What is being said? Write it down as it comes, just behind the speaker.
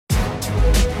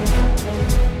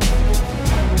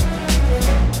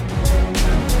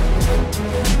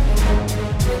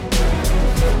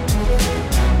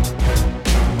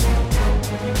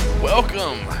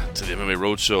Welcome to the MMA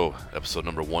Roadshow, episode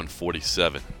number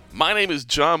 147. My name is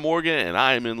John Morgan, and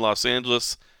I am in Los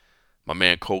Angeles. My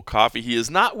man Cole Coffee, he is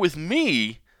not with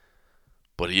me,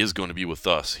 but he is going to be with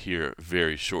us here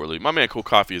very shortly. My man Cole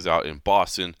Coffee is out in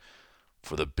Boston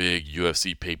for the big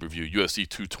UFC pay-per-view, UFC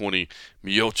 220,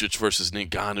 Miocic versus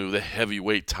Ngannou. The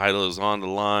heavyweight title is on the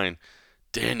line.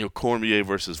 Daniel Cormier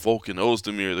versus Volkan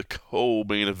Ozdemir, the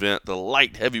co-main event. The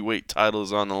light heavyweight title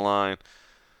is on the line.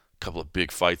 Couple of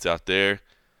big fights out there.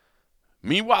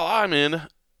 Meanwhile, I'm in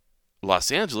Los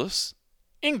Angeles.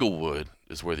 Inglewood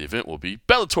is where the event will be.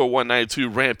 Bellator 192,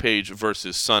 Rampage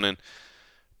versus Sonnen.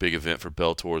 Big event for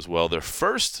Bellator as well. Their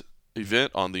first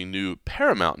event on the new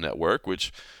Paramount Network,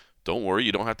 which, don't worry,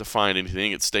 you don't have to find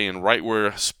anything. It's staying right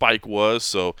where Spike was,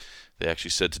 so they actually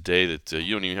said today that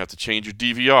you don't even have to change your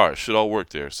DVR. It should all work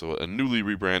there. So a newly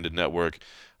rebranded network,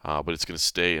 but it's going to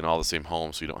stay in all the same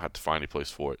homes, so you don't have to find any place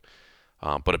for it.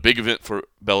 But a big event for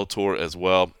Bellator as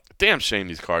well. Damn shame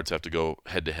these cards have to go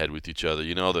head-to-head with each other.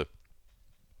 You know, the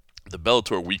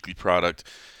Bellator weekly product,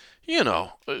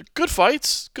 good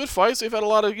fights. They've had a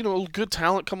lot of, good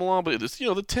talent come along, but it's, the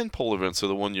tentpole events are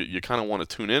the one you kind of want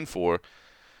to tune in for.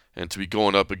 And to be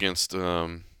going up against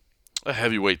a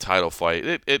heavyweight title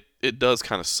fight, it does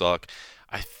kind of suck.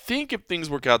 I think if things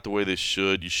work out the way they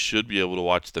should, you should be able to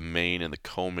watch the main and the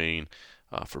co-main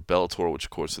for Bellator, which, of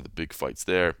course, are the big fights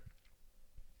there.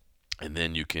 And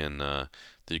then you can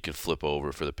flip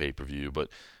over for the pay-per-view. But,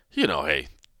 hey,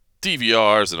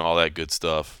 DVRs and all that good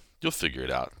stuff, you'll figure it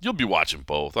out. You'll be watching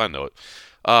both. I know it.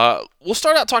 We'll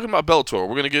start out talking about Bellator.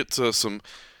 We're going to get to some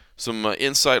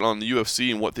insight on the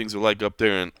UFC and what things are like up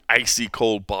there in icy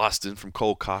cold Boston from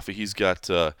Cole Coffee. He's got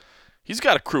a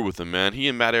crew with him, man. He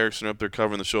and Matt Erickson are up there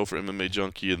covering the show for MMA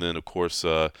Junkie. And then, of course,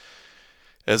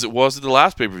 as it was at the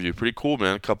last pay-per-view. Pretty cool,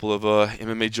 man. A couple of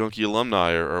MMA Junkie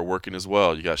alumni are working as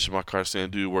well. You got Shamakar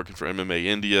Sandhu working for MMA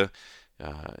India.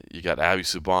 You got Abhi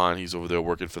Subhan. He's over there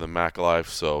working for the Mac Life.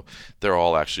 So they're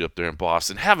all actually up there in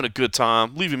Boston having a good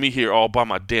time, leaving me here all by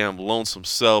my damn lonesome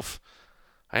self.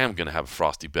 I am going to have a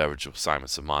frosty beverage with Simon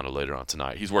Simano later on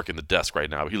tonight. He's working the desk right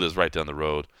now. He lives right down the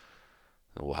road.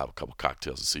 And we'll have a couple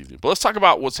cocktails this evening. But let's talk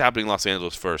about what's happening in Los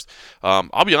Angeles first.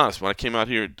 I'll be honest. When I came out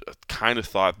here, I kind of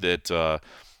thought that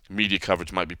media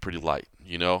coverage might be pretty light.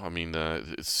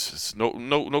 It's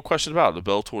no question about it.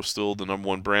 The Bellator is still the number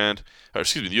one brand. The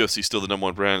UFC is still the number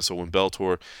one brand. So when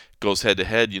Bellator goes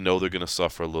head-to-head, they're going to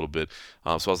suffer a little bit.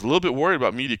 So I was a little bit worried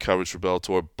about media coverage for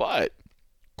Bellator, but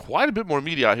quite a bit more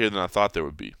media out here than I thought there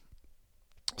would be.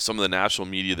 Some of the national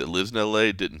media that lives in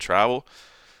L.A. didn't travel.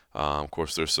 Of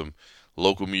course, there's some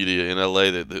local media in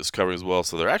LA that's covering as well,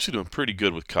 so they're actually doing pretty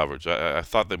good with coverage. I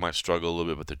thought they might struggle a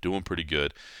little bit, but they're doing pretty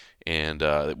good. And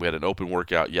we had an open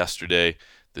workout yesterday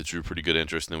that drew pretty good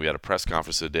interest, and then we had a press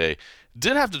conference today.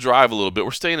 Did have to drive a little bit.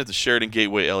 We're staying at the Sheraton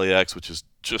Gateway LAX, which is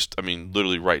just,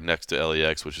 literally right next to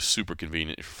LAX, which is super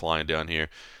convenient if you're flying down here.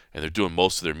 And they're doing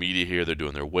most of their media here. They're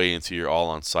doing their weigh-ins here all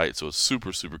on site, so it's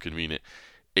super, super convenient.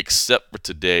 Except for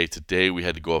today. Today we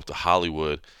had to go up to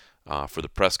Hollywood for the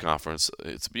press conference.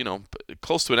 It's,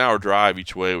 close to an hour drive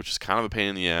each way, which is kind of a pain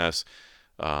in the ass.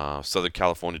 Southern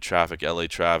California traffic, LA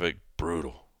traffic,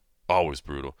 brutal. Always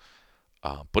brutal.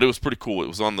 But it was pretty cool. It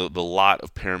was on the lot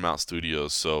of Paramount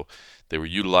Studios, so they were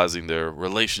utilizing their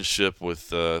relationship with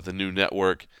the new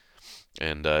network,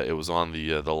 and it was on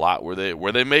the lot where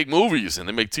they make movies and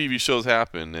they make TV shows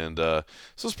happen, and so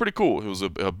it's pretty cool. It was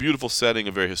a beautiful setting,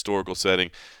 a very historical setting.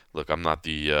 Look, I'm not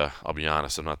I'll be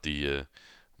honest, I'm not the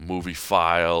movie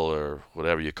file or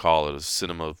whatever you call it, a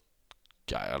cinema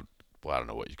guy. I don't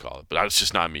know what you call it, but it's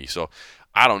just not me. So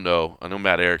I don't know. I know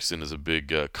Matt Erickson is a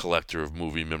big collector of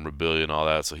movie memorabilia and all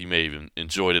that, so he may even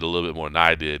enjoyed it a little bit more than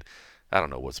I did. I don't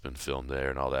know what's been filmed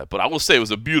there and all that, but I will say it was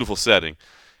a beautiful setting,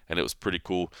 and it was pretty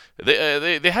cool.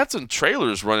 They had some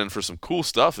trailers running for some cool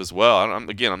stuff as well. I'm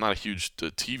not a huge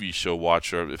TV show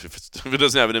watcher. If it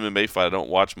doesn't have an MMA fight, I don't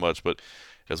watch much, but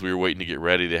as we were waiting to get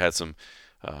ready, they had some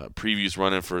previews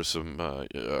running for some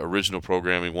original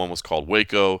programming. One was called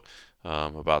Waco,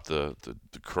 about the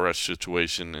Koresh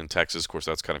situation in Texas. Of course,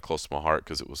 that's kind of close to my heart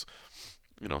because it was,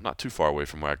 not too far away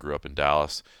from where I grew up in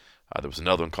Dallas. There was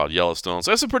another one called Yellowstone.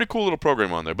 So that's a pretty cool little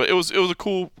program on there. But it was a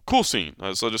cool scene.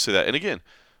 So I'll just say that. And again,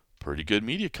 pretty good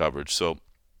media coverage. So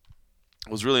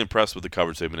I was really impressed with the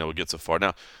coverage they've been able to get so far.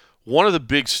 Now, one of the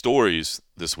big stories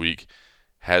this week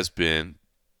has been,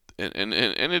 and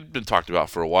it had been talked about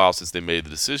for a while since they made the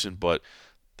decision, but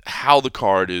how the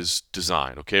card is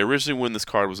designed. Okay, originally when this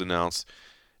card was announced,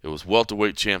 it was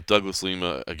welterweight champ Douglas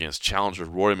Lima against challenger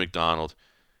Rory McDonald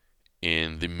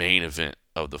in the main event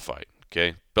of the fight.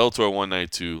 Okay, Bellator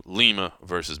 192, Lima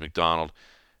versus McDonald.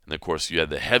 And, of course, you had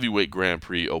the heavyweight Grand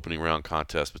Prix opening round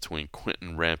contest between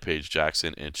Quentin Rampage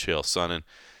Jackson and Chael Sonnen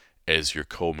as your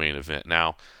co-main event.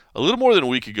 Now, a little more than a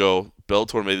week ago,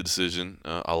 Bellator made the decision,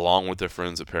 along with their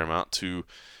friends at Paramount, to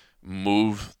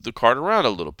move the card around a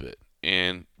little bit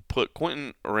and put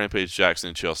Quentin Rampage Jackson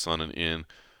and Chael Sonnen in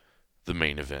the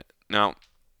main event. Now,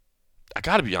 I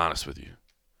got to be honest with you.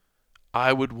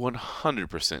 I would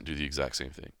 100% do the exact same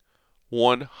thing.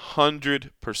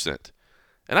 100%.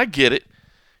 And I get it.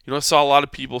 I saw a lot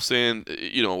of people saying,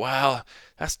 wow,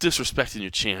 that's disrespecting your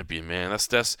champion, man.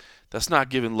 That's not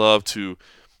giving love to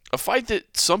a fight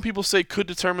that some people say could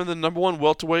determine the number one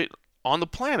welterweight on the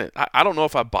planet. I don't know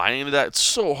if I buy into that. It's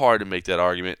so hard to make that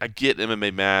argument. I get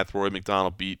MMA math. Rory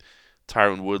McDonald beat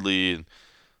Tyron Woodley, and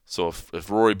so if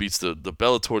Rory beats the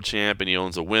Bellator champ and he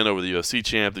owns a win over the UFC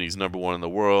champ, then he's number one in the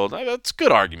world. That's a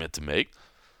good argument to make.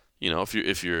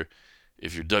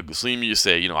 If you're Douglas Lima, you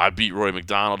say, I beat Rory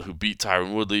McDonald, who beat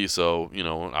Tyron Woodley, so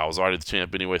I was already the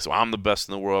champ anyway, so I'm the best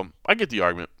in the world. I get the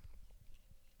argument.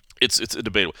 It's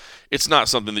debatable. It's not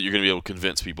something that you're going to be able to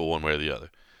convince people one way or the other.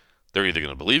 They're either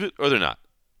going to believe it or they're not.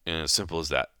 And as simple as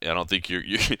that. I don't think you're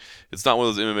it's not one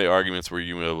of those MMA arguments where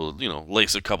you're able to,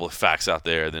 lace a couple of facts out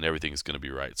there and then everything's going to be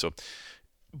right. So,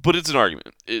 but it's an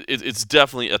argument. It's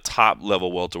definitely a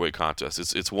top-level welterweight contest.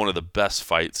 It's one of the best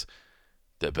fights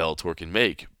that Bellator can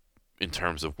make in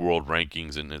terms of world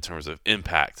rankings and in terms of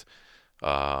impact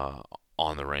on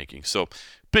the rankings. So,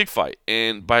 big fight.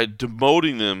 And by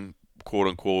demoting them,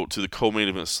 quote-unquote, to the co-main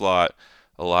event slot,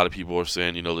 a lot of people are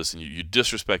saying, listen, you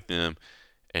disrespect them,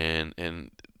 and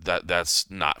that's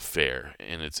not fair.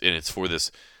 And it's for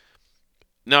this.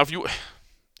 Now,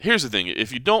 here's the thing: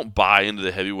 if you don't buy into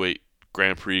the heavyweight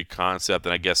Grand Prix concept,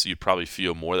 then I guess you'd probably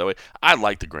feel more that way. I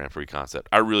like the Grand Prix concept,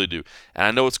 I really do, and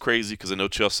I know it's crazy because I know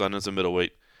Chael Sonnen's a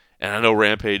middleweight, and I know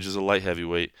Rampage is a light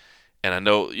heavyweight, and I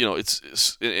know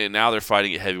it's and now they're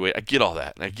fighting at heavyweight. I get all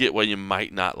that, and I get why you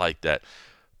might not like that.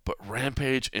 But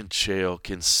Rampage and Chael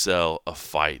can sell a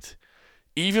fight,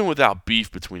 even without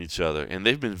beef between each other. And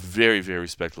they've been very, very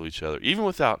respectful of each other. Even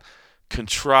without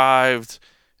contrived,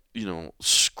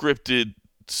 scripted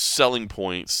selling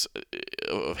points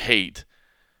of hate,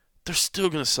 they're still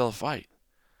going to sell a fight.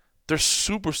 They're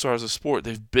superstars of sport.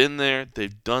 They've been there.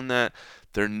 They've done that.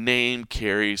 Their name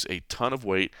carries a ton of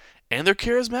weight, and they're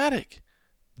charismatic.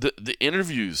 The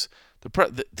interviews,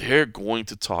 they're going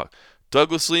to talk.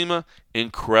 Douglas Lima,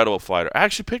 incredible fighter. I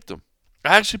actually picked him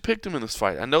in this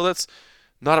fight. I know that's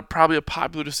not probably a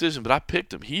popular decision, but I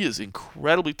picked him. He is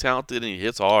incredibly talented, and he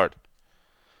hits hard.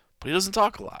 But he doesn't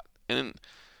talk a lot. And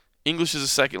English is a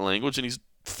second language, and he's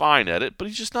fine at it, but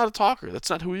he's just not a talker. That's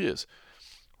not who he is.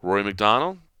 Rory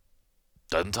McDonald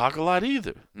doesn't talk a lot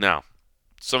either. Now,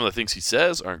 some of the things he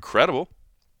says are incredible.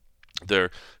 They're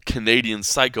Canadian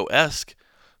Psycho-esque,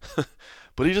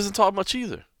 but he doesn't talk much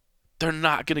either. They're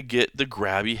not going to get the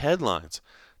grabby headlines.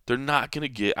 They're not going to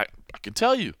get, I can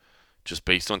tell you, just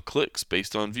based on clicks,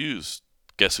 based on views,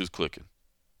 guess who's clicking?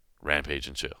 Rampage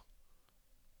and Chael.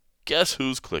 Guess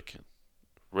who's clicking?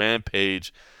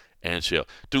 Rampage and Chael.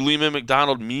 Do Lima and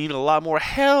McDonald mean a lot more?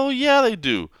 Hell yeah, they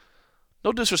do.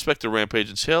 No disrespect to Rampage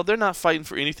and Chael. They're not fighting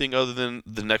for anything other than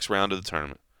the next round of the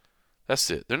tournament. That's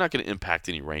it. They're not going to impact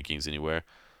any rankings anywhere.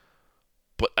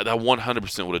 But that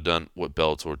 100% would have done what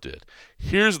Bellator did.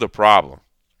 Here's the problem.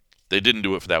 They didn't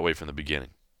do it that way from the beginning.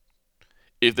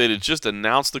 If they'd have just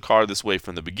announced the card this way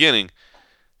from the beginning,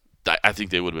 I think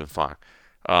they would have been fine.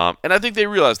 And I think they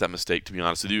realized that mistake, to be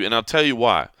honest with you. And I'll tell you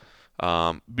why.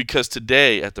 Because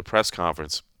today at the press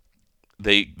conference,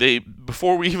 they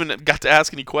before we even got to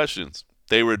ask any questions,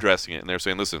 they were addressing it. And they were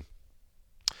saying, listen,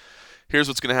 here's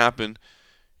what's going to happen.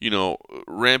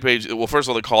 Rampage, well, first of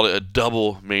all, they called it a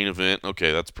double main event.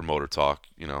 Okay, that's promoter talk,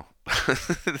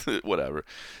 whatever.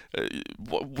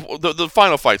 The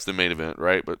final fight's the main event,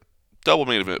 right? But double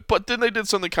main event. But then they did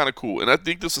something kind of cool, and I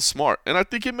think this is smart, and I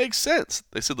think it makes sense.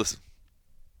 They said, listen,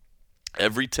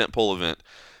 every tentpole event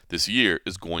this year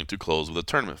is going to close with a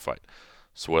tournament fight.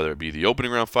 So whether it be the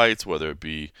opening round fights, whether it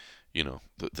be,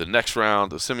 the next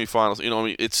round, the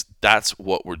semifinals, that's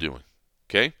what we're doing,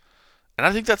 okay? And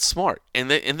I think that's smart.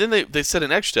 And then they set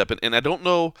an extra step, and I don't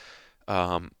know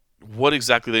what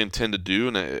exactly they intend to do,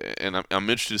 and I'm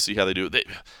interested to see how they do it.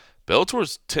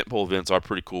 Bellator's tentpole events are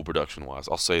pretty cool production-wise.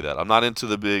 I'll say that. I'm not into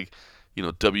the big,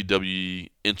 WWE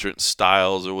entrance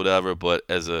styles or whatever, but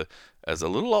as a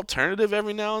little alternative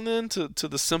every now and then to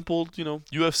the simple,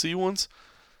 UFC ones,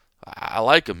 I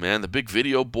like them, man. The big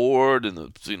video board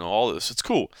and all this, it's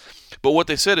cool. But what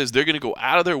they said is they're going to go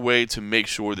out of their way to make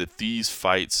sure that these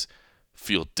fights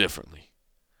feel differently,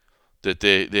 that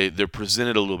they're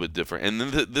presented a little bit different, and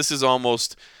then this is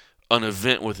almost an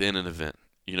event within an event.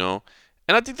 you know?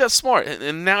 And I think that's smart.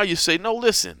 And now you say, no,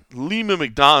 listen, Lima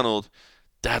McDonald,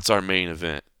 that's our main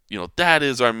event. That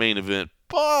is our main event.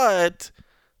 But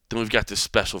then we've got this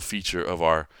special feature of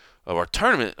our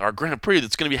tournament, our Grand Prix,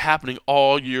 that's going to be happening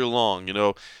all year long.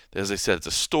 As I said, it's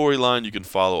a storyline you can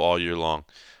follow all year long.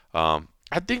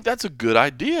 I think that's a good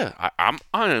idea. I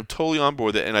am totally on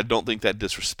board with it, and I don't think that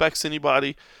disrespects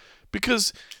anybody.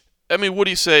 Because, I mean, what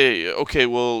do you say? Okay,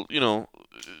 well,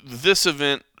 this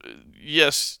event,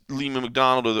 yes, Lima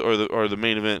McDonald or the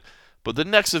main event, but the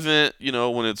next event,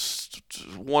 when it's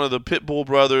one of the Pitbull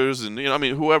brothers and,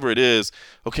 whoever it is,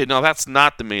 okay, now that's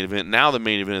not the main event. Now the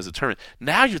main event is a tournament.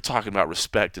 Now you're talking about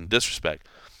respect and disrespect.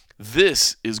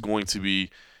 This is going to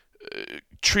be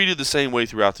treated the same way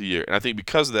throughout the year. And I think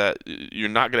because of that, you're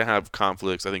not going to have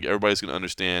conflicts. I think everybody's going to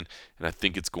understand, and I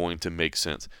think it's going to make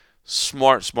sense.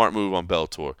 Smart move on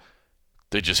Bellator.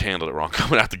 They just handled it wrong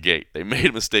coming out the gate. They made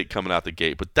a mistake coming out the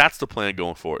gate, but that's the plan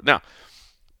going forward. Now,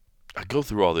 I go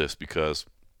through all this because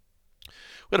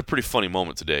we had a pretty funny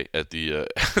moment today at the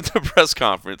at the press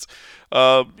conference. It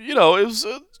was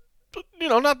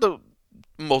not the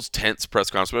most tense press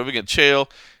conference, but again, Chael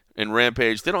and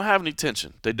Rampage, they don't have any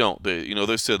tension. They don't.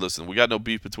 They said, listen, we got no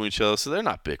beef between each other, so they're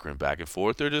not bickering back and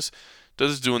forth. They're just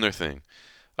doing their thing.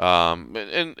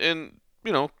 And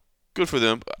good for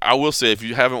them. I will say, if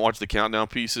you haven't watched the countdown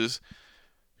pieces,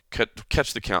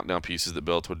 catch the countdown pieces that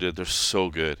Bellator did. They're so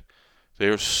good. They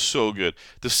are so good.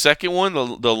 The second one,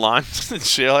 the lines that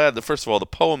Chael had, first of all, the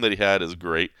poem that he had is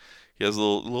great. He has a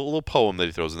little poem that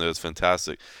he throws in there that's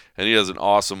fantastic. And he has an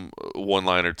awesome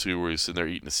one-liner, too, where he's sitting there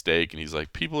eating a steak, and he's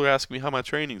like, people are asking me how my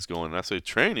training's going. And I say,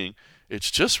 training?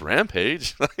 It's just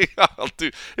Rampage.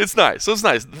 It's nice. So it's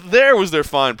nice. There was their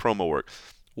fine promo work.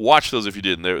 Watch those if you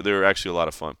didn't. They were actually a lot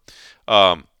of fun.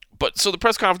 But so the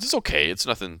press conference is okay. It's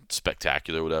nothing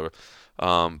spectacular or whatever.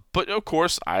 But of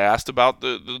course, I asked about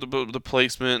the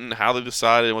placement and how they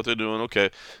decided and what they're doing.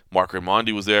 Okay, Mark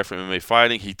Raimondi was there for MMA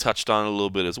Fighting. He touched on it a little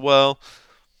bit as well.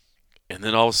 And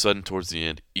then all of a sudden, towards the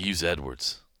end, Yves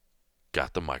Edwards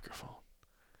got the microphone.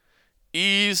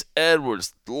 Yves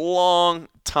Edwards,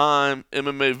 long-time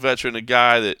MMA veteran, a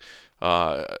guy that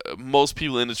most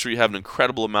people in the industry have an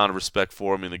incredible amount of respect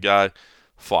for. I mean, the guy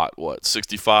fought,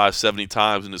 65, 70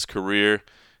 times in his career.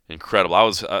 Incredible.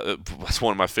 That's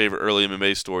one of my favorite early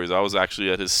MMA stories. I was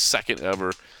actually at his second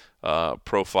ever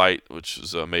pro fight, which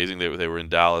was amazing. They were in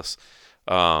Dallas.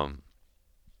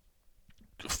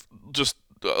 Just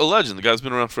a legend. The guy's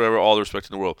been around forever, all the respect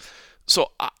in the world.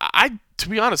 So I to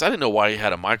be honest, I didn't know why he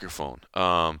had a microphone.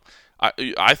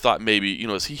 I thought maybe,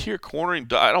 is he here cornering?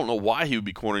 I don't know why he would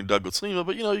be cornering Douglas Lima,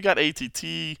 but you got ATT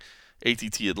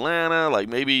Atlanta, like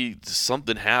maybe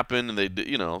something happened and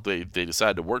they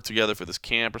decided to work together for this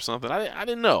camp or something. I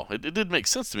didn't know. It didn't make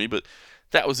sense to me, but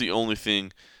that was the only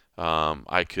thing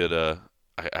I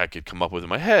could come up with in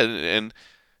my head.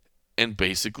 And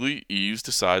basically, Yves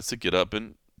decides to get up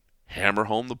and hammer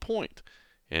home the point.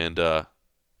 And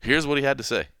here's what he had to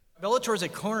say. Bellator is a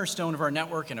cornerstone of our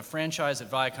network and a franchise that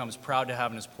Viacom is proud to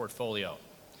have in its portfolio.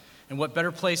 And what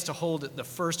better place to hold the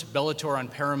first Bellator on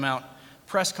Paramount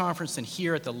press conference than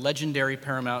here at the legendary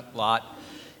Paramount lot.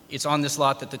 It's on this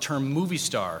lot that the term movie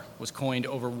star was coined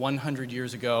over 100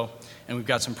 years ago, and we've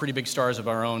got some pretty big stars of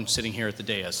our own sitting here at the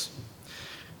dais.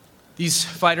 These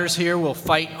fighters here will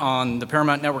fight on the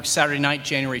Paramount Network Saturday night,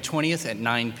 January 20th at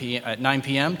 9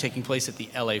 p.m., taking place at the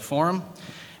LA Forum.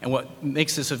 And what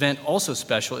makes this event also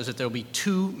special is that there will be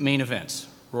two main events,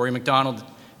 Rory McDonald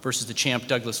versus the champ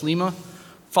Douglas Lima,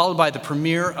 followed by the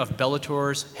premiere of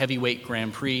Bellator's Heavyweight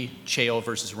Grand Prix, Chael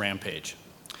versus Rampage.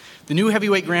 The new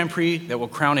Heavyweight Grand Prix that will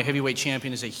crown a heavyweight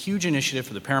champion is a huge initiative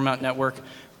for the Paramount Network,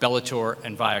 Bellator,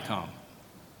 and Viacom.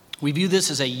 We view this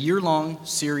as a year-long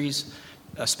series,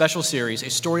 a special series, a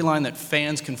storyline that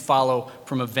fans can follow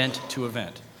from event to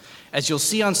event. As you'll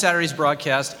see on Saturday's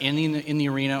broadcast and in the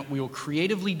arena, we will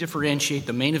creatively differentiate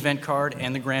the main event card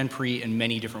and the Grand Prix in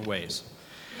many different ways.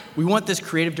 We want this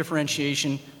creative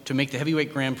differentiation to make the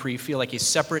Heavyweight Grand Prix feel like a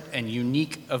separate and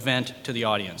unique event to the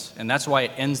audience, and that's why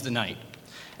it ends the night.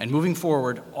 And moving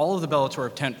forward, all of the Bellator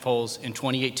tentpoles in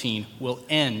 2018 will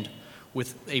end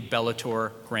with a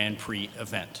Bellator Grand Prix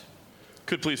event.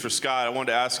 Could please for Scott, I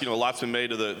wanted to ask, a lot's been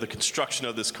made of the construction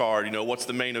of this card. What's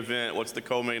the main event? What's the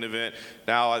co-main event?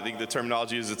 Now I think the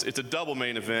terminology is it's a double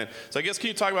main event. So I guess can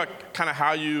you talk about kind of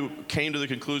how you came to the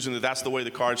conclusion that that's the way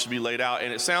the card should be laid out?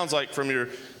 And it sounds like from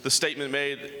the statement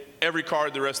made, every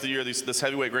card the rest of the year, this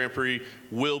Heavyweight Grand Prix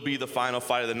will be the final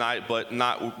fight of the night, but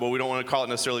we don't want to call it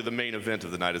necessarily the main event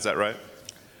of the night. Is that right?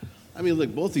 I mean,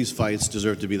 look, both these fights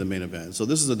deserve to be the main event. So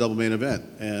this is a double main event,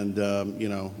 and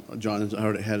John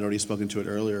had already spoken to it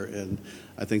earlier, and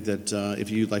I think that if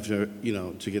you'd like to,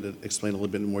 to get it explained a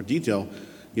little bit in more detail,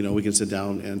 we can sit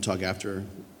down and talk after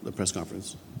the press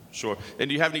conference. Sure. And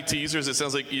do you have any teasers? It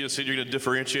sounds like you said you're going to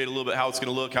differentiate a little bit how it's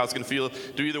going to look, how it's going to feel.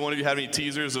 Do either one of you have any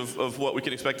teasers of what we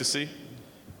can expect to see?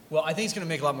 Well, I think it's going to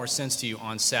make a lot more sense to you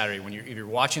on Saturday when if you're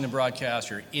watching the broadcast,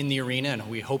 you're in the arena, and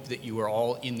we hope that you are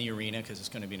all in the arena because it's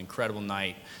going to be an incredible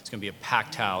night. It's going to be a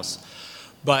packed house.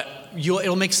 But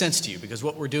it'll make sense to you because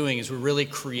what we're doing is we're really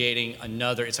creating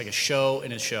it's like a show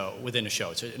in a show within a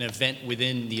show. It's an event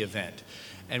within the event.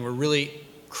 And we're really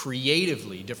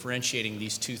creatively differentiating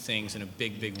these two things in a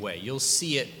big, big way. You'll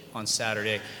see it on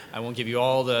Saturday. I won't give you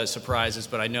all the surprises,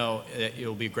 but I know that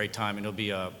it'll be a great time, and it'll be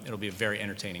a very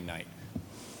entertaining night.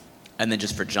 And then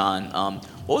just for John,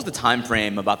 what was the time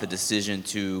frame about the decision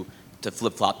to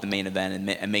flip-flop the main event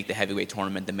and make the heavyweight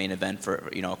tournament the main event for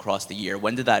across the year?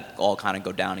 When did that all kind of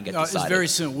go down and get decided? It's very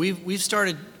soon. We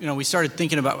started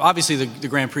thinking about, obviously the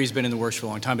Grand Prix has been in the works for a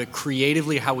long time, but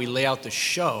creatively how we lay out the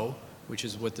show, which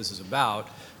is what this is about,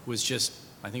 was just,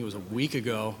 I think it was a week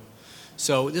ago.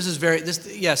 So this is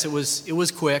yes, it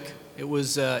was quick. It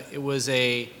was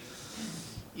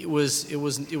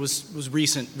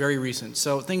recent, very recent.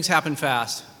 So things happen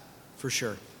fast, for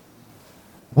sure.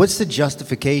 What's the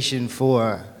justification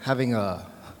for having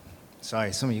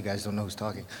sorry, some of you guys don't know who's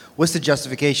talking. What's the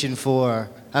justification for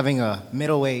having a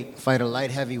middleweight fight a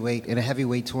light heavyweight in a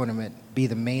heavyweight tournament be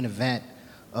the main event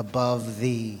above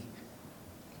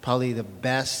probably the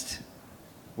best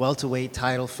welterweight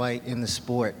title fight in the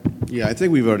sport? Yeah, I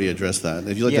think we've already addressed that.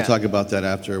 If you'd like to talk about that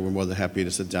after, we're more than happy to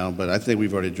sit down. But I think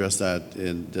we've already addressed that.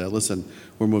 And listen,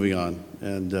 we're moving on.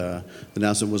 And the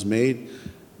announcement was made.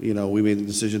 We made the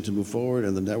decision to move forward,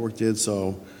 and the network did.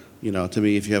 So, to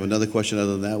me, if you have another question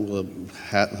other than that, we'll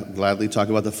gladly talk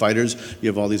about the fighters. You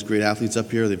have all these great athletes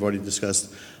up here. They've already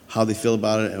discussed how they feel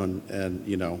about it,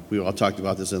 and we all talked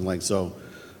about this in length. So,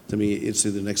 to me, it's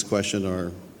either the next question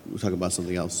or we'll talk about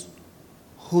something else.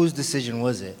 Whose decision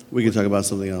was it? We can talk about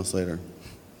something else later.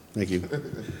 Thank you.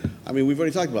 I mean, we've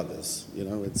already talked about this.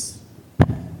 It's.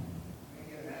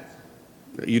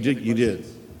 You did.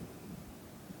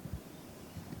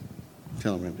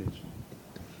 Tell him, Rampage.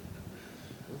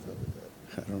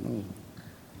 I don't know.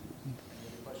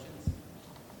 Questions?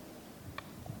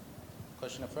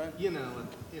 Question up front?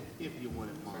 If you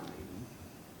wanted mine.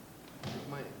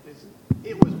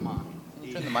 It was mine.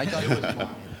 Turn the mic on. It was mine.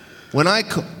 When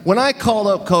I called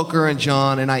up Coker and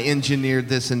John and I engineered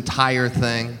this entire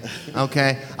thing,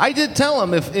 okay, I did tell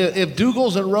them if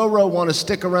Dougals and Roro want to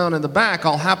stick around in the back,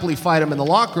 I'll happily fight them in the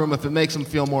locker room if it makes them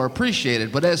feel more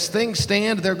appreciated. But as things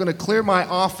stand, they're going to clear my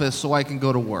office so I can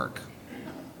go to work.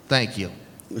 Thank you.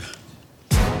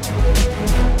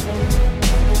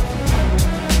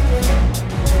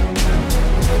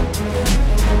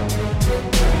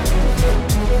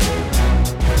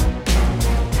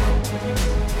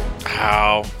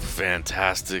 How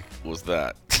fantastic was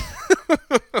that?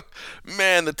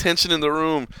 Man, the tension in the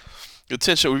room. The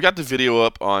tension. We've got the video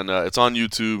up on, it's on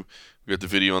YouTube. We got the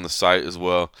video on the site as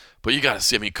well. But you got to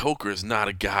see, Coker is not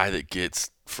a guy that gets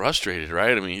frustrated,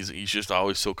 right? He's just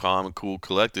always so calm and cool,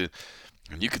 collected.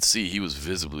 And you could see he was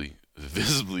visibly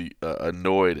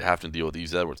annoyed having to deal with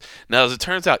Yves Edwards. Now, as it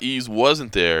turns out, Yves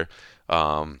wasn't there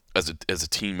as a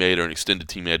teammate or an extended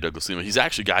teammate of Douglas Lima. He's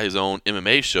actually got his own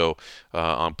MMA show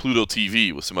on Pluto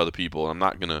TV with some other people. I'm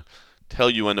not going to tell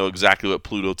you I know exactly what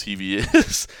Pluto TV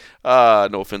is.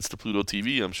 No offense to Pluto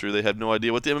TV. I'm sure they have no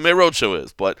idea what the MMA Roadshow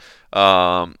is. But,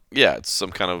 it's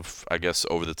some kind of, I guess,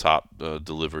 over-the-top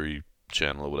delivery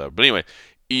channel or whatever. But anyway,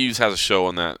 Yves has a show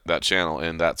on that channel,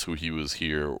 and that's who he was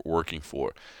here working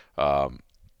for.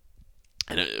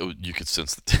 And you could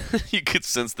sense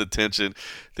the tension.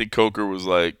 I think Coker was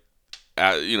like,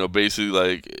 basically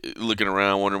like looking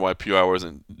around, wondering why PY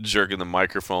wasn't jerking the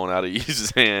microphone out of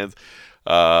Yves' hands.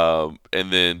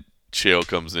 And then Chael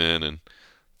comes in and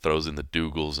throws in the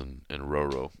Dougals and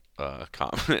Roro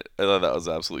comment. I thought that was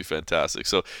absolutely fantastic.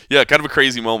 So yeah, kind of a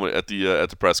crazy moment at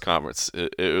the press conference.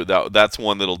 That's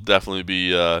one that'll definitely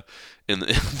be in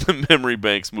the memory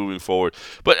banks moving forward.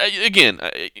 But again,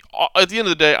 at the end of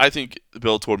the day, I think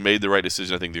Bellator made the right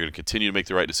decision. I think they're going to continue to make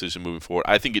the right decision moving forward.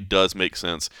 I think it does make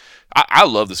sense. I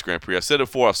love this Grand Prix. I said it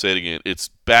before, I'll say it again. It's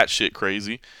batshit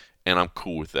crazy, and I'm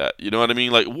cool with that. You know what I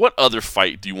mean? Like, what other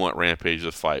fight do you want Rampage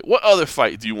to fight? What other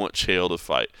fight do you want Chael to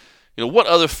fight? What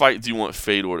other fight do you want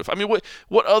Fedor to fight?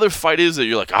 What other fight is it?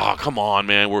 You're like, come on,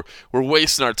 man, we're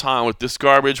wasting our time with this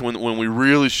garbage when we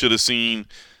really should have seen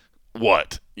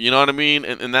what? You know what I mean?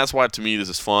 And that's why, to me, this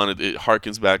is fun. It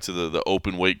harkens back to the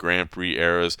open weight Grand Prix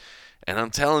eras. And I'm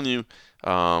telling you,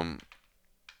 I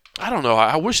don't know.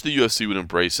 I wish the UFC would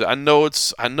embrace it. I know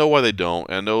why they don't.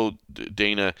 I know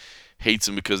Dana hates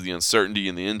him because of the uncertainty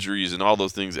and the injuries and all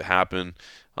those things that happen.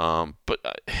 But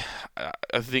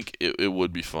I think it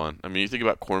would be fun. I mean, you think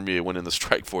about Cormier winning the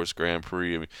Strikeforce Grand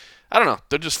Prix. I mean, I don't know.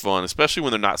 They're just fun, especially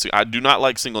when they're not. I do not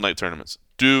like single night tournaments.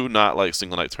 Do not like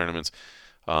single night tournaments.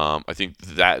 I think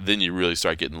that then you really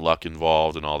start getting luck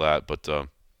involved and all that. But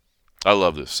I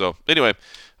love this. So anyway,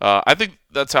 I think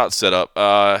that's how it's set up.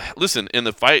 Listen, in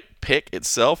the fight pick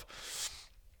itself,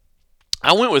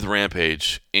 I went with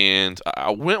Rampage, and I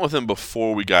went with him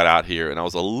before we got out here, and I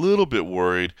was a little bit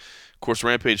worried. Of course,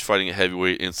 Rampage fighting at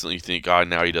heavyweight, instantly you think,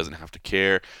 now he doesn't have to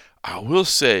care. I will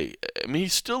say, I mean, he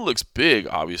still looks big,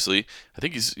 obviously. I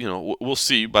think he's, we'll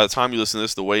see. By the time you listen to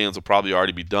this, the weigh-ins will probably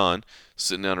already be done.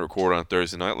 Sitting down to record on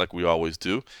Thursday night like we always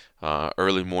do.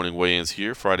 Early morning weigh-ins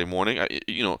here, Friday morning.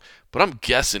 But I'm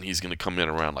guessing he's going to come in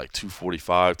around like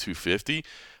 245, 250.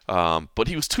 But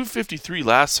he was 253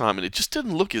 last time, and it just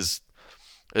didn't look as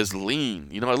lean.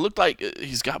 It looked like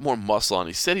he's got more muscle on.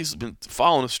 He said he's been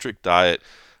following a strict diet.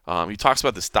 He talks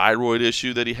about this thyroid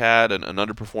issue that he had, an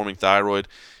underperforming thyroid,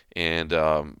 and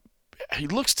he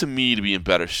looks to me to be in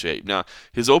better shape. Now,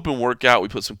 his open workout, we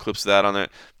put some clips of that on there.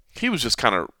 He was just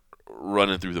kind of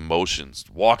running through the motions.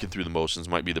 Walking through the motions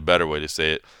might be the better way to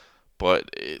say it, but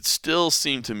it still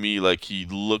seemed to me like he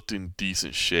looked in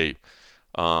decent shape.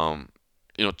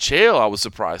 Chael, I was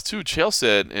surprised too. Chael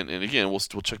said, and again, we'll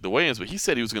check the weigh-ins, but he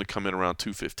said he was going to come in around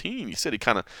 215. He said he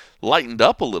kind of lightened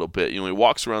up a little bit. He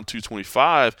walks around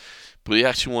 225, but he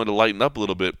actually wanted to lighten up a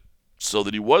little bit so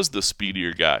that he was the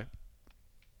speedier guy,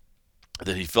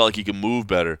 that he felt like he could move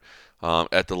better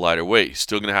at the lighter weight. He's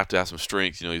still going to have some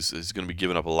strength. He's going to be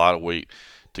giving up a lot of weight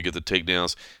to get the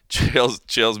takedowns.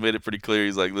 Chael's made it pretty clear.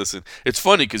 He's like, listen, it's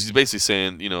funny because he's basically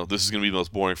saying, this is going to be the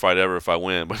most boring fight ever if I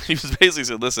win. But he was basically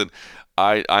saying, listen,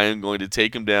 I am going to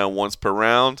take him down once per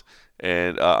round,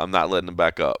 and I'm not letting him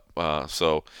back up.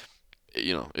 So,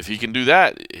 if he can do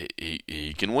that,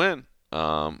 he can win.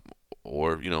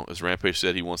 Or, as Rampage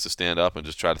said, he wants to stand up and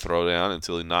just try to throw down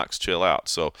until he knocks Chael out.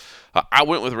 So I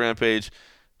went with Rampage.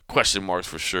 Question marks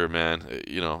for sure, man.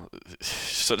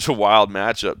 Such a wild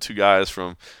matchup. Two guys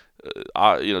from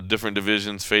different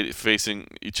divisions facing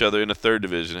each other in a third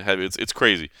division. It's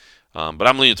crazy. But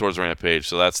I'm leaning towards Rampage,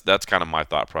 so that's kind of my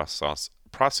thought process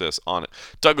on it.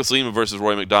 Douglas Lima versus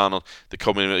Roy McDonald, the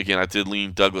co-main event. Again, I did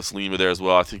lean Douglas Lima there as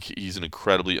well. I think he's an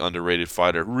incredibly underrated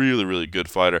fighter, really, really good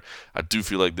fighter. I do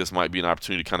feel like this might be an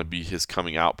opportunity to kind of be his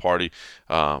coming out party.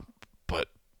 But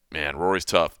man, Rory's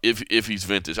tough if he's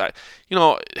vintage.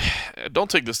 Don't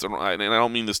take this and I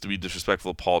don't mean this to be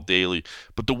disrespectful to Paul Daly,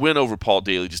 but the win over Paul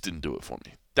Daly just didn't do it for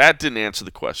me. That didn't answer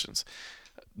the questions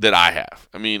that I have.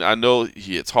 I mean, I know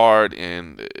he hits hard,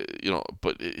 and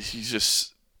but he's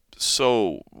just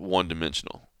so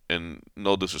one-dimensional. And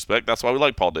no disrespect, that's why we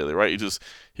like Paul Daly, right?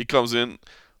 He comes in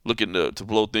looking to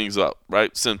blow things up,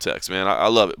 right? Simtex, man, I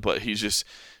love it, but he just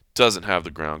doesn't have the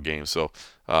ground game. So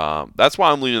that's why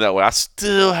I'm leaning that way. I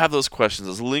still have those questions,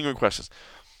 those lingering questions.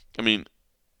 I mean,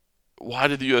 why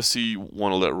did the UFC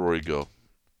want to let Rory go?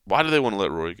 Why do they want to let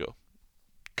Rory go?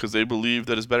 Because they believe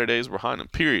that his better days were behind him,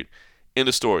 period. End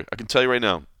of story. I can tell you right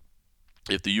now,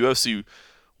 if the UFC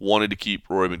wanted to keep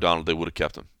Rory McDonald, they would have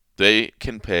kept him. They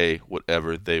can pay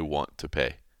whatever they want to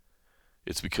pay.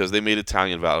 It's because they made a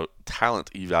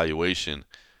talent evaluation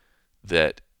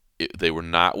that they were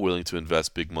not willing to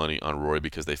invest big money on Rory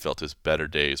because they felt his better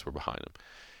days were behind him.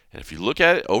 And if you look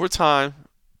at it over time,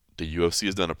 the UFC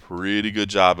has done a pretty good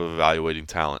job of evaluating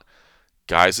talent.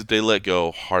 Guys that they let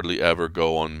go hardly ever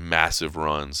go on massive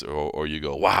runs, or you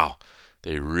go, wow,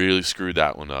 they really screwed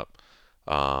that one up.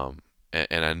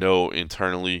 And I know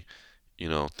internally,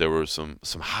 there were some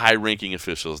high-ranking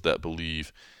officials that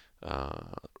believe,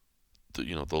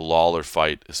 the Lawler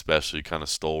fight especially kind of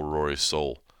stole Rory's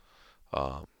soul.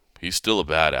 He's still a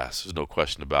badass. There's no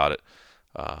question about it.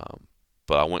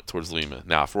 But I went towards Lima.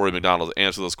 Now, if Rory McDonald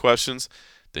answers those questions,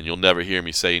 then you'll never hear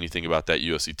me say anything about that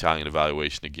UFC talent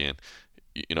evaluation again.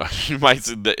 You might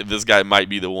say that this guy might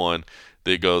be the one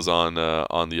that goes on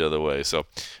the other way. So,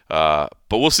 but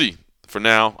we'll see. For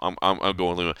now, I'm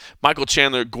going Lima. Michael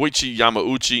Chandler, Goichi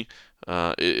Yamauchi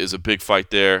is a big fight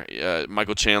there.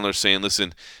 Michael Chandler saying,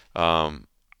 listen, I'm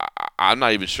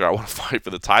not even sure I want to fight for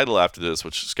the title after this,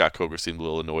 which Scott Coker seemed a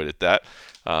little annoyed at that.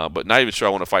 But not even sure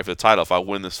I want to fight for the title. If I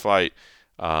win this fight,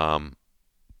 I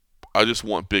just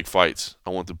want big fights. I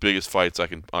want the biggest fights I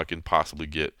can possibly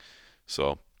get.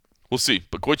 So we'll see.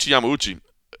 But Goichi Yamauchi,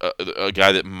 a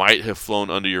guy that might have flown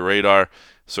under your radar,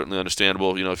 certainly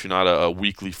understandable. If you're not a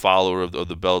weekly follower of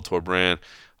the Bellator brand,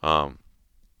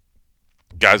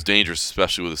 guy's dangerous,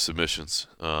 especially with his submissions.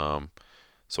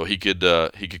 So he could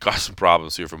cause some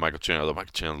problems here for Michael Chandler. Though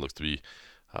Michael Chandler looks to be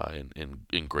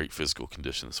in great physical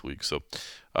condition this week. So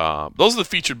those are the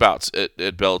featured bouts at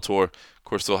Bellator. Of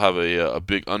course, they'll have a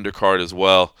big undercard as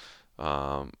well,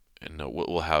 and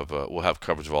we'll have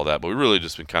coverage of all that. But we've really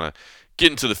just been kind of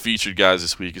getting to the featured guys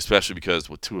this week, especially because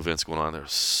with 2 events going on,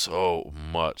 there's so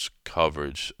much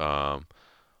coverage on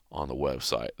the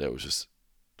website. There was just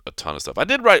a ton of stuff. I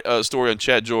did write a story on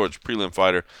Chad George, prelim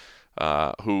fighter,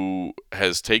 who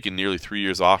has taken nearly 3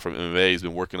 years off from MMA. He's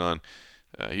been working on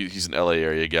he's an LA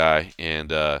area guy, and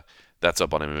that's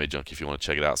up on MMA Junkie if you want to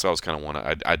check it out. So I was kind of one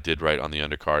I did write on the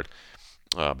undercard.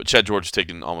 But Chad George has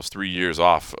taken almost 3 years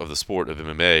off of the sport of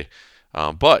MMA,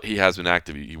 but he has been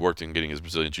active. He worked in getting his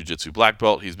Brazilian Jiu-Jitsu black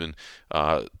belt. He's been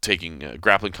taking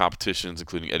grappling competitions,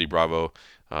 including Eddie Bravo,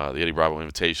 the Eddie Bravo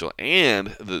Invitational, and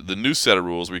the new set of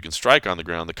rules where you can strike on the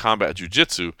ground, the combat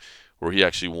Jiu-Jitsu, where he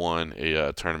actually won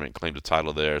a tournament and claimed a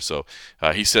title there. So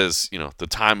he says, the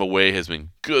time away has been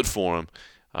good for him,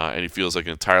 and he feels like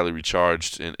an entirely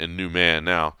recharged and new man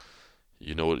now.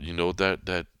 You know what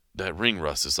that ring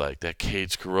rust is like, that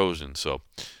cage corrosion. So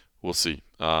we'll see.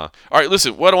 All right,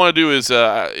 listen, what I want to do is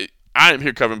I am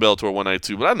here covering Bellator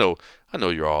 192, but I know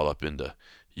you're all up into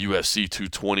UFC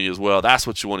 220 as well. That's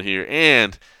what you want to hear.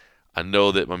 And I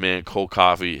know that my man Cole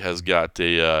Coffee has got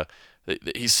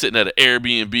he's sitting at an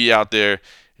Airbnb out there,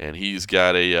 and he's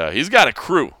got a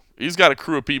crew. He's got a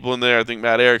crew of people in there. I think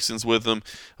Matt Erickson's with him.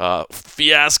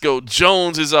 Fiasco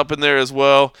Jones is up in there as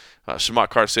well. Shamat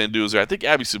Karsandu is there. I think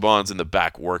Abby Subhan's in the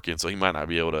back working, so he might not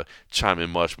be able to chime in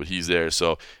much, but he's there.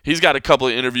 So he's got a couple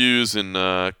of interviews and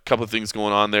a couple of things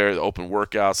going on there. The open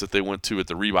workouts that they went to at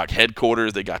the Reebok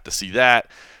headquarters, they got to see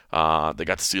that. They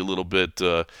got to see a little bit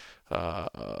of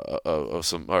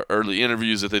some early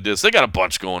interviews that they did. So they got a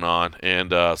bunch going on,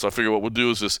 and so I figure what we'll do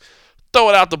is just throw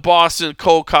it out to Boston,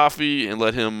 Cole Coffee, and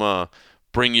let him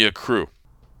bring you a crew.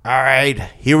 All right,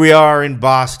 here we are in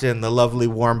Boston, the lovely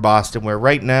warm Boston, where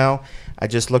right now, I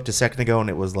just looked a second ago and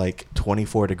it was like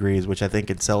 24 degrees, which I think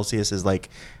in Celsius is like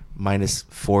minus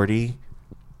 40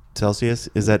 Celsius.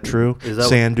 Is that true?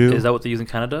 Sandu? Is that what they use in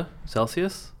Canada?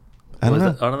 Celsius? I don't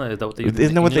know. I don't know. Is that what they use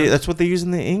Isn't in that England? that's what they use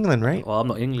in England, right? Well, I'm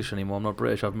not English anymore. I'm not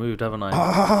British. I've moved, haven't I?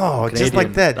 Oh, Canadian. just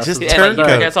like that. That's Just it. turncoat.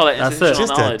 That's all that That's it.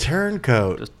 Just knowledge. a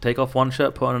turncoat. Just take off one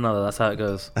shirt, put on another. That's how it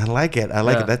goes. I like it. I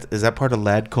like Yeah. it. Is that part of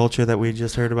lad culture that we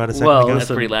just heard about a second Well, ago? That's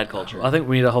pretty lad culture. I think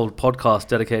we need a whole podcast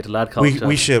dedicated to lad culture.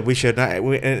 We should.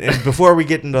 And before we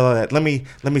get into all that, let me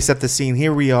set the scene.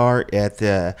 Here we are at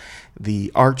the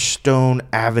Archstone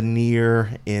Avenue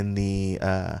in the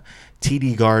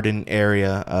TD Garden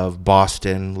area of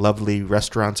Boston. Lovely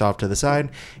restaurants off to the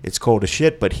side. It's cold as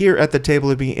shit, but here at the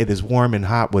table of me, it is warm and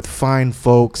hot with fine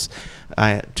folks.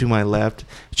 To my left,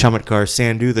 Chamatkar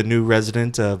Sandhu, the new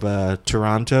resident of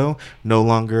Toronto, no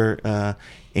longer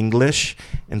English.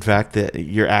 In fact,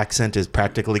 your accent is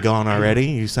practically gone already.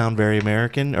 You sound very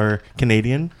American or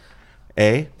Canadian.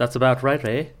 Eh? That's about right,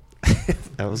 eh?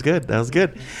 That was good.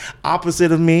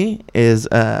 Opposite of me is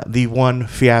the one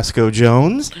Fiasco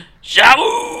Jones.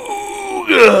 Shabu!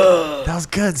 That was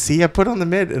good. See, I put on the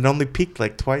mid and only peaked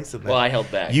like twice in that. Well, I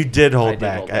held back. You did hold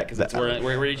back. Because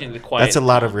we're reaching the quiet. That's a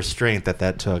lot of restraint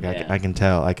that took. Yeah. I can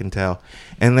tell.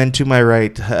 And then to my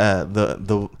right,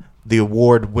 the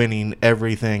award-winning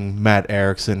everything Matt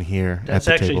Erickson here That's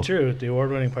at the actually table. true. The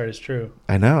award-winning part is true.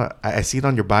 I know. I see it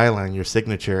on your byline, your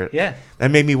signature. Yeah. That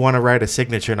made me want to write a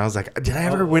signature, and I was like, did I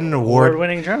ever win an award?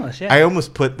 Award-winning journalist, yeah. I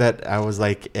almost put that I was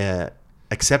like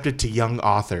accepted to young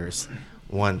authors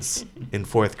once in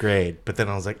 4th grade, but then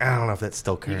I was like, I don't know if that's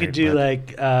still current. You could do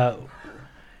but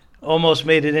almost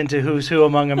made it into Who's Who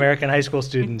among American high school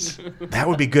students. that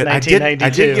would be good. I did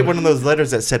 1992. get one of those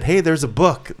letters that said, hey, there's a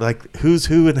book, like Who's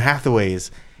Who in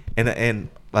Hathaways, and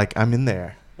like I'm in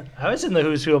there. I was in the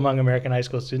Who's Who among American high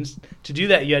school students. To do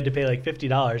that, you had to pay like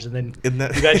 $50, and then you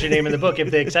got your name in the book if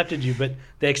they accepted you. But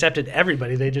they accepted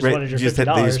everybody. They just wanted your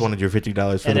 $50. They just wanted your $50 for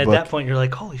and the at book. that point, you're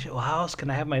like, holy shit, well, how else can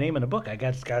I have my name in a book? I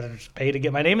got to pay to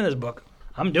get my name in this book.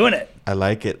 I'm doing it. I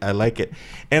like it.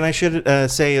 And I should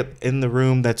say in the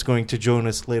room that's going to join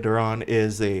us later on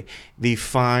is the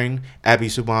fine Abby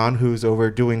Subhan, who's over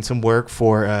doing some work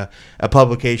for a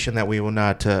publication that we will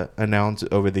not announce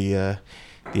over the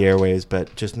airways,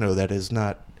 but just know that is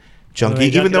not junkie,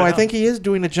 even though I think he is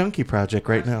doing a junkie project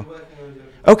right now.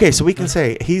 Okay, so we can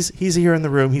say he's here in the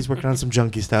room. He's working on some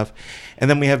junkie stuff. And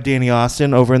then we have Danny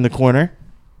Austin over in the corner.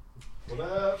 What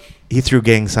up? He threw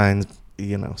gang signs.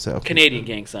 So Canadian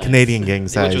gang signs. Canadian gang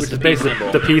signs. Which was the Which is peace basically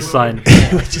symbol. the peace sign.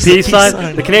 Which is Peace the sign.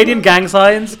 sign. The Canadian gang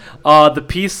signs are the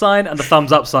peace sign and the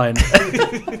thumbs up sign.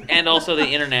 And also the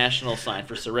international sign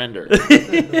for surrender.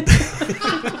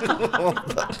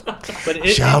 But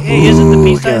hey, isn't the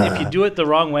peace sign, if you do it the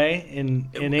wrong way in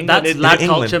England, That's it, lad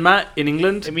England. culture, Matt. In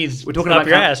England, it means we're talking up about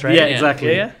your ass, right? Yeah, Yeah.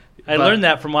 exactly. Yeah. I But learned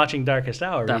that from watching Darkest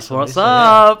Hour. That's recently, what's so,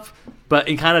 yeah. up. But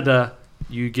in Canada,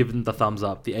 you give them the thumbs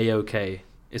up, the A-OK.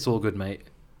 It's all good, mate.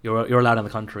 You're allowed in the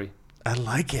country. I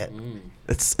like it.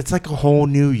 It's like a whole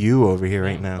new you over here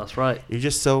right now. That's right. You're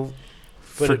just so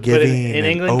But forgiving in and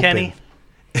England, open. Kenny,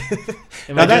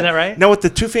 am Now I doing that right? Now with the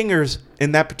two fingers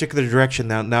in that particular direction.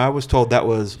 Now I was told that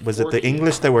was it the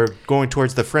English that were going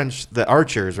towards the French, the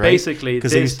archers, right? Basically,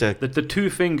 because they used to. the two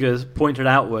fingers pointed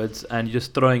outwards and you're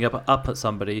just throwing up at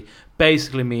somebody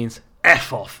basically means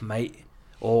F off, mate.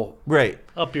 Or Right.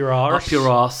 Up your arse. up your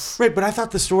ass. Right, but I thought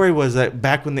the story was that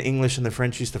back when the English and the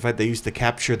French used to fight, they used to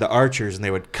capture the archers and they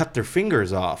would cut their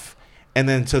fingers off. And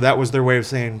then so that was their way of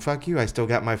saying, fuck you, I still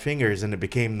got my fingers. And it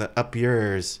became the up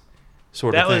yours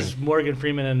sort That of thing. was Morgan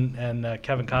Freeman and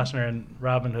Kevin Costner in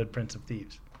Robin Hood, Prince of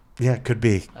Thieves. Yeah, could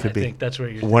be. I think that's where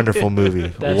you're. Wonderful movie.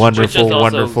 That's- Wonderful, Which is also,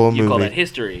 wonderful you call movie. that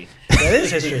history. That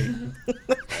is history.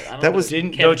 That was-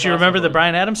 Don't you remember the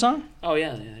Bryan Adams song? Oh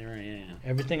yeah, you're right. Yeah.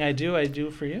 Everything I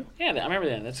do for you. Yeah, I remember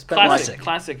that. That's Classic.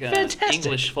 classic Fantastic.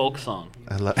 English folk song.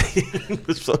 I love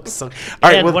English folk song. All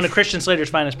right, And well, one of Christian Slater's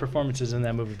finest performances in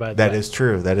that movie, by the that way. is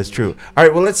true. That is true. All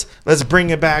right, well let's bring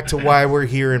it back to why we're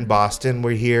here in Boston.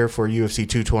 We're here for UFC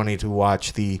 220 to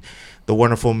watch the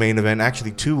wonderful main event.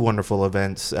 Actually, two wonderful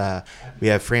events. We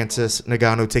have Francis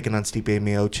Ngannou taking on Stipe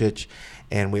Miocic,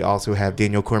 and we also have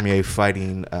Daniel Cormier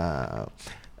fighting Volkan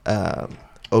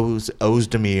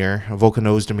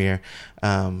Ozdemir.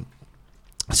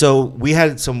 So we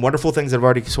had some wonderful things that have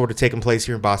already sort of taken place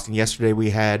here in Boston. Yesterday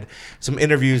we had some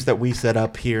interviews that we set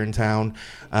up here in town.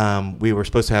 We were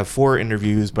supposed to have 4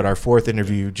 interviews, but our 4th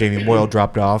interview, Jamie Moyle,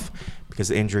 dropped off because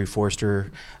the injury forced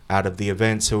her out of the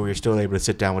event. So we were still able to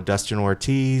sit down with Dustin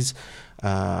Ortiz.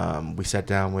 We sat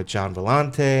down with John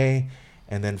Vellante.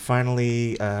 And then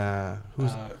finally,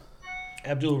 who's...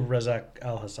 Abdul Razak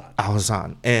Al Hassan. Al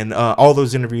Hassan. And all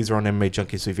those interviews are on MMA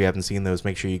Junkie, so if you haven't seen those,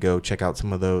 make sure you go check out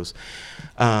some of those.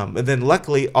 And then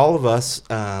luckily, all of us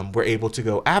were able to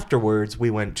go afterwards.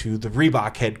 We went to the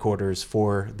Reebok headquarters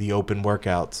for the open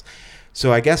workouts.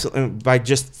 So I guess by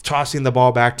just tossing the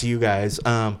ball back to you guys,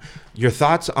 your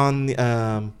thoughts on,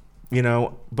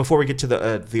 before we get to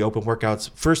the open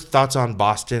workouts, first thoughts on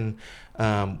Boston.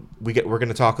 We're going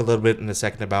to talk a little bit in a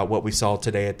second about what we saw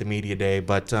today at the media day.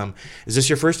 But is this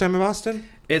your first time in Boston?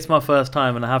 It's my first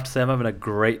time, and I have to say I'm having a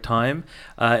great time.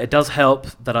 It does help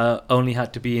that I only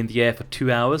had to be in the air for 2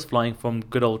 hours, flying from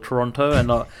good old Toronto, and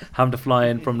not having to fly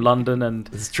in from London and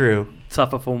It's true.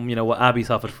 suffer from what Abby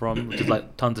suffered from, which is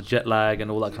like tons of jet lag and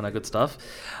all that kind of good stuff.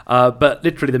 But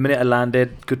literally the minute I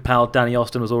landed, good pal Danny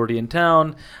Austin was already in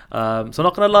town. So I'm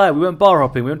not gonna lie, we went bar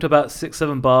hopping. We went to about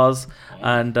 6-7 bars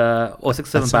and or 6-7 That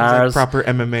sounds bars. like proper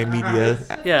MMA media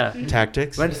Yeah.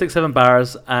 tactics. Went to 6-7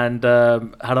 bars and had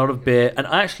a lot of beer. And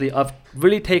I've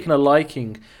really taken a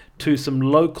liking to some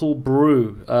local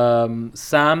brew.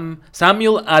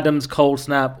 Samuel Adams Cold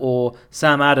Snap, or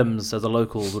Sam Adams, as the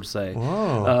locals would say.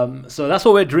 Whoa. So that's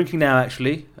what we're drinking now,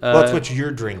 actually. Well, that's what you're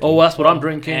drinking. Oh, that's what I'm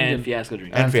drinking. And Fiasco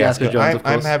drink. and Fiasco Fiasco. Jones, of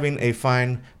I'm course. having a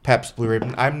fine Pabst Blue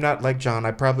Ribbon. I'm not like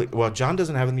John. John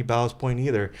doesn't have any Ballast Point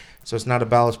either, so it's not a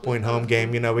Ballast Point home game.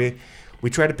 We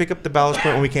try to pick up the Ballast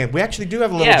Point when we can. We actually do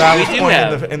have a little Ballast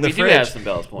Point in the we fridge. do have some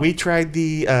Ballast Point. We tried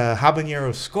the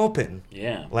habanero sculpin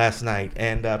Yeah. last night,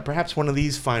 and perhaps one of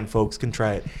these fine folks can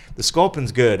try it. The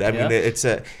sculpin's good. I mean,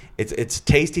 it's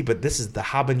tasty, but this is the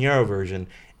habanero version,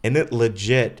 and it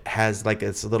legit has like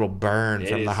this little burn It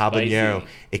from the is habanero. spicy.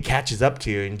 It catches up to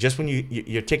you, and just when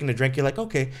you're taking a drink, you're like,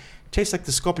 okay, tastes like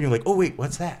the sculpin. You're like, oh wait,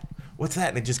 what's that? What's that?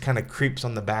 And it just kind of creeps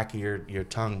on the back of your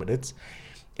tongue, but it's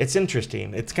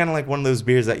interesting. It's kind of like one of those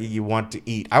beers that you want to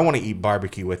eat. I want to eat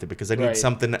barbecue with it because I need Right.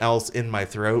 something else in my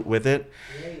throat with it.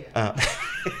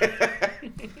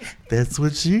 That's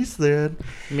what she said.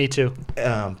 Me too.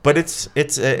 But it's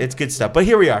good stuff. But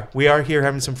here we are. We are here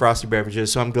having some frosty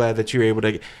beverages. So I'm glad that you're able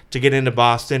to get into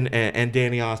Boston. And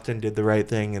Danny Austin did the right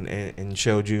thing and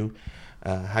showed you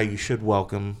how you should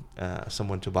welcome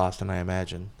someone to Boston, I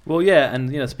imagine. Well, yeah,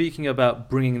 and speaking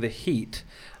about bringing the heat,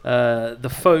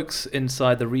 the folks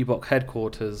inside the Reebok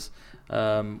headquarters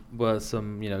were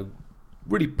some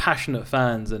really passionate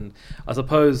fans, and I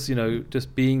suppose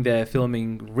just being there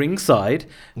filming ringside,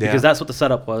 because that's what the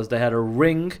setup was. They had a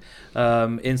ring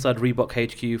inside Reebok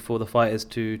HQ for the fighters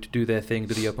to do their thing,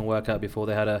 do the open workout before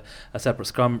they had a separate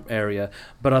scrum area.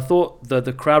 But I thought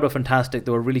the crowd were fantastic.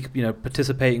 They were really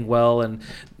participating well, and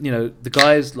the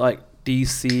guys like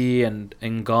DC and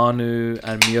Ngannou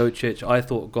and Miocic, I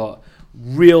thought got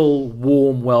real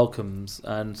warm welcomes,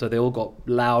 and so they all got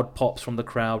loud pops from the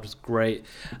crowd, which was great.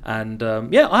 And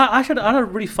I had a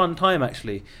really fun time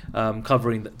actually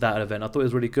covering that event. I thought it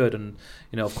was really good. And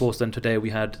of course, then today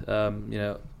we had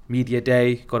media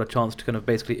day, got a chance to kind of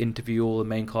basically interview all the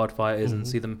main card fighters and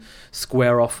see them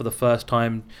square off for the first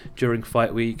time during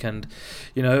fight week. And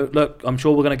look, I'm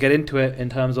sure we're going to get into it in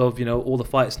terms of all the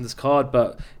fights in this card,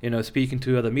 but speaking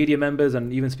to other media members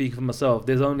and even speaking for myself,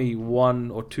 there's only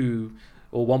 1 or 2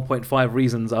 or 1.5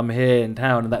 reasons I'm here in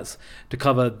town, and that's to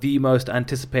cover the most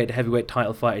anticipated heavyweight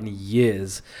title fight in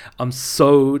years. I'm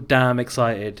so damn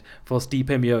excited for Stipe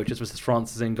Miocic versus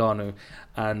Francis Ngannou,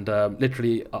 and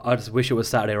literally, I just wish it was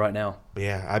Saturday right now.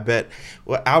 Yeah, I bet.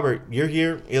 Well, Albert, you're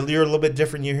here. You're a little bit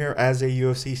different. You're here as a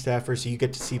UFC staffer, so you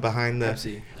get to see behind the...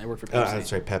 Pepsi. I work for Pepsi.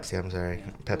 That's right, Pepsi. I'm sorry.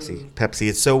 Pepsi.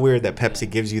 It's so weird that Pepsi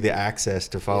gives you the access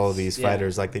to follow these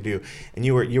fighters like they do. And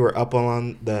you were up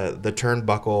on the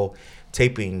turnbuckle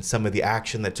taping some of the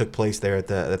action that took place there at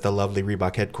the lovely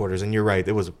Reebok headquarters. And you're right,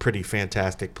 it was a pretty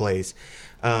fantastic place.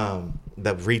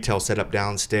 The retail set up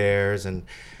downstairs, and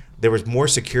there was more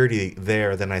security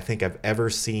there than I think I've ever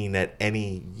seen at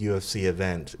any UFC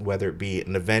event, whether it be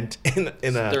an event in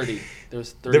a 30. There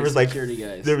was 30 security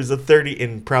guys. There was a 30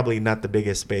 in probably not the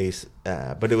biggest space,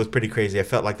 but it was pretty crazy. I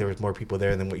felt like there was more people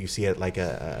there than what you see at like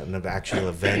an actual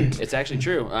event. It's actually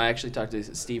true. I actually talked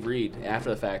to Steve Reed after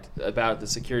the fact about the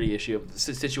security issue of the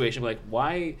situation. Like,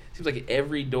 why? It seems like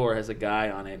every door has a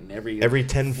guy on it, and every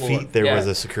 10 floor. feet there was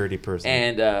a security person.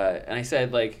 And I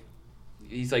said, like,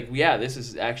 he's like, yeah, this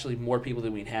is actually more people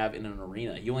than we'd have in an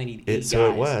arena. You only need 8 guys.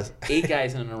 So it was 8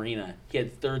 guys in an arena. He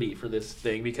had 30 for this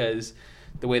thing because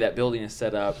the way that building is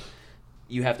set up,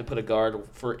 you have to put a guard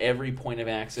for every point of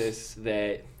access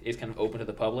that is kind of open to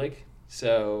the public.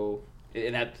 So,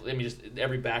 and that, I mean, just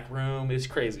every back room is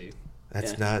crazy.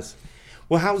 That's nuts.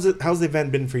 Well, how's the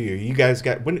event been for you? You guys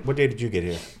got what day did you get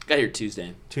here? Got here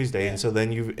Tuesday. Yeah. And so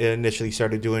then you initially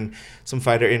started doing some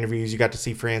fighter interviews. You got to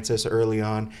see Francis early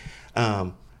on.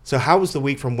 So how was the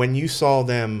week from when you saw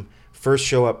them first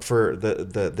show up for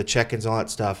the check-ins and all that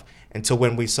stuff until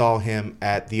when we saw him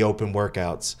at the open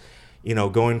workouts?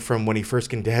 Going from when he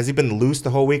first has he been loose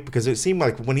the whole week? Because it seemed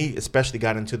like when he especially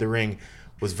got into the ring,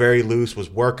 was very loose, was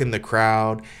working the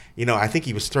crowd. I think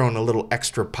he was throwing a little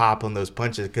extra pop on those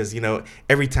punches because,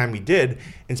 every time he did,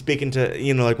 and speaking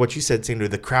to, like what you said, Sandra,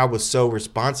 the crowd was so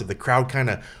responsive. The crowd kind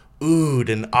of oohed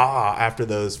and ah after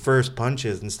those first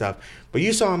punches and stuff. But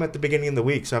you saw him at the beginning of the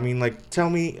week. So, I mean, like, tell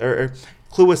me or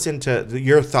clue us into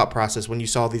your thought process when you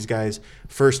saw these guys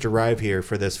first arrive here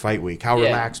for this fight week. How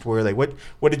relaxed were they? What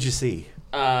did you see?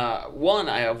 One,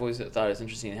 I've always thought it's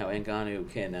interesting how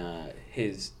Ngannou can,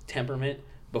 his temperament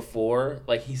before,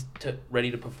 like, he's ready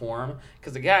to perform.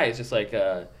 Because the guy is just, like,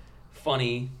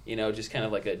 funny, just kind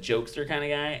of like a jokester kind of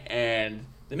guy. And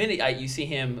the minute you see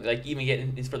him, like, even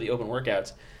get for the open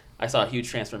workouts, I saw a huge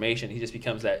transformation. He just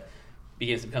begins to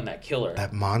become that killer.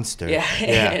 That monster. Yeah.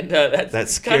 And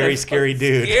that's scary, scary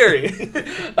dude. Scary.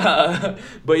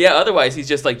 But yeah, otherwise he's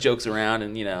just like jokes around,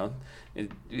 and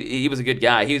he was a good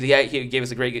guy. He gave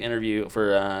us a great interview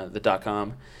for the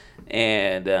 .com,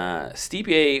 and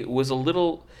Stipe was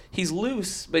he's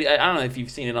loose, but I don't know if you've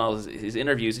seen in all his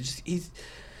interviews. He's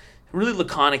really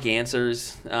laconic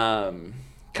answers, kind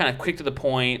of quick to the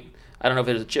point. I don't know if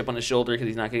there's a chip on his shoulder because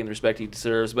he's not getting the respect he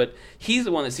deserves, but he's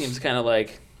the one that seems kind of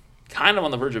on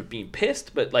the verge of being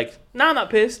pissed, but like, no, I'm not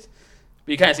pissed.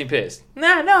 But you kind of seem pissed.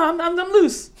 No, I'm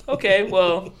loose. Okay,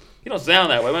 well, you don't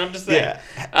sound that way, but I'm just saying.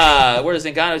 Yeah. Whereas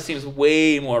Ngannou seems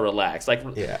way more relaxed. Like,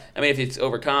 yeah. I mean, if it's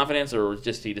overconfidence or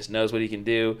just he just knows what he can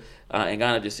do,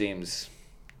 Ngannou just seems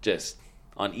just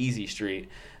on easy street.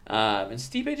 And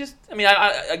Stipe just, I mean,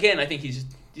 I think he's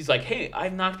like, hey,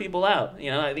 I've knocked people out.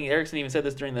 I think Erickson even said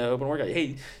this during the open workout.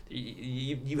 Hey,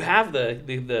 you have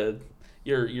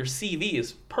your CV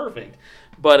is perfect,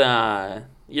 but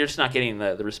you're just not getting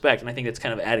the respect, and I think that's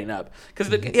kind of adding up. Because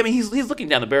he's looking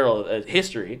down the barrel of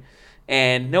history,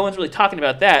 and no one's really talking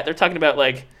about that. They're talking about,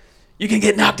 like, you can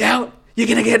get knocked out.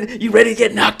 You ready to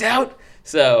get knocked out?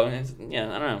 So I don't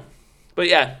know, but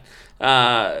yeah.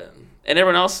 And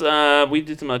everyone else, we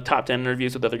did some top 10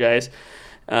 interviews with other guys.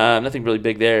 Nothing really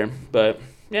big there, but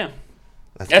yeah,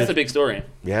 that's the big story.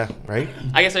 Yeah, right.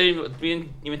 I guess we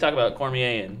didn't even talk about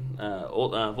Cormier and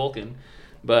Volkan,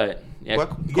 But yeah,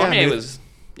 Well, Cormier yeah, was.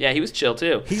 Yeah, he was chill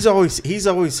too. He's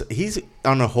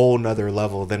on a whole nother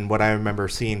level than what I remember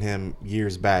seeing him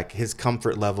years back. His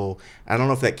comfort level, I don't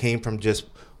know if that came from just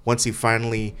once he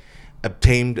finally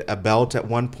obtained a belt at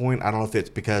one point. I don't know if it's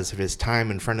because of his time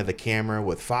in front of the camera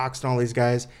with Fox and all these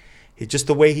guys. Just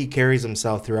the way he carries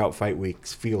himself throughout fight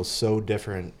weeks feels so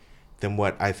different than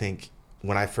what I think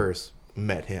when I first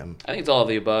met him. I think it's all of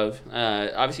the above.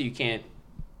 Obviously, you can't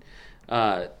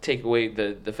take away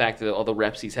the fact that all the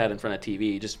reps he's had in front of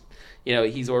TV. Just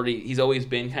he's always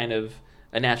been kind of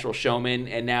a natural showman,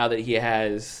 and now that he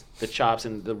has the chops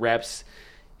and the reps,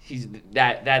 he's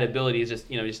that ability is just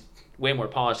just way more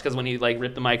polished. Because when he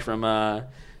ripped the mic from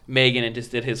Megan and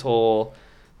just did his whole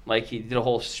he did a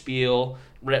whole spiel.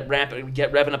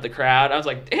 Revving up the crowd. I was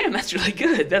like, damn, that's really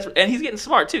good. And he's getting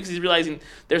smart too, because he's realizing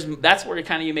that's where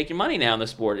kind of you make your money now in the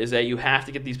sport, is that you have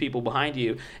to get these people behind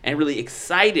you and really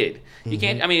excited. You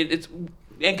can't. I mean,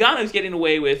 and Ngannou's getting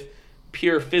away with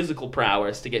pure physical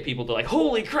prowess to get people to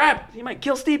holy crap, he might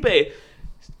kill Stipe.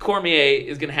 Cormier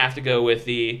is going to have to go with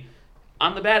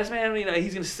I'm the baddest man.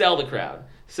 He's going to sell the crowd.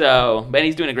 So, but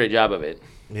he's doing a great job of it.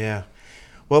 Yeah.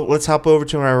 Well, let's hop over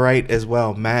to our right as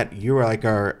well. Matt, you were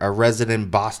our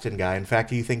resident Boston guy. In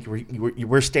fact, you think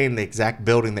we're staying in the exact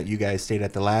building that you guys stayed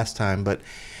at the last time. But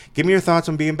give me your thoughts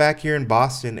on being back here in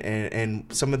Boston and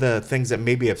some of the things that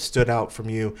maybe have stood out from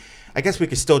you. I guess we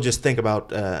could still just think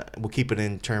about, we'll keep it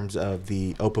in terms of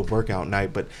the open workout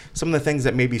night, but some of the things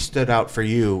that maybe stood out for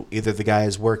you, either the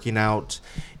guys working out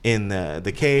in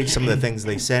the cage, some of the things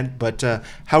they said, but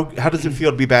how does it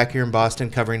feel to be back here in Boston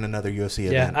covering another UFC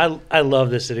event? Yeah, I love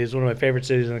this city. It's one of my favorite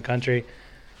cities in the country.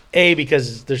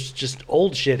 Because there's just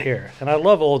old shit here, and I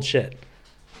love old shit.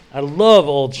 They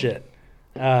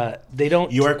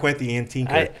don't. You are quite the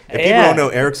antiquer. If people don't know,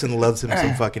 Erickson loves him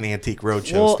some fucking antique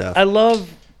roadshow stuff. I love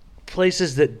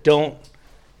places that don't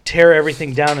tear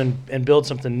everything down and build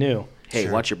something new. Hey,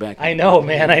 watch your back. I know,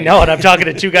 man. I know. And I'm talking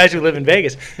to two guys who live in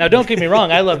Vegas. Now, don't get me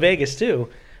wrong. I love Vegas, too.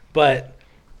 But,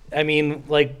 I mean,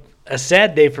 a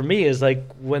sad day for me is,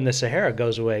 when the Sahara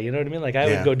goes away. You know what I mean? I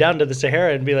would go down to the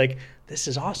Sahara and be like, this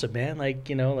is awesome, man.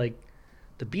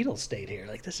 The Beatles stayed here.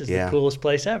 This is the coolest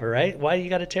place ever, right? Why do you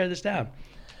got to tear this down?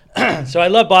 So I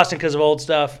love Boston because of old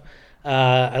stuff.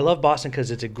 I love Boston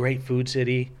because it's a great food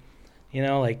city.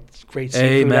 It's great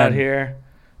seafood out here.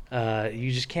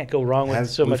 You just can't go wrong with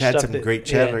so much stuff. We've had some great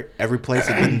chowder. Yeah. Every place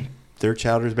their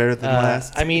chowder is better than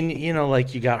last. I mean,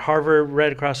 you got Harvard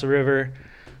right across the river.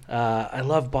 I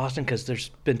love Boston because there's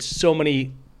been so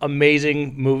many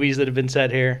amazing movies that have been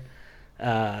set here.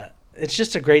 It's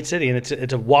just a great city, and it's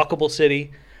a walkable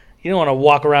city. You don't want to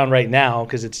walk around right now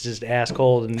because it's just ass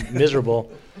cold and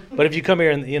miserable. But if you come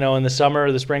here in the summer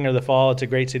or the spring or the fall, it's a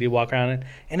great city to walk around in.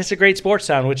 And it's a great sports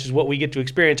town, which is what we get to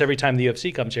experience every time the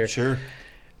UFC comes here. Sure.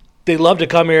 They love to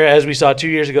come here, as we saw 2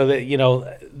 years ago.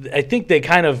 That I think they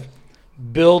kind of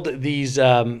build these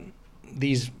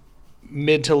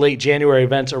mid to late January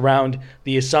events around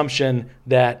the assumption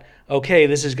that, okay,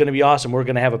 this is going to be awesome. We're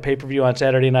going to have a pay-per-view on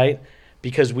Saturday night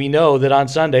because we know that on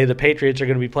Sunday the Patriots are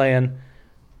going to be playing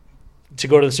to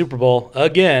go to the Super Bowl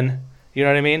again. You know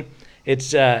what I mean? It's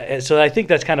so I think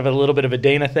that's kind of a little bit of a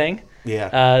Dana thing.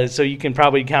 Yeah. So you can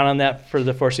probably count on that for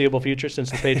the foreseeable future,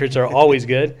 since the Patriots are always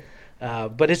good.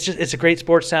 But it's a great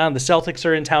sports town. The Celtics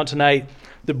are in town tonight.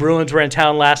 The Bruins were in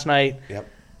town last night. Yep.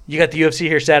 You got the UFC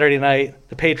here Saturday night.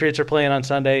 The Patriots are playing on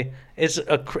Sunday.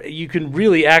 You can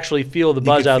really actually feel the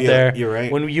buzz out there. You're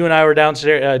right. When you and I were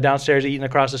downstairs eating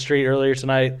across the street earlier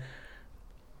tonight,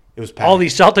 it was packed. All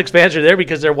these Celtics fans are there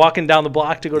because they're walking down the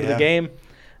block to go to the game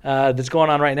that's going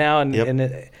on right now, and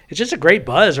it's just a great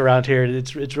buzz around here.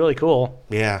 It's really cool.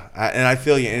 Yeah, and I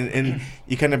feel you. And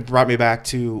you kind of brought me back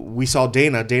to, we saw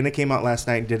Dana. Dana came out last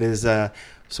night and did his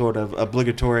sort of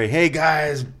obligatory, hey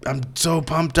guys, I'm so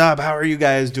pumped up. How are you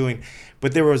guys doing?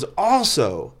 But there was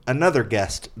also another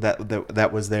guest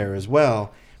that was there as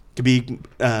well. Khabib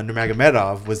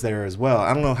Nurmagomedov was there as well.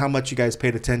 I don't know how much you guys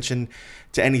paid attention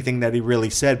to anything that he really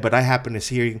said, but I happened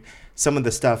to hear some of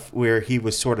the stuff where he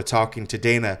was sort of talking to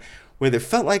Dana, where it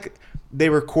felt like they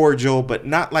were cordial, but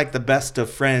not like the best of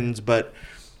friends. But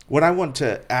what I want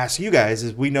to ask you guys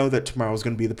is, we know that tomorrow is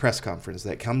going to be the press conference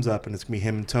that comes up, and it's going to be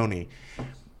him and Tony.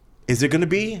 Is it going to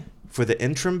be for the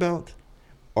interim belt,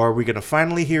 or are we going to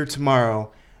finally hear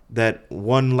tomorrow that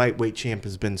one lightweight champ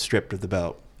has been stripped of the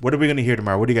belt? What are we going to hear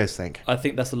tomorrow? What do you guys think? I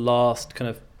think that's the last kind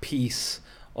of piece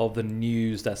of the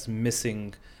news that's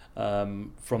missing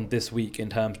from this week in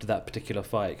terms of that particular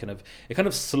fight. It kind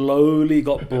of slowly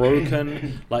got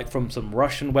broken, like from some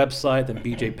Russian website. Then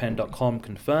BJPenn.com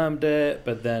confirmed it,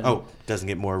 but then doesn't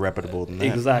get more reputable than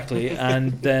that. Exactly,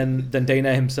 and then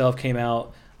Dana himself came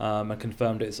out and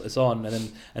confirmed it's on,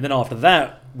 and then after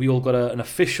that we all got an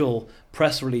official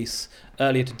press release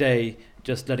earlier today,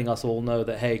 just letting us all know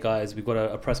that, hey guys, we've got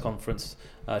a press conference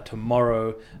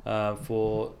tomorrow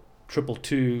for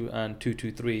 222 and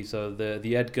 223, so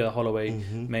the Edgar Holloway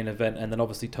main event, and then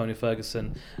obviously Tony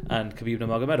Ferguson and Khabib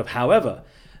Nurmagomedov. However,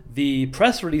 the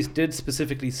press release did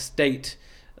specifically state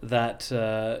that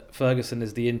Ferguson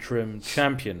is the interim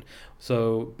champion.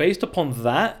 So based upon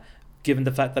that, given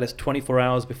the fact that it's 24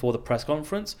 hours before the press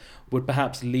conference, would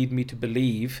perhaps lead me to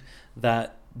believe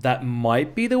that that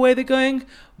might be the way they're going.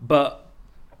 But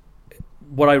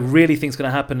what I really think is going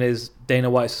to happen is Dana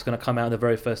White's just going to come out and the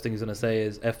very first thing he's going to say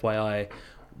is, FYI,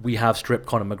 we have stripped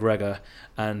Conor McGregor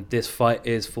and this fight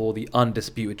is for the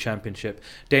undisputed championship.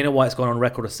 Dana White's gone on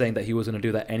record as saying that he was going to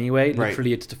do that anyway,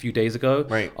 literally just a few days ago,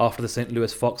 after the St.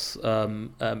 Louis Fox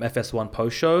FS1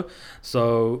 post show.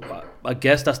 So I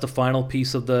guess that's the final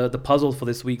piece of the puzzle for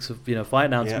this week's fight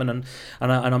announcement.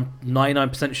 And I'm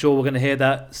 99% sure we're going to hear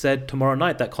that said tomorrow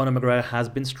night, that Conor McGregor has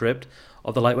been stripped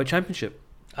of the lightweight championship.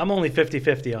 I'm only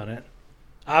 50-50 on it.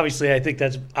 Obviously, I think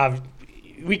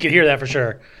we could hear that for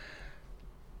sure.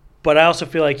 But I also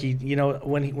feel like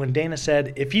when Dana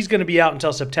said if he's going to be out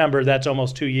until September, that's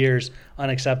almost 2 years,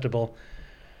 unacceptable.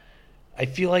 I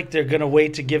feel like they're going to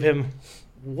wait to give him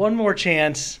one more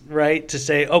chance, right, to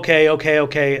say, okay,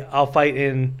 I'll fight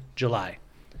in July.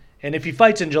 And if he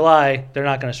fights in July, they're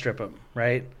not going to strip him,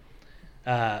 right?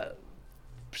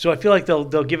 So I feel like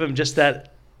they'll give him just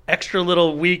that extra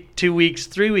little week, 2 weeks,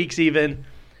 3 weeks even.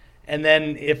 And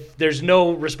then if there's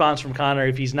no response from Conor,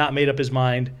 if he's not made up his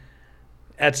mind,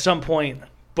 at some point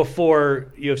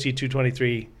before UFC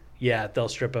 223, they'll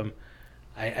strip him.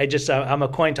 I'm a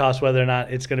coin toss whether or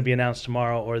not it's going to be announced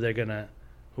tomorrow or we're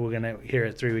going to hear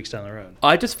it 3 weeks down the road.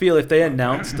 I just feel if they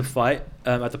announce the fight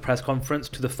at the press conference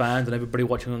to the fans and everybody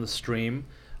watching on the stream,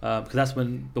 because that's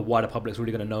when the wider public is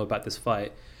really going to know about this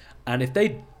fight, and if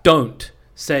they don't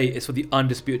say it's for the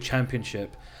undisputed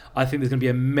championship, I think there's going to be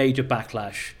a major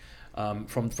backlash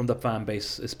from the fan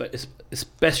base,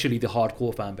 especially the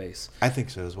hardcore fan base. I think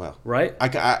so as well. Right?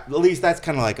 At least that's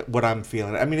kind of like what I'm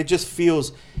feeling. I mean, it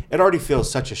already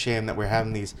feels such a shame that we're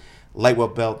having these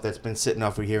lightweight belt that's been sitting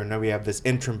over here, and now we have this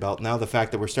interim belt. Now the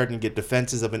fact that we're starting to get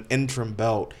defenses of an interim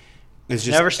belt is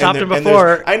just... Never stopped him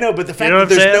before. I know, but the fact that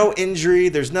there's no injury,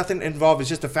 there's nothing involved, it's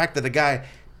just the fact that the guy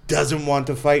doesn't want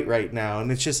to fight right now,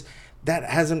 and it's just... that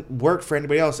hasn't worked for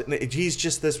anybody else. And he's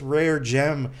just this rare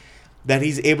gem that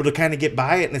he's able to kind of get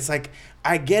by it. And it's like,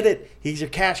 I get it. He's your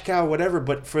cash cow, whatever.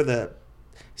 But for the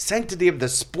sanctity of the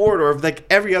sport, or of like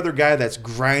every other guy that's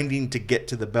grinding to get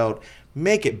to the belt,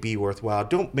 make it be worthwhile.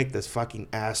 Don't make this fucking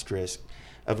asterisk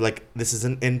of like, this is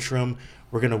an interim.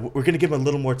 We're gonna give him a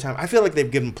little more time. I feel like they've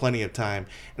given plenty of time.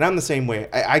 And I'm the same way.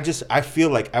 I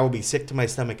feel like I will be sick to my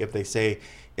stomach if they say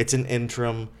it's an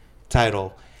interim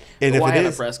title. And why if it have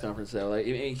is, a press conference though? Like,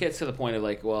 it gets to the point of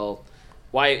like, well,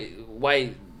 why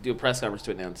do a press conference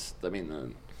to announce? I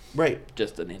mean,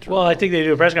 just an interim. Well, I think they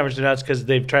do a press conference to announce because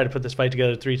they've tried to put this fight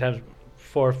together 3 times,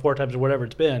 four times, or whatever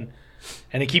it's been,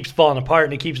 and it keeps falling apart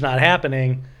and it keeps not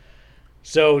happening.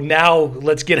 So now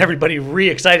let's get everybody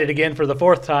re-excited again for the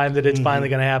 4th time that it's finally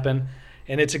going to happen,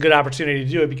 and it's a good opportunity to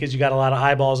do it because you got a lot of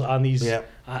eyeballs on these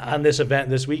on this event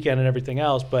this weekend and everything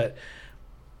else, but.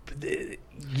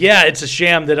 Yeah, it's a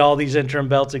sham that all these interim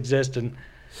belts exist, and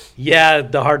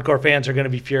the hardcore fans are going to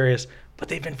be furious, but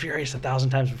they've been furious 1,000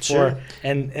 times before. Sure.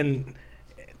 And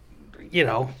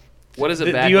what is a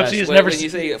backlash? The UFC has never when you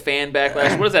say a fan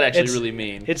backlash, what does that actually really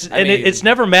mean? It's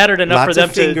never mattered enough for them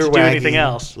to do anything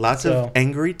else. Lots of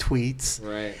angry tweets.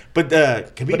 Right. But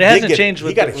it hasn't changed.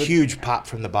 He got a huge pop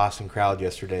from the Boston crowd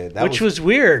yesterday. Which was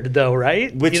weird, though,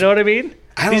 right? You know what I mean?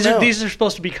 I don't know. These are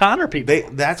supposed to be Conor people.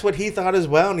 That's what he thought as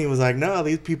well, and he was like, "No,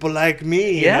 these people like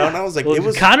me." Yeah. And I was like,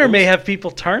 Conor may have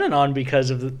people turning on because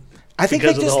of the. I think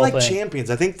they just like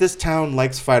champions. I think this town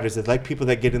likes fighters. They like people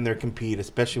that get in there and compete,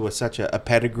 especially with such a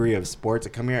pedigree of sports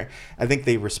that come here. I think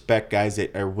they respect guys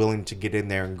that are willing to get in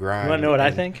there and grind. You want to know what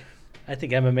I think? I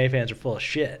think MMA fans are full of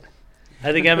shit.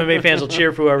 I think MMA fans will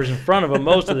cheer for whoever's in front of them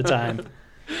most of the time.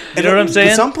 You know what I'm saying?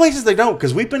 In some places they don't,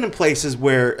 because we've been in places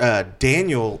where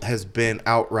Daniel has been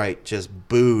outright just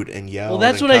booed and yelled. Well,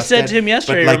 that's what I said to him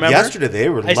yesterday. But remember? Yesterday they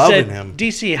were loving him.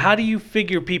 DC, how do you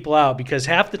figure people out? Because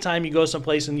half the time you go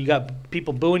someplace and you got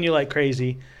people booing you like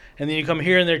crazy, and then you come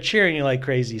here and they're cheering you like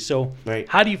crazy. So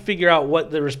how do you figure out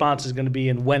what the response is going to be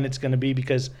and when it's going to be?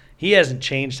 Because he hasn't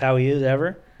changed how he is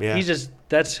ever. Yeah. He's just,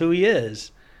 that's who he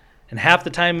is. And half the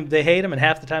time they hate him and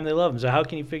half the time they love him. So how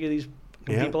can you figure these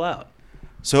people out?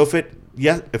 So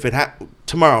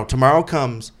tomorrow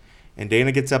comes and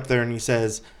Dana gets up there and he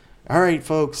says, all right,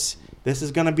 folks, this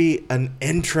is going to be an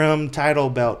interim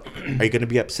title belt. Are you going to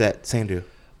be upset, Sandu?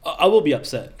 I will be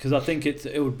upset because I think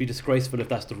it would be disgraceful if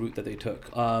that's the route that they took.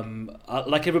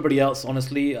 Like everybody else,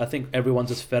 honestly, I think everyone's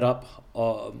just fed up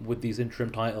with these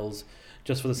interim titles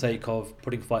just for the sake of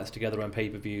putting fights together on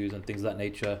pay-per-views and things of that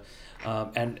nature.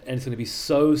 And it's going to be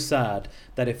so sad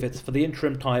that if it's for the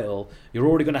interim title, you're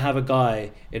already going to have a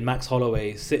guy in Max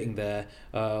Holloway sitting there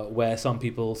where some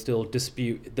people still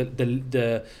dispute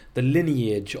the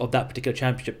lineage of that particular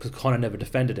championship because Conor never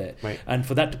defended it. Right. And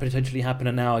for that to potentially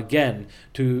happen now again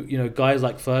to guys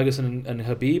like Ferguson and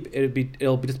Khabib,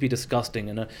 it'll just be disgusting.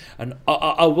 And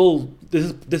I will.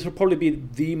 This will probably be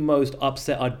the most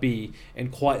upset I'd be in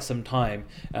quite some time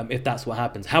if that's what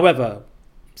happens. However,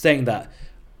 saying that,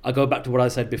 I go back to what I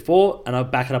said before, and I'll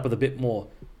back it up with a bit more.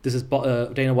 This is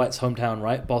Dana White's hometown,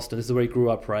 right? Boston. This is where he grew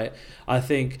up, right? I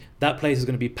think that place is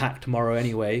going to be packed tomorrow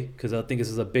anyway, because I think this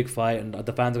is a big fight, and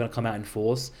the fans are going to come out in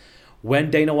force.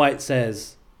 When Dana White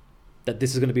says that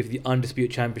this is going to be for the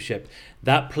Undisputed Championship,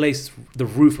 that place, the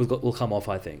roof will come off,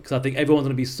 I think. Because I think everyone's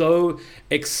going to be so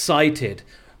excited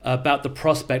about the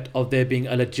prospect of there being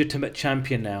a legitimate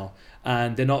champion now.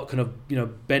 And they're not kind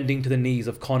of bending to the knees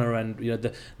of Conor and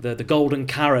the golden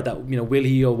carrot that will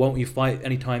he or won't he fight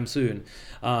anytime soon,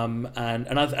 and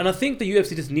I think the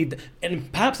UFC just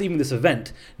and perhaps even this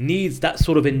event needs that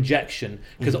sort of injection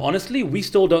because honestly we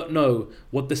still don't know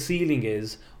what the ceiling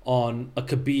is on a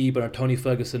Khabib and a Tony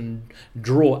Ferguson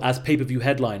draw as pay-per-view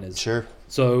headliners. Sure.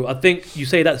 So I think you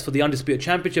say that's for the Undisputed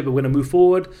Championship, but we're going to move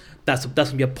forward. That's going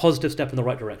to be a positive step in the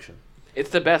right direction. It's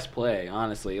the best play,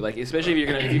 honestly. Like, especially if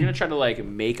you're gonna try to like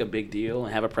make a big deal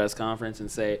and have a press conference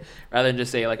and say, rather than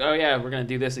just say like, oh yeah, we're gonna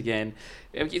do this again.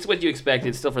 It's what you expect.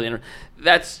 It's still for the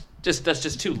that's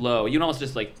just too low. You don't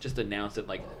just announce it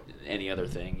like any other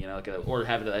thing, or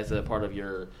have it as a part of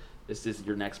this is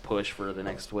your next push for the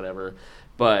next whatever.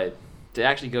 But to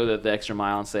actually go the extra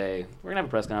mile and say we're gonna have a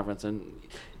press conference and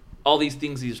all these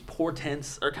things, these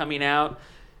portents are coming out.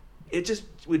 It just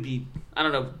would be, I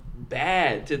don't know,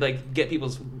 bad to like get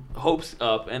people's hopes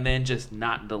up and then just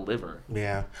not deliver.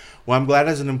 Yeah. Well, I'm glad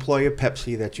as an employee of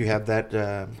Pepsi that you have that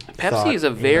Pepsi thought, is a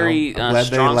very I'm glad they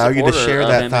strong allow you to share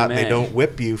that MMA. thought. They don't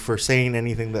whip you for saying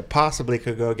anything that possibly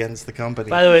could go against the company.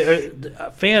 By the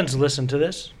way, fans listen to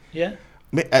this, yeah?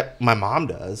 My mom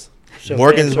does. So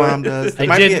Morgan's mom does. There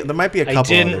might be a couple I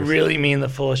didn't others. really mean the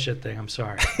full of shit thing. I'm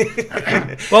sorry.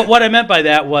 Well, what I meant by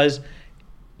that was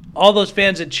all those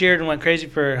fans that cheered and went crazy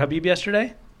for Khabib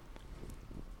yesterday,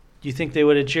 do you think they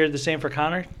would have cheered the same for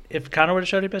Conor if Conor would have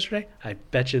showed up yesterday? I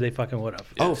bet you they fucking would have.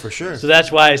 Oh, for sure. So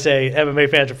that's why I say MMA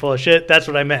fans are full of shit. That's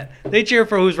what I meant. They cheer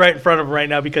for who's right in front of them right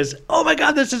now because, oh my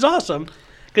God, this is awesome.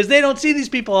 Because they don't see these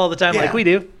people all the time like we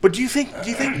do. But do you think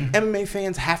MMA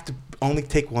fans have to only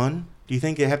take one? Do you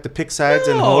think they have to pick sides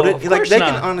and No, hold it? of Like course they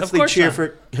not. can honestly Of course cheer not. for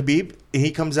Khabib, and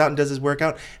he comes out and does his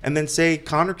workout, and then say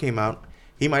Conor came out,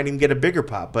 he might even get a bigger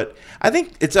pop. But I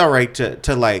think it's all right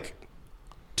to like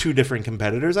two different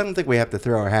competitors. I don't think we have to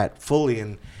throw our hat fully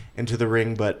into the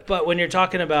ring. But when you're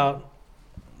talking about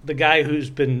the guy who's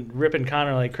been ripping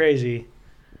Conor like crazy,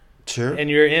 sure,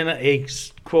 and you're in a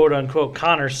quote unquote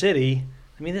Conor city,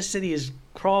 I mean this city is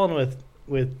crawling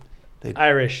with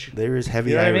Irish. There is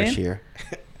heavy You know what I Irish mean? here.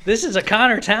 This is a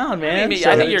Conor town, man.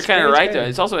 I think you're kind of right, though.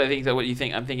 It's also, I think, that what you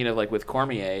think, I'm thinking of, like, with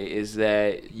Cormier, is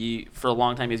that for a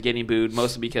long time he was getting booed,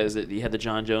 mostly because he had the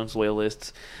John Jones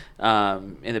loyalists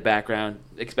in the background,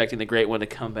 expecting the Great One to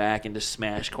come back and just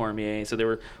smash Cormier. So they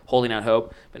were holding out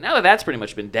hope. But now that that's pretty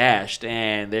much been dashed,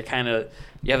 and they're kind of,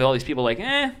 you have all these people like,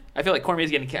 I feel like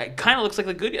Cormier's getting, kind of looks like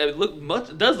the good guy.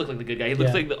 Does look like the good guy. He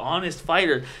looks like the honest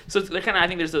fighter. So they're kind of, I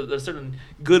think there's a certain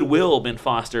goodwill been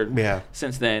fostered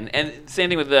since then. And same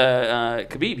thing with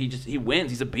Khabib. He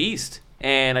wins. He's a beast.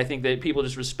 And I think that people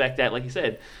just respect that. Like you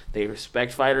said, they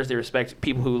respect fighters. They respect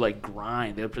people who like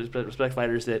grind. They respect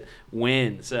fighters that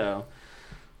win. So,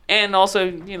 and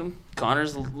also,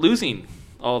 Conor's losing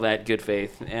all that good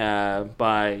faith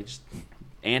by just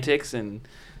antics and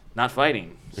not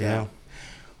fighting. So. Yeah.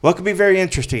 Well, it could be very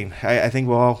interesting. I think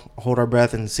we'll all hold our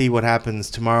breath and see what happens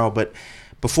tomorrow. But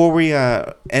before we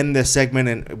end this segment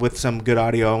and with some good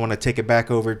audio, I want to take it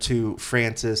back over to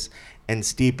Francis and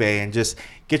Stipe and just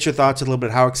get your thoughts a little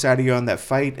bit. How excited you are on that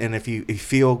fight, and if you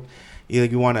feel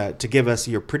you want to give us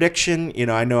your prediction.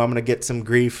 I know I'm going to get some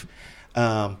grief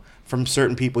from from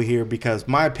certain people here because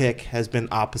my pick has been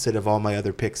opposite of all my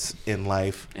other picks in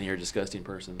life. And you're a disgusting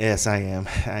person. Yes, I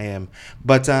am.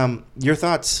 But your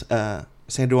thoughts,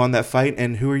 Sandhu, on that fight,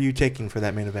 and who are you taking for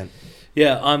that main event?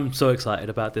 Yeah, I'm so excited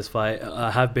about this fight.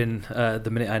 I have been the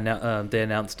minute they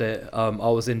announced it. I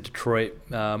was in Detroit.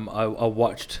 I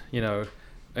watched,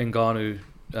 Ngannou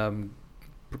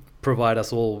provide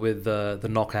us all with the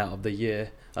knockout of the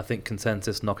year. I think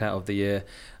consensus knockout of the year.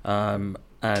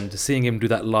 And seeing him do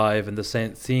that live and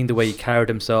seeing the way he carried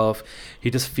himself,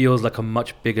 he just feels like a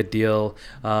much bigger deal.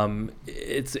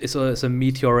 It's a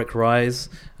meteoric rise,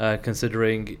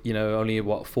 considering only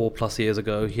 4+ years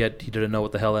ago he didn't know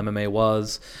what the hell MMA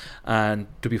was, and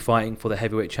to be fighting for the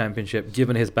heavyweight championship,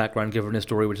 given his background, given his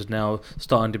story, which is now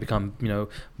starting to become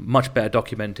much better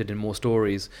documented in more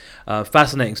stories.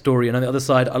 Fascinating story. And on the other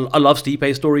side, I love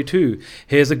Stipe's story too.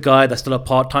 Here's a guy that's still a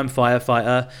part-time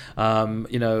firefighter.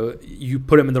 You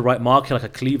put him in the right market, like a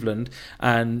Cleveland,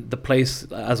 and the place,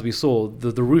 as we saw,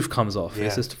 the roof comes off. Yeah.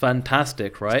 It's just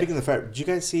fantastic, right? Speaking of the fire, did you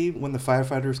guys see when the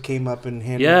firefighters came up and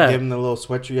gave him the little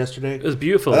sweatshirt yesterday? It was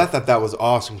beautiful. I thought that was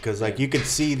awesome because you could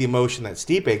see the emotion that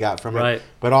Stipe got from it,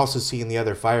 but also seeing the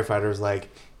other firefighters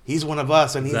he's one of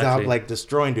us and he's out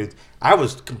destroying dudes. I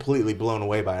was completely blown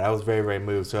away by it. I was very, very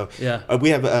moved. So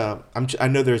we have. I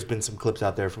know there's been some clips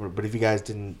out there but if you guys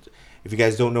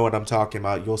don't know what I'm talking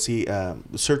about, you'll see.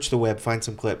 Search the web, find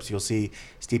some clips. You'll see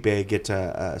Stipe get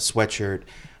a sweatshirt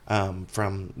from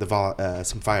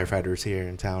some firefighters here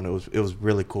in town. It was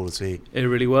really cool to see. It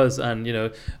really was, and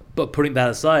but putting that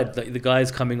aside, the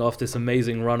guy's coming off this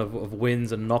amazing run of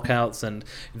wins and knockouts, and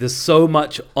there's so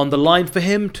much on the line for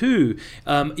him too.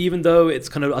 Even though it's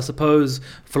kind of, I suppose,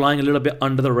 flying a little bit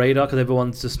under the radar because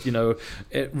everyone's just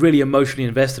really emotionally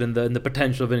invested in the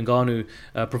potential of Ngannou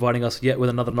providing us yet with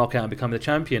another knockout and becoming the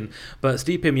champion. But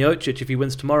Stipe Miocic, if he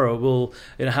wins tomorrow, will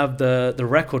have the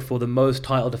record for the most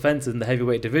title defenses in the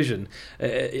heavyweight division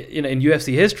in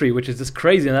UFC history, which is just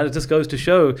crazy, and that just goes to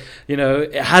show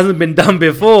it hasn't been done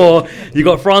before. You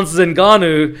got Francis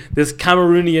Ngannou, this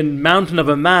Cameroonian mountain of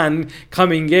a man,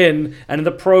 coming in, and in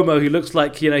the promo he looks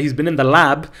like he's been in the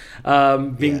lab,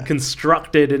 being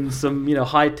constructed in some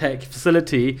high-tech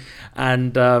facility.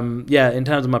 And in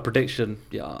terms of my prediction,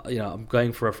 I'm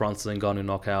going for a Francis Ngannou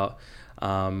knockout.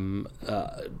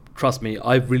 Trust me,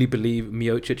 I really believe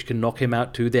Miocic can knock him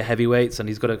out too. They're heavyweights, and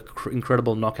he's got an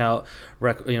incredible knockout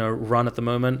run at the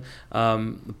moment.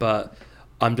 But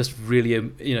I'm just really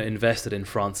invested in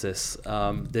Francis.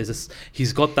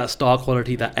 He's got that star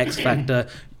quality, that X factor.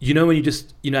 When you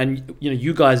just and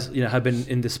you guys have been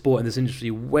in this sport, in this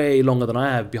industry way longer than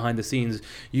I have behind the scenes.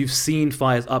 You've seen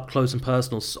fighters up close and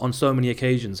personal on so many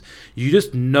occasions. You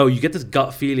just know, you get this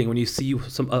gut feeling when you see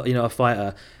a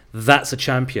fighter. That's a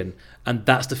champion, and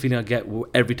that's the feeling I get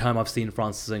every time I've seen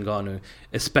Francis Ngannou,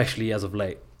 especially as of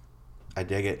late. I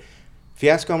dig it.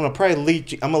 Fiasco, I'm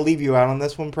gonna leave you out on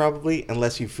this one probably,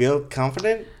 unless you feel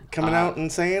confident coming out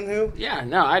and saying who. Yeah,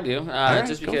 no, I do. Right,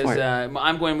 just because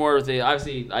I'm going more with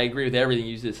obviously I agree with everything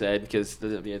you just said because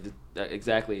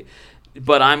exactly,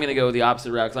 but I'm gonna go the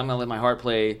opposite route because I'm gonna let my heart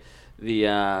play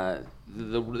the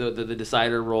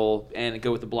decider role and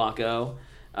go with the block O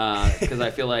because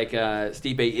I feel like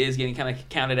Stipe is getting kind of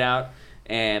counted out,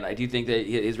 and I do think that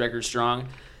his record's strong.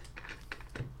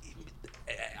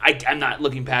 I'm not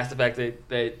looking past the fact that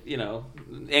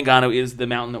Ngannou is the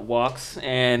mountain that walks,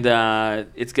 and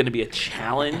it's going to be a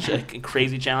challenge, a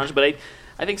crazy challenge. But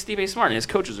I think Stipe's smart, and his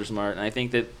coaches are smart, and I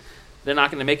think that they're not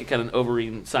going to make a kind of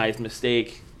oversized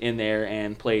mistake in there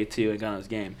and play to Ngannou's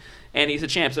game. And he's a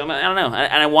champ, so I don't know.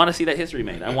 And I want to see that history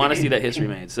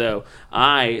made. So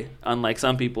I, unlike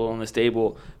some people on this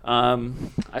table,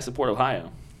 I support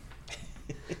Ohio.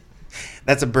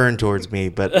 That's a burn towards me,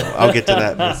 but I'll get to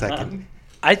that in a second.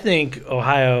 I think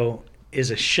Ohio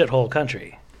is a shithole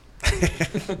country.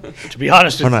 To be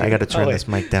honest with you. Hold on, I got to turn this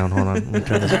mic down. Hold on, let me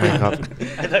turn this mic up.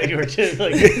 I thought you were just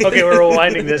okay, we're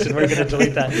rewinding this and we're going to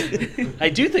delete that. I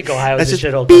do think Ohio is a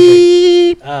shithole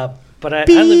country. But I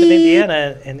live in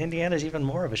Indiana, and Indiana's even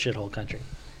more of a shithole country.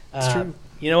 That's true.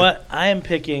 You know what? I am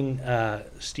picking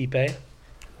Stipe.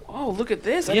 Oh, look at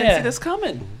this. I didn't see this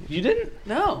coming. You didn't?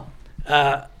 No.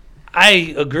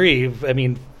 I agree. I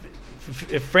mean,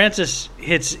 if Francis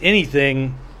hits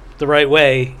anything the right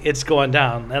way, it's going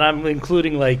down. And I'm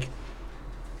including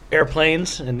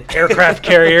airplanes and aircraft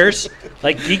carriers.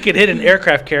 He could hit an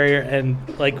aircraft carrier and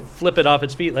flip it off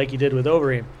its feet like he did with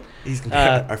Overeem. He's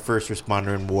gonna be our first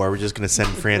responder in war. We're just gonna send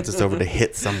Francis over to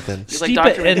hit something.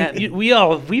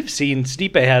 We've seen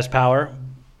Stipe has power,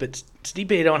 but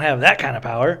Stipe don't have that kind of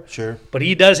power. Sure. But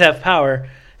he does have power,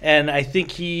 and I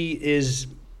think he is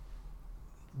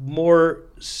more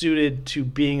suited to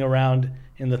being around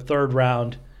in the third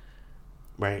round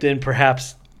Right. than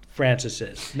perhaps Francis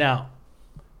is. Now,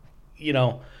 we've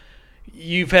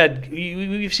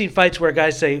seen fights where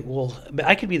guys say, well,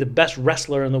 I could be the best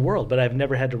wrestler in the world, but I've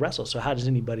never had to wrestle, so how does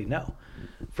anybody know?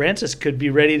 Francis could be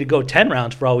ready to go 10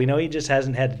 rounds for all we know. He just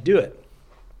hasn't had to do it.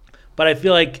 But I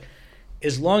feel like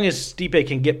as long as Stipe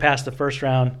can get past the first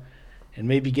round and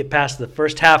maybe get past the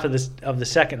first half of the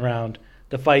second round,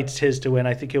 the fight's his to win.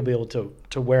 I think he'll be able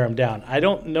to wear him down. I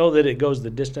don't know that it goes the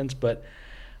distance, but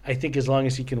I think as long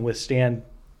as he can withstand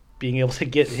being able to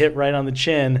get hit right on the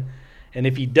chin, and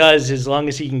if he does, as long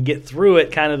as he can get through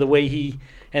it kind of the way he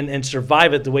and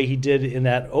survive it the way he did in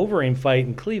that Overeem fight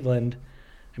in Cleveland.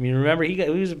 I mean, remember, he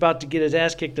was about to get his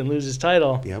ass kicked and lose his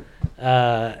title. Yep.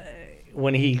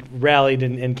 When he rallied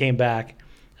and came back.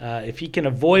 If he can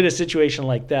avoid a situation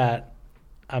like that,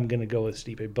 I'm going to go with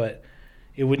Stipe. But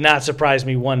it would not surprise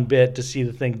me one bit to see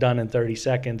the thing done in 30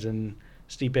 seconds and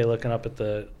Stipe looking up at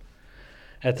the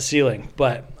ceiling.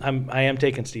 But I am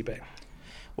taking Stipe.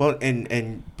 Well,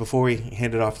 and before we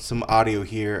hand it off to some audio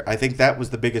here, I think that was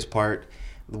the biggest part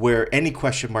where any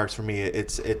question marks for me,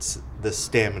 it's the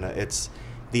stamina. It's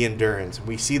the endurance.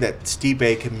 We see that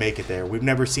Stipe can make it there. We've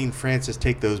never seen Francis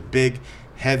take those big,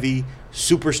 heavy,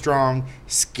 super strong,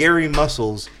 scary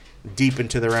muscles deep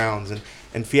into the rounds.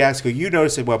 And Fiasco, you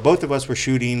noticed it. Well, both of us were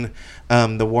shooting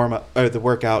the warm-up or the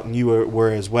workout, and you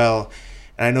were as well.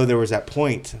 And I know there was that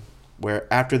point where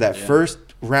after that first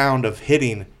round of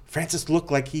hitting, Francis looked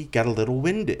like he got a little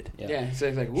winded. Yeah, so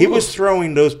like, he was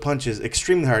throwing those punches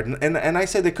extremely hard, and I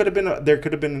said there could have been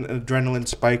an adrenaline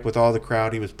spike with all the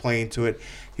crowd. He was playing to it.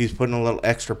 He was putting a little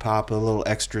extra pop, a little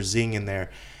extra zing in there.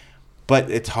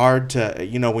 But it's hard to,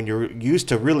 when you're used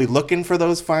to really looking for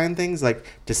those fine things, like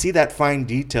to see that fine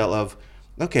detail of,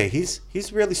 okay, he's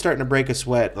really starting to break a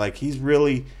sweat. Like he's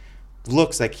really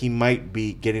looks like he might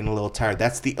be getting a little tired.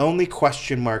 That's the only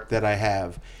question mark that I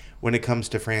have when it comes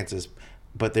to Francis.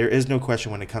 But there is no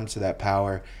question when it comes to that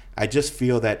power. I just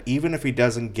feel that even if he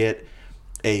doesn't get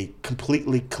a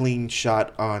completely clean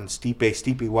shot on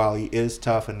Stipe, while he is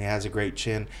tough and he has a great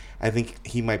chin, I think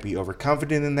he might be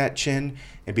overconfident in that chin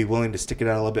and be willing to stick it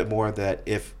out a little bit more. That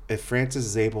if Francis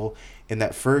is able in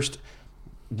that first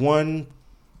 1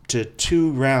 to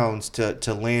 2 rounds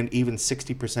to land even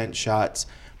 60% shots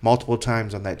multiple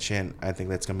times on that chin, I think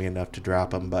that's going to be enough to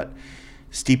drop him. But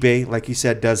Stipe, like you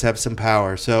said, does have some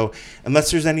power. So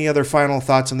unless there's any other final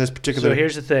thoughts on this particular... So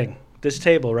here's the thing. This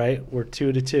table, right, we're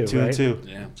 2-2, 2-2.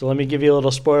 Yeah. So let me give you a little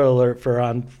spoiler alert for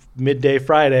on midday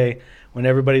Friday when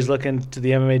everybody's looking to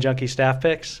the MMA Junkie staff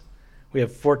picks. We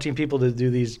have 14 people to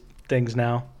do these things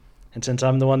now. And since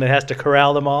I'm the one that has to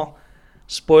corral them all,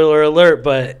 spoiler alert,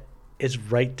 but it's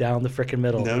right down the frickin'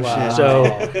 middle. No shit.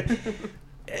 So...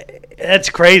 That's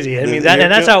crazy. I mean,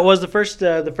 that's how it was the first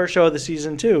show of the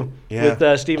season too. Yeah.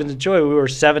 With Stevens and Choi, we were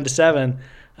 7-7.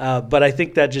 But I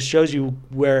think that just shows you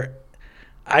where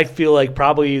I feel like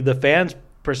probably the fans'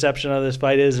 perception of this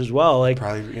fight is as well. Like,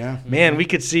 probably, yeah. Man, we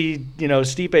could see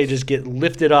Stipe just get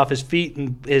lifted off his feet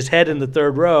and his head in the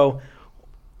third row,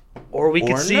 or we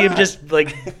could see him just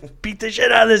like beat the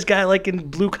shit out of this guy like in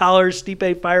blue collar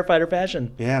Stipe firefighter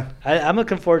fashion. Yeah. I'm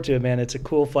looking forward to it, man. It's a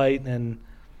cool fight and.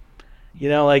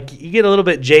 Like you get a little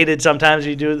bit jaded sometimes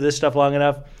when you do this stuff long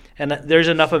enough. And there's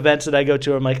enough events that I go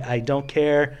to. I'm like, I don't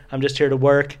care. I'm just here to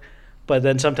work. But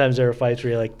then sometimes there are fights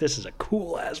where you're like, this is a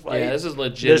cool ass fight. Yeah, this is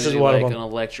legitimately like an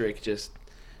electric. Just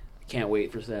can't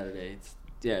wait for Saturday.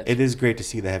 It is great to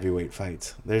see the heavyweight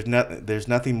fights. There's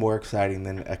nothing more exciting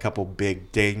than a couple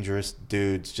big, dangerous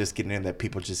dudes just getting in that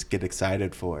people just get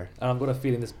excited for. And I've got a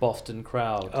feeling this Boston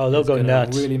crowd they'll go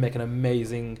nuts. Really make an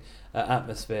amazing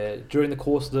atmosphere. During the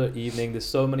course of the evening, there's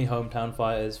so many hometown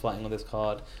fighters fighting on this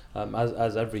card,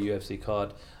 as every UFC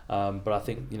card. But I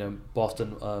think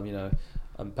Boston,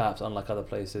 perhaps unlike other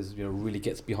places, really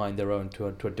gets behind their own to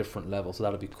a different level. So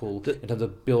that'll be cool in terms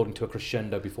of building to a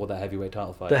crescendo before that heavyweight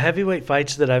title fight. The heavyweight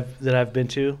fights that I've been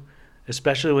to,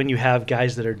 especially when you have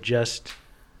guys that are just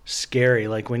scary,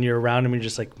 like when you're around him, you're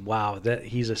just like, wow, that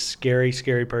he's a scary,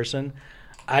 scary person.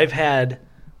 I've had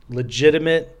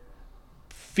legitimate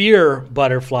fear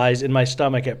butterflies in my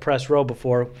stomach at press row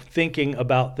before, thinking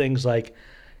about things like,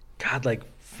 God, like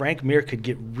Frank Mir could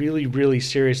get really, really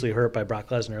seriously hurt by Brock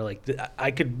Lesnar. Like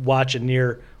I could watch a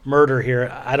near murder here.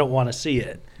 I don't want to see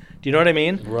it. Do you know what I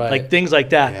mean? Right. Like things like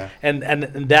that. Yeah.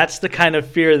 And that's the kind of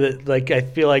fear that like I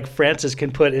feel like Francis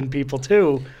can put in people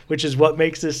too, which is what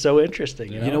makes this so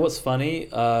interesting. You know what's funny?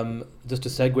 Just to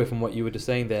segue from what you were just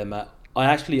saying there, Matt, I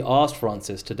actually asked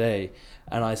Francis today,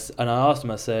 and I asked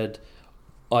him, I said,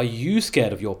 are you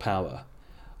scared of your power?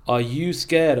 Are you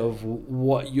scared of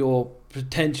what your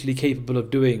potentially capable of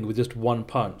doing with just one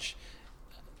punch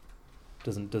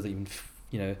doesn't even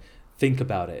think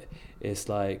about it. It's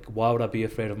like, why would I be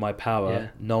afraid of my power? Yeah.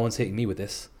 No one's hitting me with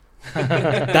this.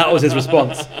 That was his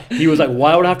response. He was like,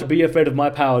 why would I have to be afraid of my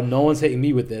power? No one's hitting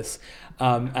me with this.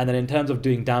 And then in terms of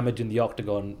doing damage in the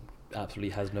octagon, absolutely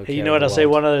has no care. Hey, you know what? I'll say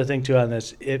one other thing too on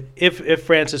this. If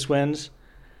Francis wins,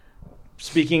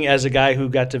 speaking as a guy who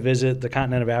got to visit the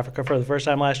continent of Africa for the first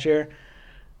time last year,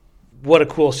 what a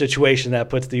cool situation that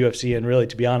puts the UFC in, really,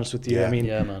 to be honest with you. Yeah. I mean,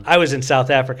 man. I was in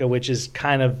South Africa, which is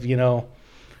kind of,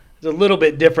 it's a little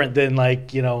bit different than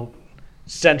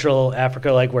Central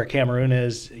Africa, like where Cameroon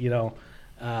is,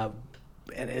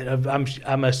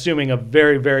 I'm assuming a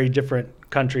very, very different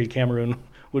country Cameroon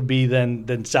would be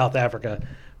than South Africa.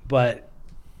 But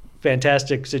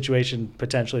fantastic situation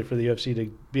potentially for the UFC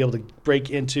to be able to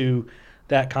break into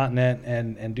that continent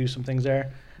and do some things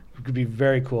there. It could be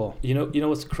very cool. You know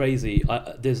what's crazy?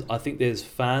 I think there's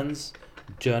fans,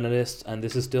 journalists, and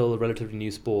this is still a relatively new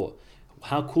sport.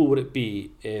 How cool would it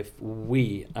be if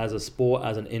we, as a sport,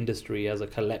 as an industry, as a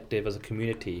collective, as a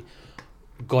community,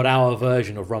 got our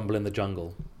version of Rumble in the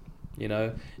Jungle?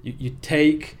 You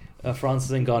take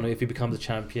Francis Ngannou if he becomes a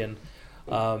champion,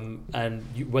 and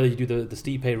whether you do the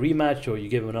Stipe rematch or you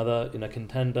give him another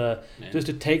contender, just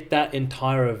to take that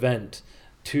entire event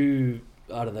to,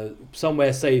 I don't know,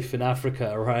 somewhere safe in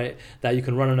Africa, right? That you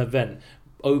can run an event,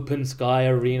 open sky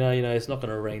arena. It's not going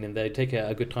to rain in there. Take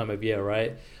a good time of year,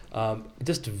 right?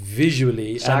 Just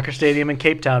visually, soccer stadium in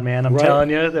Cape Town, man. I'm telling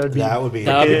you, that would be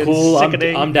cool.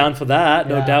 Sickening. I'm down for that,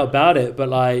 no doubt about it. But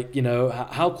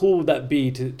how cool would that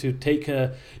be to take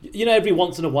a, every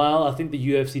once in a while, I think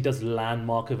the UFC does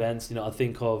landmark events. I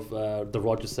think of the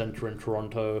Rogers Centre in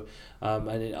Toronto, and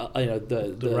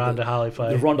the Ronda Holly fight,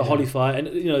 the Ronda Holly fight, and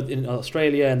in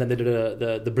Australia, and then they did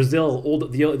the Brazil, all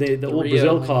the all Rio,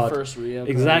 Brazil card, first Rio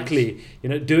exactly.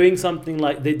 Doing something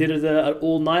like they did an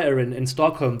all nighter in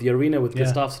Stockholm, the arena with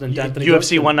Gustafsson and Anthony.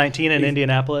 UFC 119 in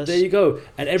Indianapolis. There you go.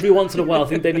 And every once in a while, I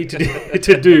think they need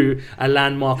to do a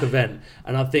landmark event,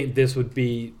 and I think this would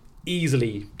be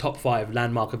easily top 5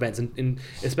 landmark events, and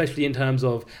especially in terms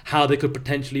of how they could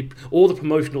potentially, all the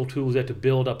promotional tools there to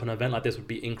build up an event like this would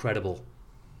be incredible.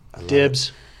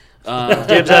 Dibs. Dibs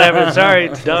on everything. Sorry,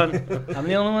 it's done. I'm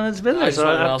the only one that's been there. I just so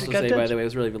wanted to I also say, got by the way, it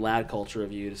was really lad culture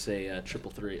of you to say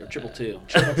 333 or 222.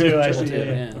 222, I see.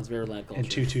 Yeah, that's very lad culture.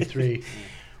 And 223.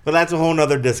 Well, that's a whole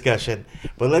nother discussion.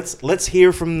 But let's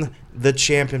hear from the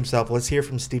champ himself. Let's hear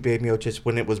from Stipe Miocic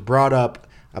when it was brought up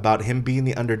about him being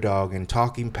the underdog and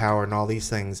talking power and all these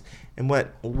things. And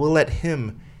we'll let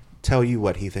him tell you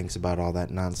what he thinks about all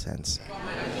that nonsense.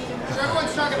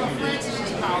 Everyone's talking about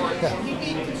Francis's power. Can he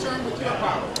be concerned with your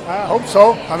power? I hope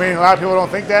so. I mean, a lot of people don't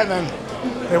think that, and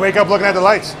then they wake up looking at the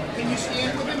lights. Can you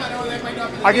stand with him? I know that might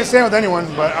not be. I can stand with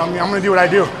anyone, but I'm going to do what I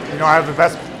do. I have the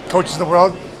best coaches in the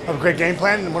world. I have a great game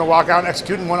plan. I'm going to walk out and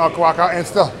execute, and want to walk out and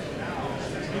still. Are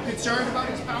you concerned about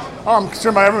his power? Oh, I'm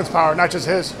concerned about everyone's power, not just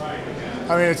his.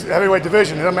 I mean, it's a heavyweight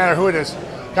division. It doesn't matter who it is.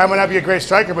 Guy might not be a great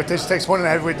striker, but this takes one in the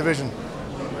heavyweight division.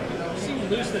 You've seen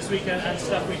loose this weekend and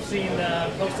stuff we've seen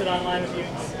posted online with you.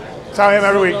 That's how I am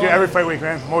every week, every fight week,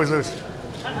 man. I'm always loose.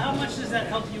 How much does that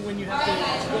help you when you have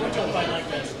to go into a fight like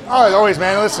this? Oh, always,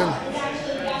 man. Listen,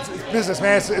 it's business,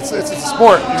 man. It's a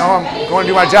sport. I'm going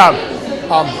to do my job.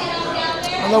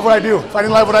 I love what I do. If I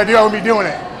didn't love what I do, I wouldn't be doing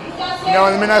it.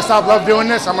 And the minute I stop love doing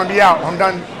this, I'm going to be out. I'm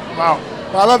done. I'm out.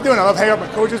 But I love doing it. I love hanging out with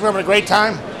my coaches. We're having a great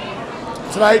time.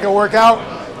 Tonight, go work out,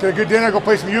 get a good dinner, go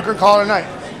play some euchre, and call it a night.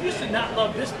 You used to not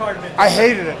love this part of it. I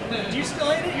hated it. Do you still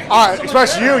hate it? All right,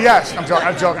 especially you, yes. I'm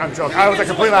joking. I was a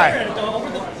complete lie. Over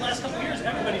the last couple of years,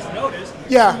 everybody's noticed.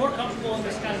 Yeah. You're more comfortable in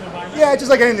this kind of environment. Yeah, just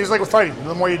like anything, just like with fighting.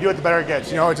 The more you do it, the better it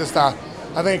gets. It's just, I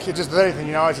think it's just anything,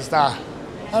 it's just, I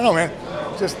don't know, man.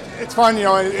 Just, it's fun,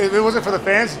 if it wasn't for the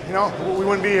fans, we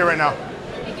wouldn't be here right now.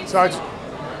 So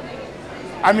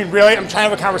really, I'm trying to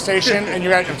have a conversation, and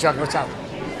you're I'm joking. What's up?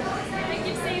 They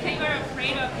keep saying they were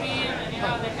afraid of him, and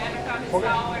that underdog his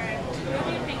power. What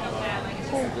do you think of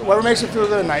that? Whatever makes him feel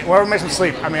good at night, whatever makes him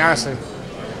sleep. I mean, honestly,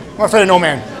 I'm not afraid of no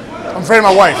man. I'm afraid of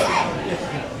my wife.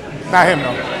 Not him,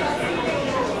 though.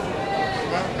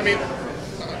 I mean,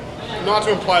 not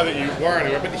to imply that you were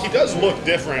anywhere, but he does look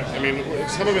different. I mean,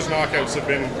 some of his knockouts have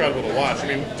been incredible to watch. I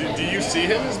mean, do you see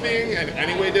him as being in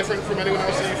any way different from anyone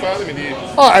else that you fought?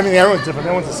 I mean, everyone's different.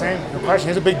 Everyone's the same. No question.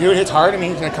 He's a big dude. Hits hard.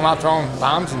 He's going to come out throwing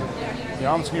bombs, and I'm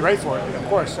going to be ready for it. Of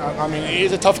course.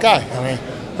 He's a tough guy.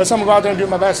 But I'm going to go out there and do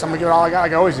my best. I'm going to give it all I got,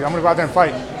 like I always do. I'm going to go out there and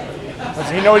fight.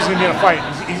 He knows he's going to be in a fight.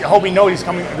 I hope he knows he's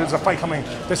coming. There's a fight coming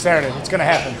this Saturday. It's going to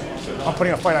happen. I'm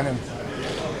putting a fight on him.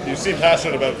 You seem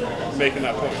passionate about making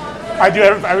that point. I do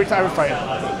every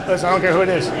fight. Listen, I don't care who it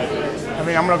is. I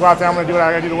mean, I'm going to go out there, I'm going to do what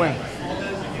I got to do to win. When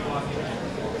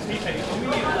we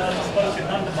spoke in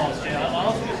London last year, I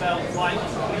asked you about fighting,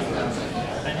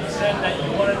 and you said that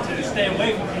you wanted to stay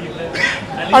away from Cleveland.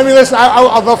 I mean, listen,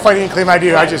 I love fighting in Cleveland.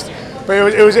 I do.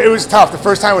 But it was tough. The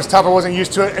first time was tough. I wasn't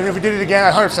used to it. And if we did it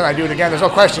again, 100% I'd do it again. There's no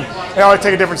question. And I would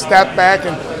take a different step back.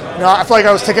 And I feel like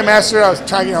I was Ticketmaster. I was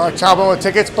trying, like chopping with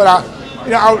tickets. But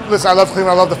listen, I love Cleveland.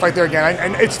 I love to fight there again.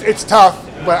 And it's tough,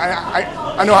 but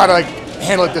I know how to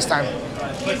handle it this time.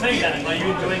 But saying that, are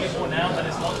you enjoying it more now than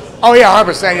it's not? Oh yeah,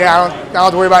 100%. Yeah, I don't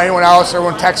have to worry about anyone else.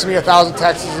 Everyone texts me 1,000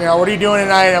 texts. What are you doing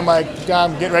tonight? I'm like,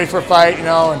 I'm getting ready for a fight.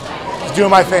 And just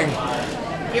doing my thing.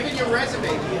 Given your resume,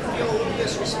 do you feel a little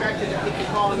disrespected that people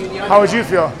calling you the How would you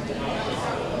feel?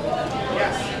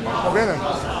 Yes. Okay then.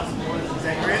 Is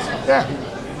that your answer?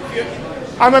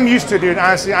 Yeah. I'm used to it, dude.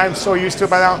 Honestly, I'm so used to it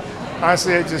by now.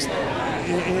 Honestly, it just,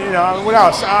 what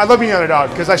else? I love being the underdog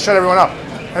because I shut everyone up.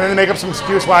 And then they make up some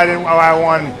excuse why I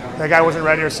won. That guy wasn't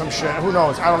ready or some shit. Who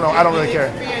knows? I don't know. I don't really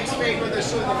care. Fans favor the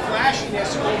sort of the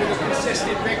flashiness over the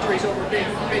consistent victories over big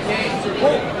games.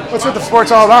 That's what the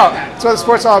sport's all about. That's what the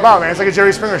sport's all about, man. It's like a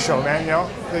Jerry Springer show, man.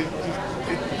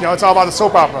 It's all about the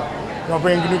soap opera.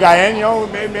 Bring a new guy in.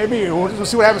 Maybe we'll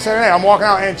see what happens Saturday night. I'm walking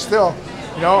out and still,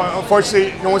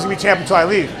 unfortunately, no one's gonna be champ until I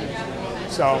leave.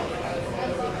 So.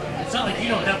 It's not like you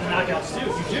don't have the knockouts too.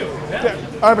 You do. Yeah,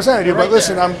 100% I do. But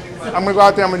listen, I'm gonna go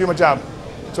out there. I'm gonna do my job.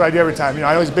 That's what I do every time. I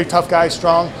know he's a big, tough guy,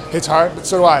 strong, hits hard, but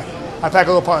so do I. I pack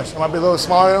a little punch. I might be a little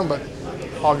smaller than him, but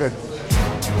all good.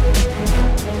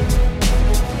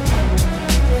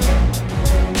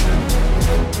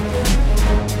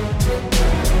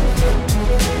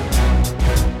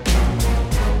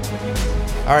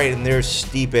 All right, and there's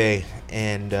Stipe,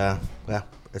 and well,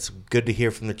 it's good to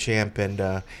hear from the champ, and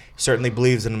he certainly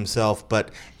believes in himself.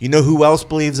 But you know who else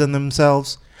believes in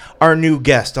themselves? Our new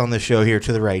guest on the show here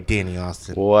to the right, Danny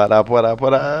Austin. What up, what up,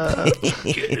 what up?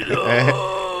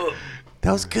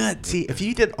 That was good. See, if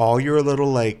you did all your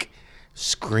little,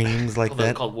 screams like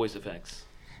that. Called voice effects.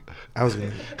 I was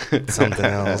going to something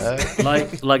else.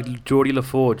 like Geordie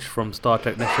LaForge from Star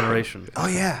Trek Next Generation. Oh,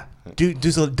 yeah. Do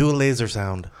a laser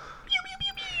sound.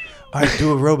 All right,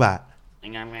 do a robot.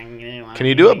 Can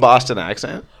you do a Boston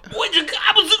accent?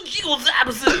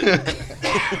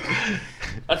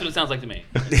 That's what it sounds like to me.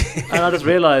 And I just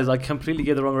realized I completely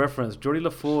gave the wrong reference. Geordie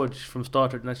LaForge from Star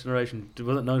Trek Next Generation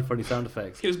wasn't known for any sound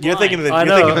effects. He was You're thinking of the I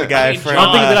guy from...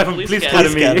 I'm thinking of the guy from Police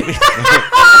Academy.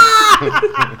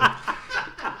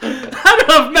 How did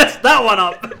I have messed that one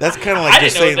up? That's kind of like I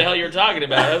just didn't know saying... what the hell you were talking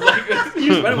about. I was like, you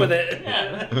just went with it.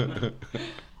 Yeah.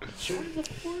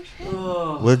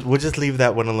 We'll just leave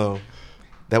that one alone.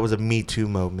 That was a Me Too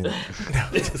moment. No,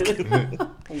 just kidding.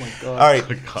 Oh my god! All right,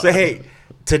 so hey,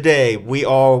 today we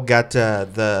all got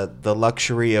the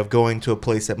luxury of going to a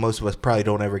place that most of us probably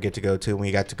don't ever get to go to. And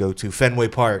we got to go to Fenway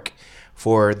Park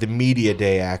for the media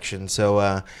day action. So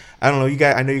I don't know, you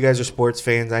guys. I know you guys are sports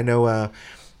fans. I know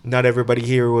not everybody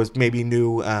here was maybe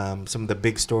knew some of the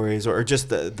big stories or just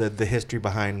the history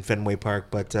behind Fenway Park.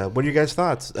 But what are your guys'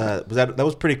 thoughts? That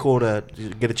was pretty cool to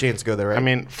get a chance to go there, right? I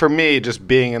mean, for me, just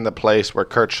being in the place where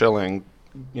Kurt Schilling,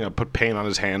 put paint on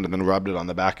his hand and then rubbed it on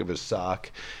the back of his sock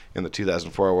in the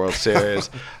 2004 World Series,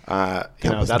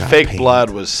 that fake paint. blood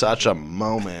was such a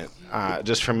moment.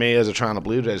 Just for me as a Toronto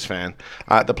Blue Jays fan,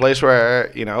 the place where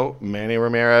Manny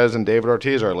Ramirez and David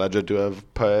Ortiz are alleged to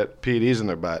have put PEDs in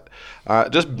their butt.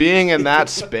 Just being in that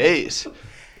space,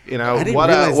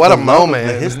 what a moment!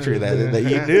 The history that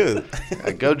you knew.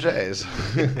 Go Jays!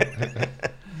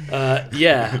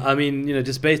 Yeah, I mean,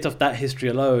 just based off that history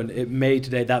alone, it made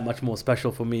today that much more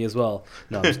special for me as well.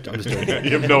 No, I'm just joking.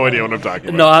 You have no idea what I'm talking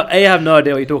about. No, I have no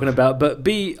idea what you're talking about. But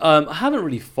B, I haven't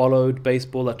really followed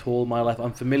baseball at all in my life.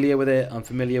 I'm familiar with it. I'm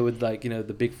familiar with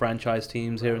the big franchise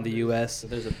teams here in the US. So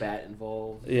there's a bat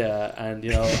involved. Yeah, and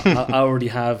I already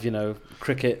have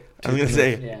cricket. I was gonna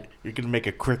say you can make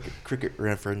a cricket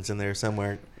reference in there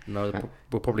somewhere. No,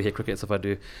 we'll probably hit crickets if I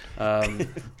do.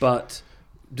 But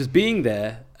just being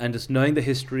there and just knowing the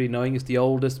history, knowing it's the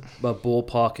oldest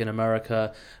ballpark in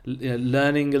America,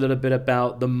 learning a little bit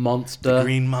about the monster, the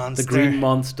Green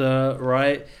Monster,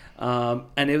 right?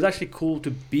 And it was actually cool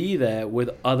to be there with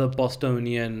other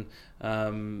Bostonian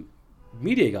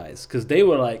media guys because they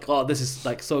were like, "Oh, this is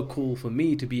so cool for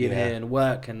me to be in here and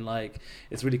work, and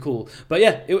it's really cool." But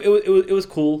yeah, it was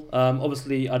cool.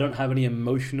 Obviously, I don't have any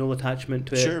emotional attachment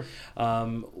to it,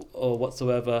 or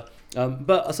whatsoever.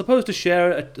 But I suppose to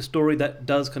share a story that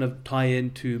does kind of tie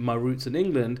into my roots in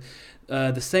England,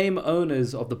 the same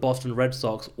owners of the Boston Red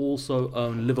Sox also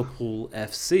own Liverpool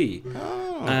FC.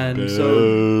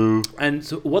 So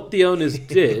what the owners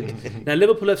did, now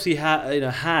Liverpool FC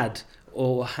had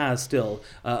or has still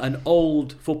an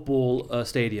old football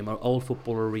stadium, an old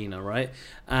football arena, right?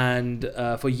 And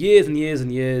for years and years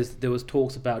and years, there was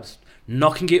talks about just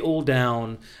knocking it all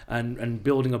down and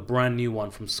building a brand new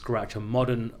one from scratch, a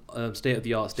modern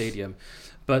state-of-the-art stadium.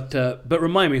 But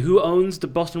remind me, who owns the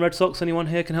Boston Red Sox? Anyone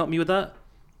here can help me with that?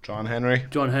 John Henry.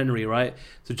 John Henry, right?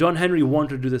 So John Henry wanted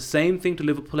to do the same thing to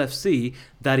Liverpool FC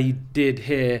that he did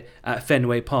here at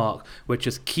Fenway Park, which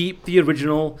is keep the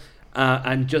original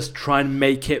and just try and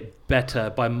make it better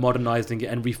by modernizing it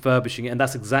and refurbishing it. And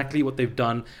that's exactly what they've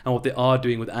done and what they are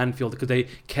doing with Anfield, because they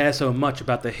care so much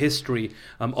about the history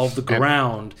of the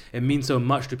ground. It means so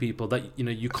much to people that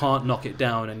you can't knock it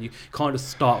down, and you can't just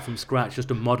start from scratch just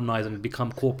to modernize and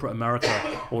become corporate America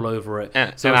all over it.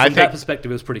 So from that perspective,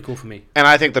 it was pretty cool for me. And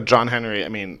I think that John Henry,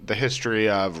 the history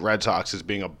of Red Sox is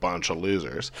being a bunch of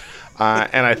losers.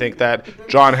 And I think that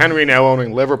John Henry now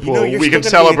owning Liverpool, we can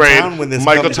celebrate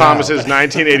Michael Thomas's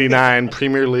 1989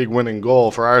 Premier League winning goal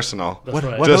for Arsenal. What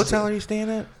hotel are you staying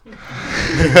at?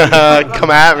 Come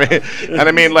at me.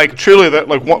 And truly,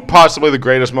 possibly the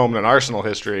greatest moment in Arsenal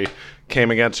history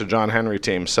came against a John Henry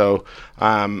team. So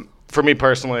for me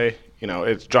personally,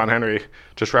 it's John Henry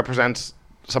just represents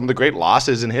some of the great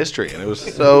losses in history, and it was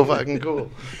so fucking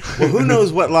cool. Well, who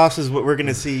knows what losses we're going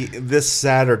to see this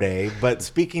Saturday, but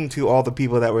speaking to all the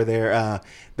people that were there,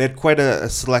 they had quite a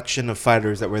selection of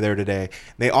fighters that were there today.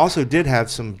 They also did have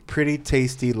some pretty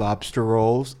tasty lobster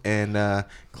rolls and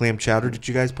clam chowder. Did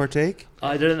you guys partake?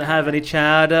 I didn't have any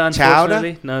chowder,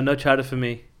 unfortunately. Chowder? No chowder for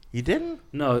me. You didn't?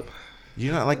 No.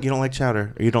 You don't like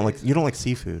chowder, or you don't like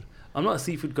seafood? I'm not a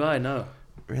seafood guy, no.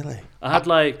 Really? I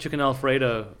had chicken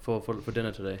Alfredo for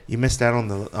dinner today. You missed out on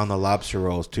the lobster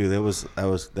rolls too. That was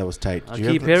tight. I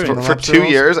keep hearing for 2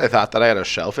 years. I thought that I had a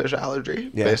shellfish allergy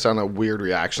based on a weird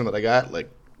reaction that I got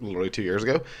literally 2 years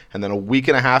ago, and then a week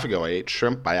and a half ago I ate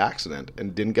shrimp by accident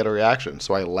and didn't get a reaction.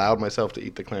 So I allowed myself to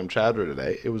eat the clam chowder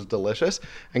today. It was delicious.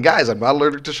 And guys, I'm not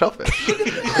allergic to shellfish. now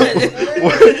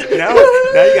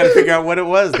you got to figure out what it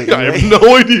was. I have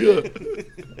no idea.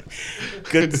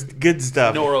 Good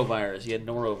stuff. Norovirus. You had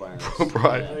norovirus.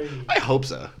 Right. Yeah. I hope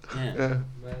so. Yeah.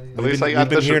 We've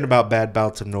been hearing about bad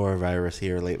bouts of norovirus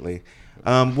here lately.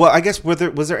 Well, I guess was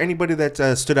there anybody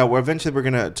that stood out? Well, eventually we're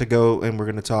gonna go and we're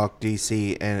gonna talk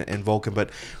DC and Vulcan, but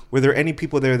were there any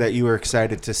people there that you were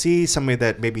excited to see? Somebody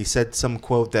that maybe said some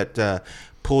quote that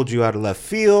pulled you out of left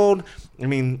field?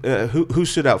 Who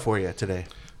stood out for you today?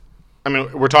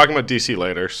 We're talking about DC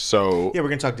later, so yeah, we're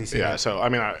gonna talk DC. Yeah, so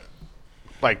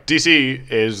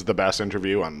DC is the best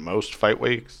interview on most fight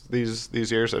weeks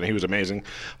these years, and he was amazing.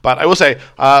 But I will say,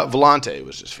 Volante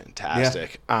was just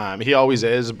fantastic. Yeah. He always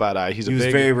is, but he was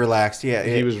very relaxed. Yeah,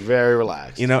 he was very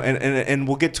relaxed. And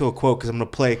we'll get to a quote because I'm going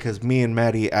to play because me and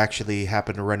Maddie actually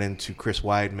happened to run into Chris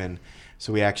Weidman,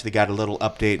 so we actually got a little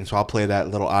update, and so I'll play that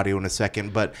little audio in a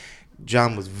second. But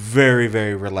John was very,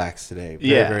 very relaxed today.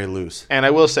 Very, very loose. And I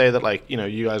will say that,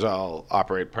 you guys all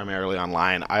operate primarily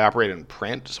online. I operate in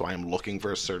print, so I am looking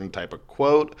for a certain type of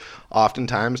quote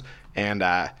oftentimes. And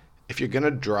if you're going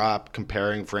to drop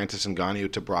comparing Francis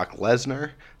Ngannou to Brock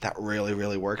Lesnar, that really,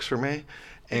 really works for me.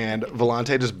 And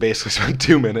Volante just basically spent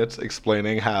 2 minutes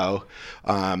explaining how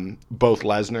both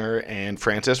Lesnar and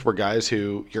Francis were guys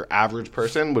who your average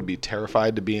person would be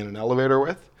terrified to be in an elevator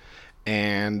with.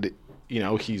 And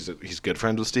he's good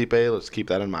friends with Stipe. Let's keep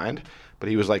that in mind. But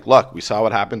he was like, look, we saw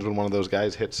what happens when one of those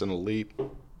guys hits an elite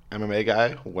MMA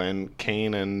guy when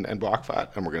Kane and Brock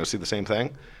fought, and we're going to see the same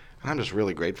thing. And I'm just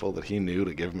really grateful that he knew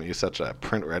to give me such a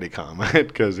print-ready comment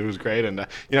because it was great. And,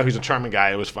 he's a charming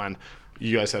guy. It was fun.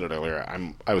 You guys said it earlier.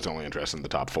 I was only interested in the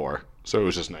top four. So it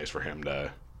was just nice for him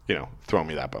to, throw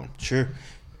me that bone. Sure.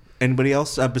 Anybody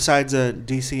else besides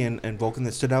DC and Vulcan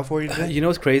that stood out for you today?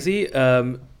 What's crazy?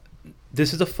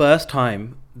 This is the first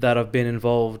time that I've been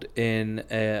involved in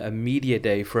a media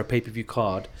day for a pay-per-view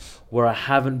card where I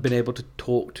haven't been able to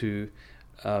talk to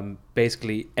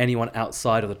basically anyone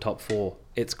outside of the top four.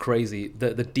 It's crazy.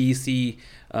 The DC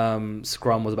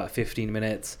scrum was about 15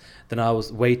 minutes. Then I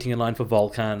was waiting in line for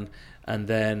Volkan. And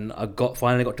then I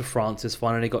finally got to Francis,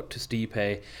 finally got to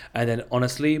Stipe. And then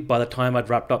honestly, by the time I'd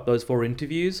wrapped up those 4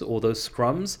 interviews or those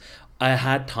scrums, I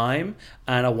had time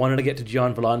and I wanted to get to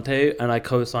Gian Volante, and I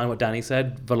co-signed what Danny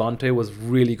said. Volante was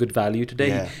really good value today.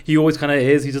 Yeah. He always kind of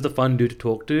is. He's just a fun dude to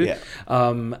talk to. Yeah.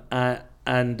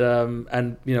 And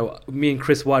me and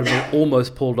Chris Weidman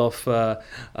almost pulled off a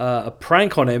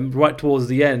prank on him right towards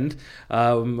the end,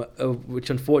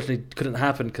 which unfortunately couldn't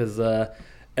happen because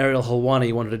Ariel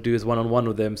Helwani wanted to do his one-on-one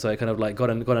with him, so I kind of got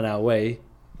in our way.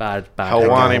 bad.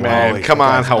 Helwani, man. Always, Come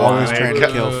on, always Helwani. trying to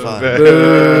kill fun.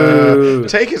 Boo.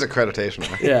 Take his accreditation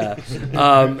away.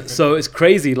 Yeah. So it's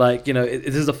crazy. Like,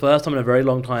 this is the first time in a very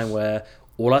long time where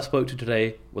all I spoke to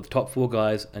today were the top 4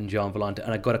 guys and Gian Vellante,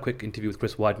 and I got a quick interview with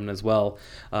Chris Weidman as well.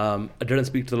 I didn't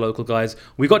speak to the local guys.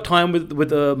 We got time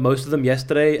with most of them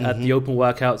yesterday at the open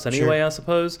workouts anyway, I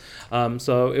suppose.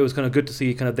 So it was kind of good to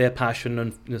see kind of their passion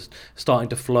and just starting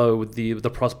to flow with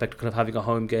the prospect of kind of having a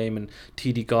home game, and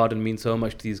TD Garden means so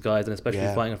much to these guys, and especially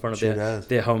fighting in front of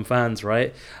their home fans,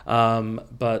 right?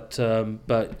 But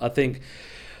I think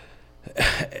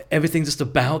everything's just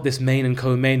about this main and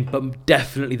co-main, but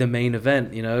definitely the main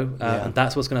event, and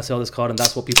that's what's going to sell this card, and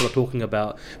that's what people are talking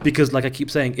about, because like I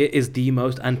keep saying, it is the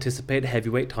most anticipated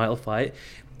heavyweight title fight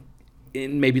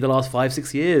in maybe the last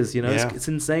 5-6 years. It's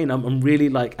insane. I'm really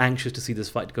like anxious to see this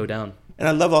fight go down. And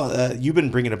I love all you've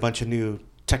been bringing a bunch of new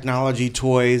technology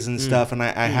toys and stuff, and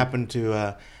I happened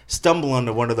to stumble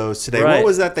onto one of those today. Right. What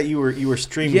was that you were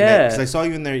streaming? Yeah, because I saw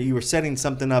you in there. You were setting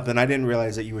something up, and I didn't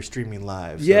realize that you were streaming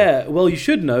live. So. Yeah, well, you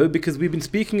should know, because we've been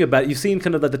speaking about. You've seen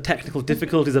kind of the technical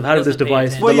difficulties of having this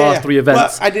device for the last 3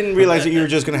 events. Well, I didn't realize that you were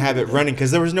just going to have it running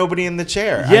because there was nobody in the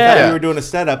chair. Yeah, I thought you were doing a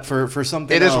setup for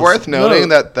something. It else. is worth noting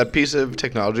that that piece of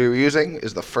technology we're using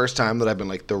is the first time that I've been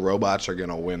like, the robots are going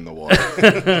to win the war.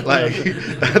 Like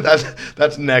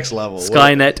that's next level.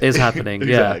 Skynet is happening.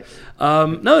 Exactly.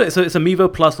 Yeah. No, so it's a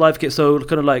Mevo Plus live kit. So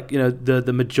kind of like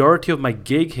the majority of my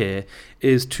gig here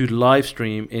is to live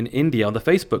stream in India on the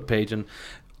Facebook page, and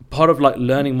part of like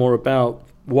learning more about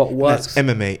what works. That's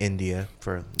MMA India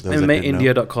for those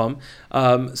MMAindia.com.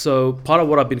 So part of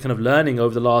what I've been kind of learning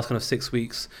over the last kind of 6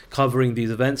 weeks covering these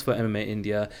events for MMA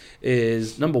India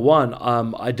is, number one,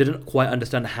 I didn't quite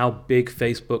understand how big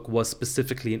Facebook was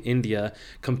specifically in India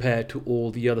compared to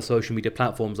all the other social media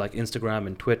platforms like Instagram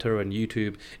and Twitter and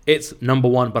YouTube. It's number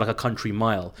one, but like a country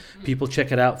mile. People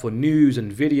check it out for news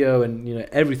and video and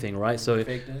everything, right? So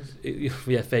fake news.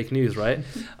 Yeah, fake news, right?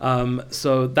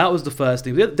 So that was the first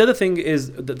thing. The other thing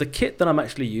is the kit that I'm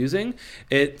actually using.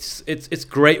 It's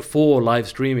great for live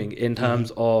streaming in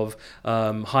terms of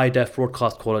high def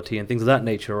broadcast quality and things of that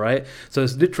nature, right? So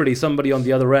it's literally somebody on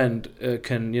the other end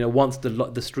can, once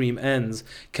the stream ends,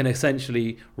 can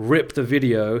essentially rip the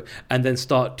video and then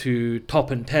start to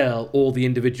top and tail all the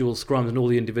individual scrums and all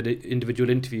the individual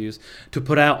interviews to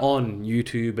put out on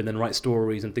YouTube and then write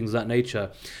stories and things of that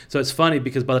nature. So it's funny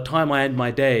because by the time I end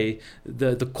my day,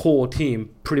 the core team,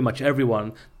 pretty much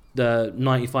everyone, the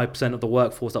 95% of the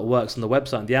workforce that works on the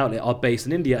website and the outlet are based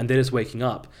in India, and they're just waking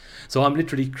up. So I'm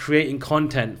literally creating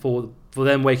content for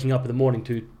them waking up in the morning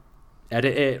to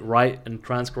edit it, write and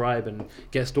transcribe and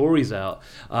get stories out.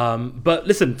 But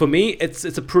listen, for me, it's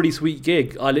a pretty sweet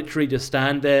gig. I literally just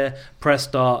stand there, press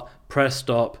start, press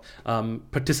stop,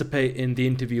 participate in the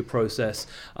interview process.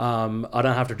 I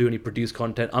don't have to do any produced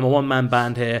content. I'm a one-man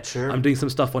band here. Sure. I'm doing some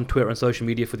stuff on Twitter and social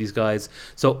media for these guys.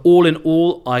 So all in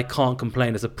all, I can't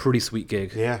complain. It's a pretty sweet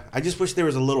gig. Yeah, I just wish there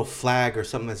was a little flag or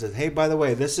something that says, "Hey, by the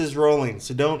way, this is rolling,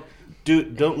 so don't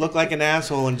look like an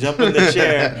asshole and jump in the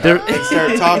chair and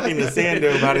start talking to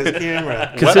Sandu about his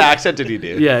camera." What accent did he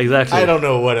do? Yeah, exactly. I don't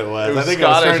know what it was. It was I think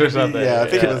Scottish I was or something. I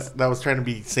think that was trying to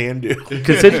be Sandu.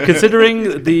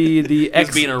 Considering the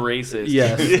He's being a racist.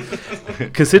 Yes.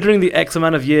 Considering the X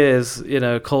amount of years,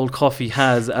 Cold Coffee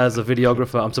has as a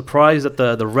videographer, I'm surprised that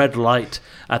the red light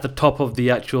at the top of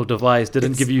the actual device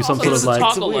didn't give you some sort of like.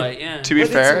 Toggle light, yeah. To be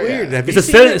fair, it's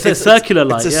weird. It's a circular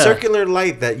light. It's a yeah. circular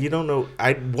light that you don't know.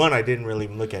 I didn't really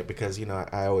even look at because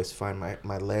I always find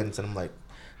my lens and I'm like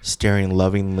staring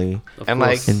lovingly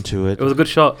into it. It was a good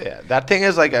shot. Yeah, that thing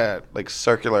is like a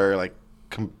circular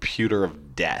computer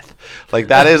of death. Like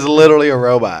that is literally a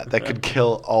robot that could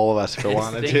kill all of us if it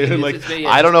wanted to.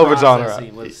 I don't know if it's on or off.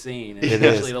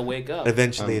 Eventually they'll wake up.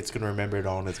 Eventually it's going to remember it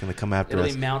all and it's going to come after us.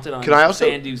 It'll be mounted on Can I also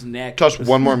Sandu's neck. toss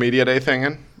one more Media Day thing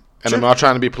in? And Sure. I'm not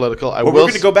trying to be political. We're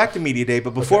going to go back to Media Day,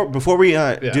 but before we do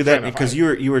that, enough. because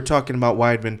you were talking about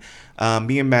Weidman,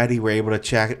 me and Maddie were able to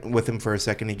chat with him for a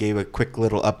second. He gave a quick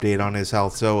little update on his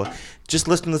health. So just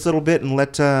listen to this little bit and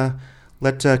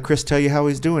let Chris tell you how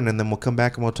he's doing, and then we'll come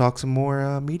back and we'll talk some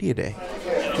more Media Day.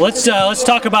 Let's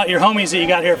talk about your homies that you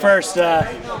got here first.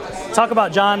 Talk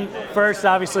about John first,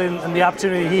 obviously, and the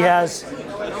opportunity he has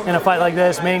in a fight like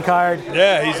this, main card.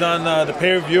 Yeah, he's on the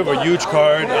pay-per-view of a huge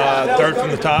card, third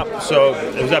from the top. So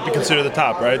does that be considered the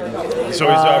top, right? So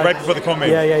he's right before the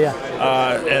co-main. Yeah.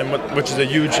 And which is a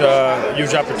huge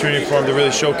opportunity for him to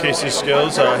really showcase his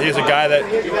skills. He's a guy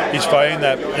that he's fighting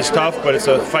that is tough, but it's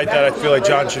a fight that I feel like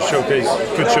John could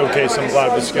showcase a lot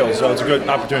of his skills. So it's a good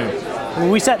opportunity. When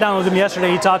we sat down with him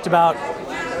yesterday, he talked about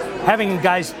having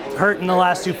guys hurt in the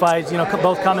last two fights,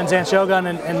 both Cummins and Shogun,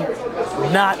 and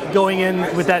not going in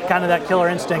with that killer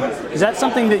instinct. Is that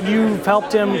something that you've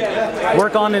helped him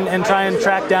work on and try and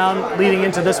track down leading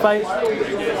into this fight?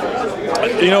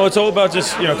 It's all about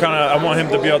just, I want him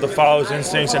to be able to follow his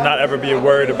instincts and not ever be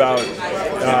worried about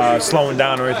slowing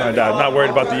down or anything like that. Not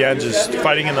worried about the end, just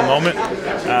fighting in the moment.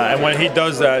 And when he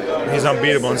does that, he's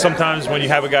unbeatable. And sometimes when you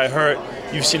have a guy hurt,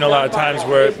 you've seen a lot of times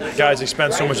where guys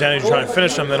expend so much energy trying to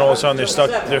finish them, then all of a sudden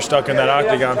they're stuck in that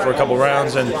octagon for a couple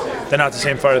rounds, and they're not the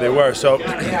same fighter they were. So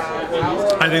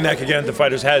I think that could get into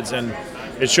fighters' heads, and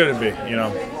it shouldn't be.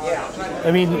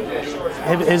 I mean,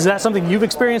 is that something you've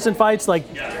experienced in fights, like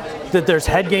that there's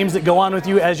head games that go on with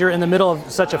you as you're in the middle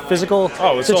of such a physical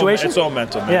situation? It's all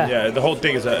mental, man. Yeah, the whole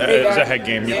thing is a head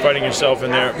game. You're fighting yourself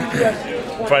in there,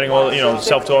 fighting all,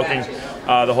 self-talking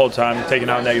the whole time, taking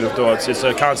out negative thoughts. It's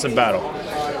a constant battle.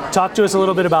 Talk to us a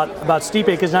little bit about Stipe,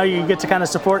 because now you get to kind of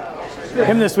support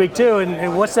him this week too,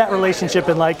 and what's that relationship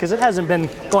been like? Because it hasn't been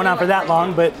going on for that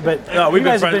long, but no, we've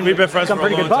been friends for a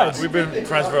pretty long good time. buds. We've been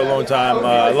friends for a long time.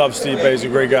 I love Stipe. He's a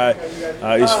great guy.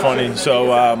 He's funny.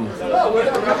 So I'm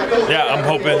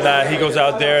hoping that he goes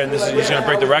out there and he's going to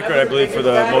break the record, I believe, for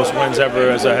the most wins ever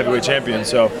as a heavyweight champion.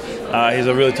 So he's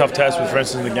a really tough test with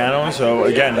Francis Ngannou. So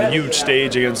again, a huge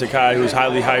stage against a guy who's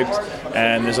highly hyped,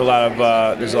 and there's a lot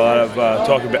of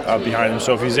talk behind him.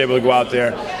 So if he's able to go out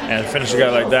there and finish a guy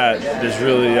like that, there's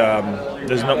really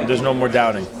there's no more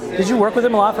doubting. Did you work with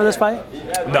him a lot for this fight?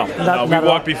 No,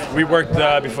 we worked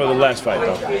before the last fight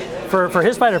though. For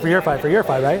his fight or for your fight? For your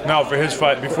fight, right? No, for his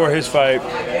fight, before his fight,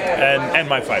 and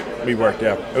my fight, we worked.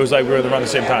 Yeah, it was like we were around the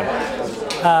same time.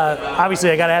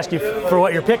 Obviously, I got to ask you for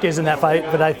what your pick is in that fight,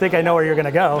 but I think I know where you're going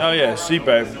to go. Oh yeah, Stipe.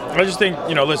 I just think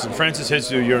listen, Francis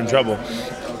hits you, you're in trouble.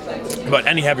 But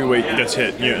any heavyweight gets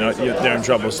hit, they're in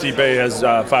trouble. Stipe has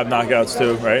 5 knockouts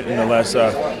too, right, in the last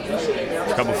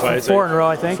couple fights. 4 in a row,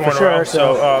 I think, for sure.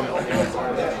 So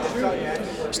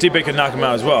Stipe can knock him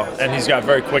out as well, and he's got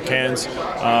very quick hands.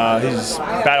 He's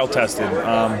battle tested.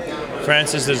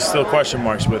 Francis, there's still question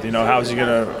marks with. How is he going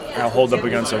to hold up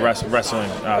against a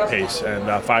wrestling pace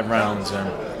and 5 rounds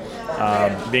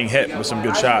and being hit with some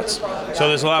good shots. So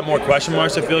there's a lot more question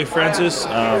marks, I feel like, Francis.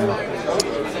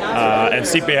 And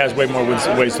Stipe has way more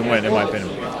ways to win, in my opinion.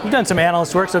 You've done some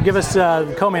analyst work, so give us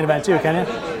the co-main event too, can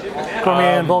you?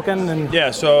 Cormier and Volkan. And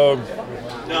yeah, so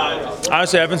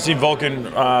honestly, I haven't seen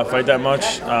Volkan fight that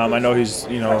much. I know he's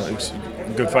he's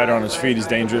a good fighter on his feet. He's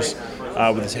dangerous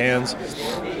with his hands.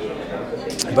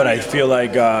 But I feel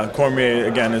like Cormier,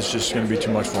 again, is just going to be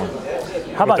too much for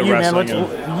him. How about you, man?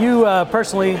 You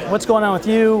personally, what's going on with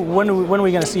you? When are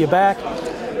we going to see you back?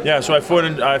 Yeah, so I fought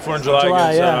in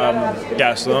July against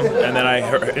Gastelum, and then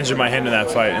I injured my hand in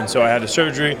that fight, and so I had a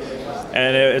surgery,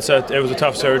 and it was a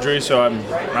tough surgery. So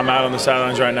I'm out on the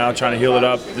sidelines right now trying to heal it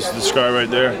up. This is the scar right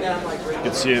there. You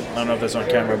can see it. I don't know if that's on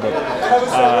camera, but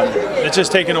it's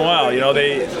just taking a while.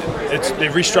 They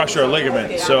restructure a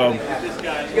ligament, so.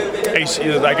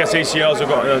 I guess ACLs are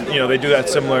going. They do that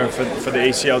similar for the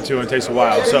ACL too, and it takes a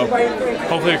while. So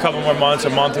hopefully a couple more months, a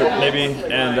month maybe,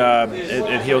 and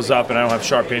it heals up, and I don't have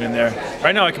sharp pain in there.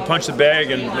 Right now I can punch the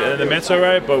bag and the mitt's all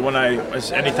right, but when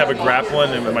any type of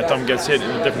grappling and when my thumb gets hit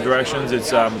in different directions,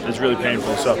 it's really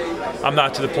painful. So I'm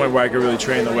not to the point where I can really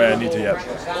train the way I need to yet.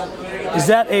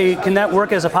 Can that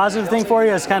work as a positive thing for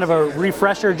you, as kind of a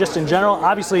refresher just in general?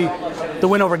 Obviously, the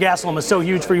win over Gastelum was so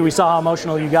huge for you. We saw how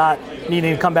emotional you got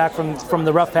needing to come back from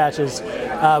the rough patches.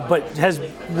 But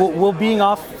will being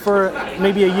off for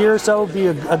maybe a year or so be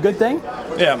a good thing?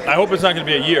 Yeah, I hope it's not going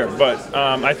to be a year, but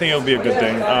I think it'll be a good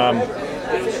thing.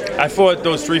 I fought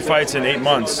those 3 fights in 8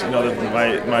 months.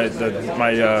 My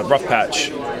rough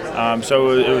patch. So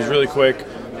it was really quick.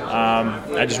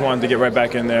 I just wanted to get right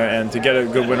back in there and to get a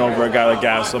good win over a guy like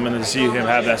Gastelum, and to see him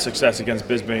have that success against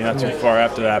Bisping not too far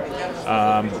after that,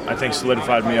 I think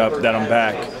solidified me up that I'm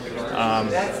back.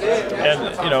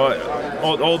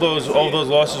 All those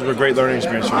losses were great learning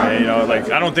experience for me.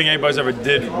 I don't think anybody's ever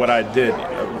did what I did.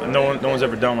 No one's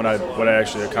ever done what I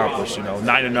actually accomplished.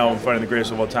 9-0 in fighting the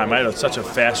greatest of all time. I had such a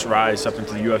fast rise up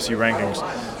into the UFC rankings.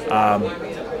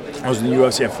 I was in the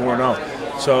UFC at 4-0.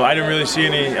 So I didn't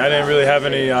really have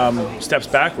any steps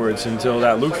backwards until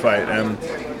that Luke fight, and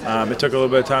it took a little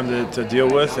bit of time to deal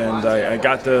with, and I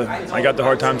got the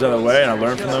hard times out of the way, and I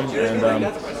learned from them, and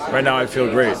right now I feel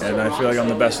great, and I feel like I'm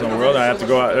the best in the world. I have to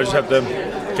go out. I just have to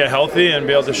get healthy and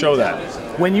be able to show that.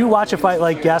 When you watch a fight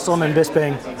like Gastelum and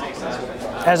Bisping,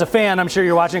 as a fan, I'm sure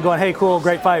you're watching going, "Hey, cool,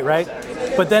 great fight," right?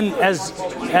 But then as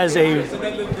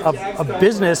a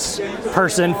business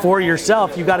person for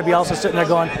yourself, you got to be also sitting there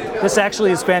going, this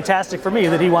actually is fantastic for me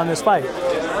that he won this fight.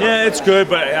 Yeah, it's good,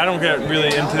 but I don't get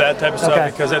really into that type of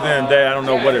stuff because at the end of the day, I don't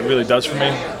know what it really does for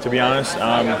me, to be honest.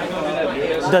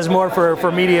 does more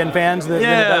for media and fans than it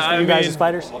does for you guys as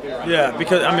fighters? Yeah,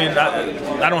 because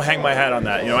I don't hang my hat on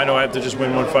that. I know I have to just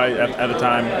win one fight at a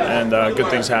time, and good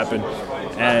things happen.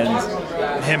 And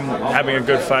him having a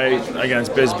good fight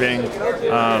against Bisping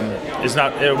is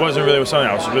not. It wasn't really something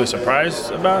I was really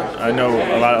surprised about. I know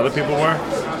a lot of other people were,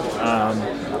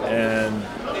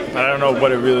 but I don't know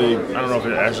what it really. I don't know if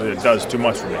it actually does too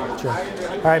much for me. Sure.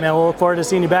 All right, man. We'll look forward to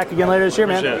seeing you back again later this year,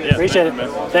 man. Appreciate it.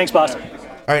 Thanks, boss.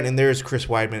 All right, and there's Chris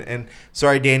Weidman. And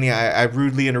sorry, Danny, I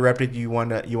rudely interrupted you. You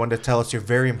wanted to tell us your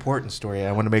very important story.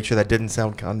 I want to make sure that didn't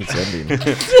sound condescending. Not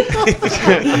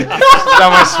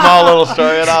my small little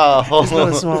story at all. It's not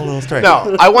a small little story.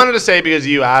 No, I wanted to say, because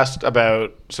you asked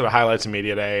about sort of highlights of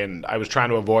media day, and I was trying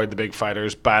to avoid the big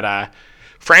fighters, but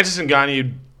Francis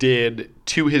Ngannou did,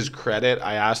 to his credit,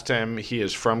 I asked him, he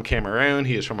is from Cameroon,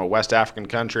 he is from a West African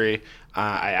country.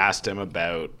 I asked him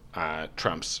about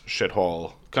Trump's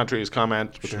shithole countries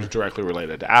comment, which was directly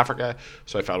related to Africa,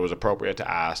 so I felt it was appropriate to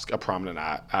ask a prominent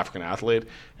African athlete,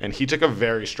 and he took a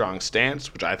very strong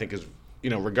stance, which I think is,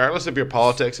 regardless of your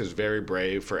politics, is very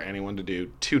brave for anyone to do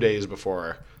 2 days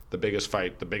before the biggest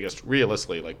fight, the biggest,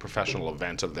 realistically, like, professional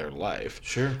event of their life.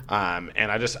 Sure. And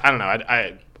I don't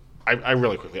know, I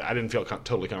really quickly, I didn't feel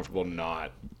totally comfortable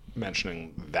not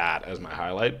mentioning that as my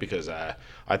highlight, because I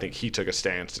think he took a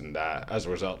stance, and as a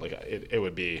result, like, it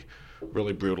would be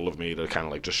really brutal of me to kind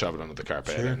of like just shove it under the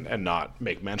carpet and not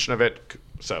make mention of it.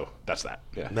 So that's that.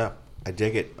 Yeah. No, I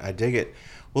dig it.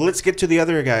 Well, let's get to the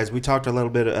other guys. We talked a little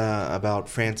bit about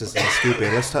Francis and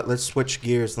Stipe. Let's switch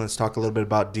gears. Let's talk a little bit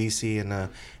about DC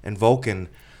and Vulcan.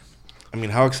 I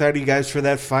mean, how excited are you guys for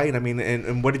that fight? I mean,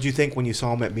 and what did you think when you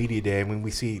saw him at Media Day? I mean,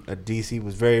 we see DC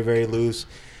was very, very loose.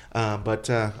 But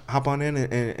hop on in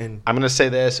and I'm going to say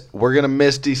this. We're going to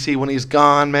miss DC when he's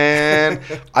gone, man.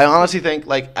 I honestly think,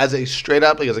 like, as a straight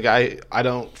up, like, as a guy, I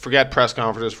don't forget press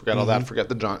conferences, forget all that, forget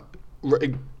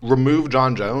remove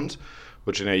John Jones,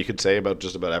 which, you could say about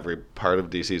just about every part of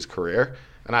DC's career.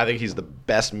 And I think he's the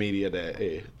best media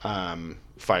day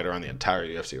fighter on the entire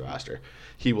UFC roster.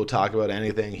 He will talk about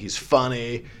anything. He's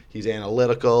funny. He's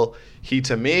analytical. He,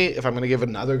 to me, if I'm going to give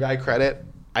another guy credit,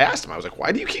 I asked him, I was like,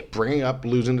 why do you keep bringing up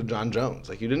losing to John Jones?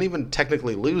 Like, you didn't even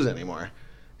technically lose anymore.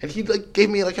 And he gave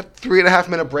me like a 3.5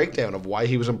 minute breakdown of why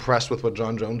he was impressed with what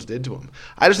John Jones did to him.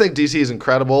 I just think DC is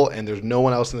incredible, and there's no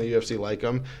one else in the UFC like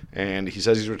him. And he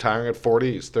says he's retiring at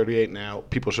 40. He's 38 now.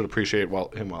 People should appreciate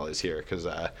him while he's here, because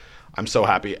I'm so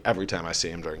happy every time I see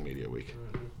him during media week.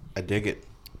 I dig it.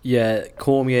 Yeah,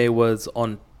 Cormier was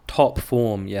on top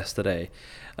form yesterday.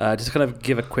 Just to kind of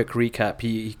give a quick recap,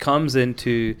 he comes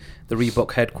into the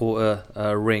Reebok headquarter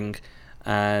ring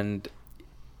and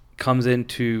comes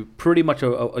into pretty much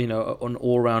an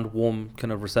all-round warm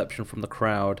kind of reception from the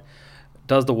crowd,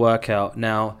 does the workout.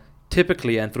 Now,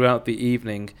 typically and throughout the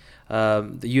evening,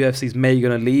 the UFC's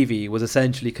Megan Levy was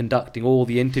essentially conducting all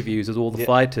the interviews with all the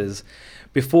fighters.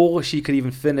 Before she could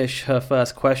even finish her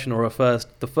first question or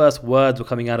the first words were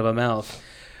coming out of her mouth,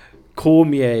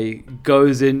 Cormier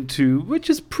goes into, which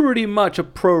is pretty much a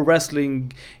pro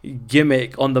wrestling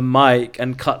gimmick on the mic,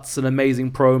 and cuts an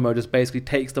amazing promo, just basically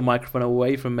takes the microphone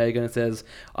away from Megan and says,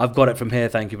 "I've got it from here,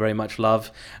 thank you very much,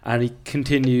 love." And he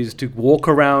continues to walk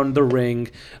around the ring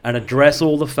and address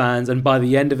all the fans, and by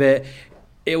the end of it,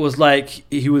 it was like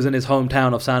he was in his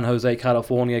hometown of San Jose,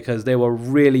 California, because they were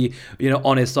really,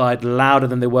 on his side, louder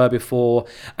than they were before.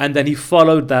 And then he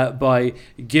followed that by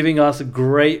giving us a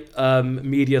great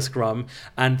media scrum.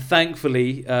 And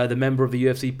thankfully, the member of the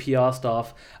UFC PR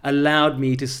staff allowed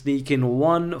me to sneak in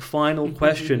one final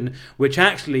question, which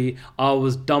actually I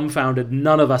was dumbfounded.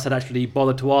 None of us had actually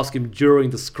bothered to ask him during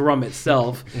the scrum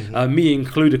itself, me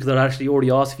included, because I'd actually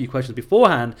already asked a few questions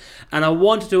beforehand. And I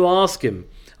wanted to ask him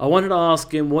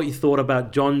what he thought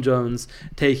about John Jones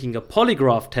taking a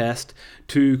polygraph test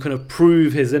to kind of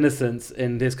prove his innocence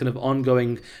in this kind of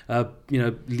ongoing,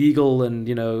 legal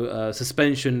and,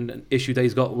 suspension issue that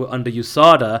he's got under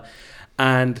USADA.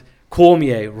 And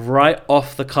Cormier, right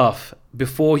off the cuff,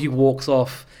 before he walks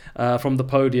off from the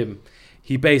podium,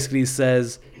 he basically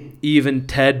says, even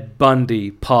Ted Bundy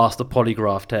passed the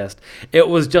polygraph test. It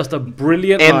was just a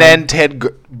brilliant And line. then Ted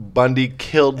Bundy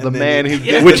killed the man who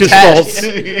did which the is test.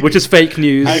 false, which is fake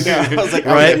news. I know. I was like,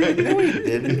 right? no, he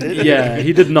didn't. Yeah,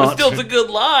 he did not. Still, it's a good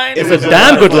line. It's a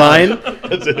damn good line.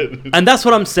 And that's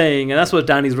what I'm saying, and that's what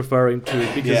Danny's referring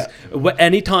to. Because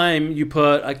anytime you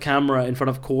put a camera in front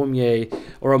of Cormier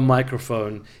or a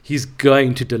microphone, he's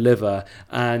going to deliver.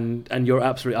 And you're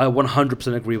absolutely, I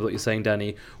 100% agree with what you're saying, Danny.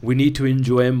 Danny. We need to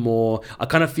enjoy him more. I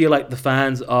kind of feel like the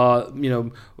fans are,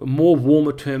 more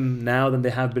warmer to him now than they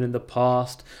have been in the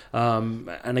past.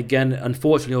 And again,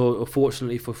 unfortunately or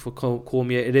fortunately for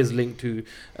Cormier, it is linked to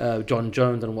John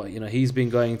Jones and what he's been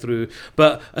going through.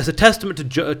 But as a testament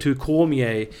to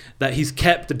Cormier that he's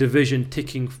kept the division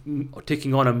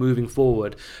ticking on and moving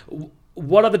forward.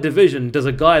 What other division does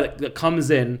a guy that comes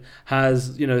in,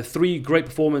 has 3 great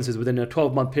performances within a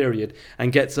 12-month period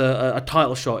and gets a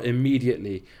title shot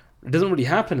immediately? It doesn't really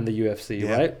happen in the UFC,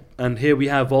 right? And here we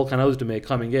have Volkan Ozdemir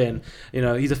coming in.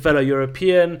 He's a fellow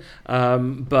European,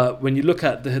 but when you look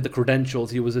at the credentials,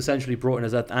 he was essentially brought in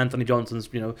as Anthony Johnson's,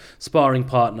 sparring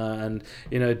partner, and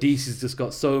DC's just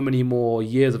got so many more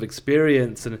years of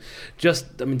experience, and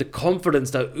the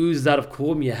confidence that oozes out of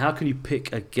Cormier. How can you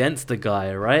pick against the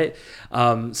guy, right?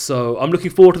 So I'm looking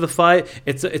forward to the fight.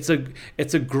 It's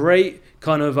a great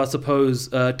kind of, I suppose,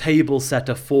 table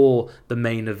setter for the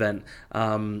main event.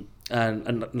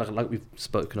 And like we've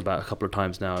spoken about a couple of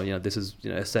times now, this is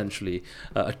essentially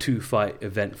a 2-fight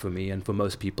event for me and for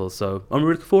most people. So I'm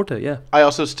really looking forward to it. Yeah. I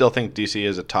also still think DC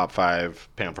is a top 5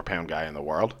 pound for pound guy in the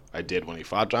world. I did when he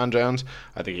fought John Jones.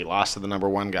 I think he lost to the number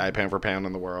 1 guy pound for pound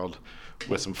in the world,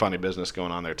 with some funny business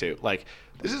going on there too. Like,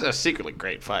 this is a secretly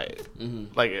great fight.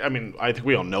 Mm-hmm. Like, I mean, I think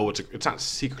we all know it's not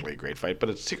secretly a great fight, but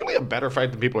it's secretly a better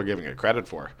fight than people are giving it credit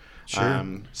for. Sure.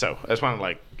 So I just want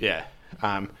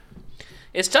to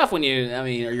it's tough when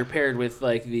you're paired with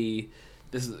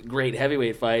this great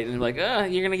heavyweight fight, and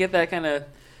you're gonna get that kind of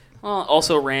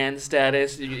also Rand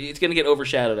status. It's gonna get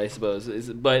overshadowed, I suppose.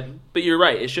 But you're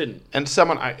right, it shouldn't. And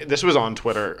this was on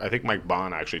Twitter. I think Mike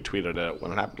Bond actually tweeted it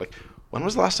when it happened. Like, when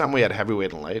was the last time we had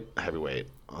heavyweight and light heavyweight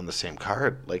on the same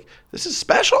card? Like, this is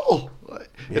special.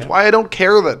 It's why I don't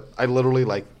care that I literally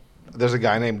there's a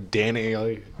guy named Danny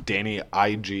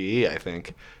IGE, I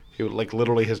think. He would,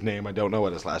 literally his name, I don't know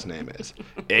what his last name is.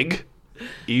 Ige?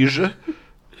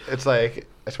 It's I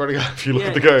swear to God, if you look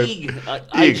at the card.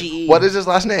 IGE. What is his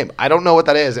last name? I don't know what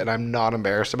that is, and I'm not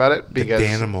embarrassed about it because the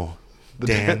Danimal. The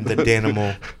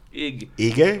Danimal.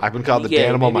 Ige? I've been called the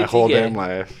Danimal my whole damn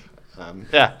life.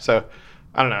 So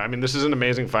I don't know. I mean, this is an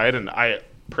amazing fight, and I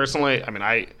personally,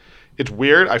 it's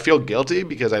weird. I feel guilty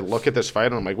because I look at this fight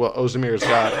and I'm like, well, Ozdemir's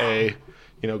got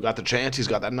got the chance. He's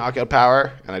got that knockout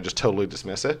power, and I just totally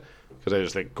dismiss it because I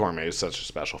just think Cormier is such a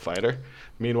special fighter.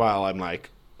 Meanwhile, I'm like,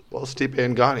 well, Stipe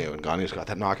and Ghanou's got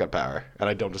that knockout power, and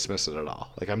I don't dismiss it at all.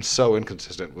 I'm so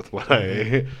inconsistent with what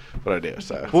I do.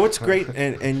 So, well, what's great,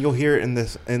 and you'll hear it in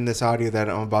this audio that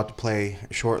I'm about to play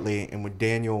shortly, and when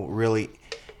Daniel really,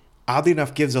 oddly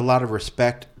enough, gives a lot of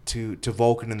respect to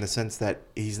Volkan in the sense that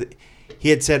he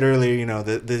had said earlier,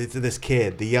 this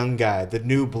kid, the young guy, the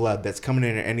new blood that's coming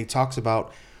in, and he talks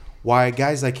about why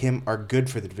guys like him are good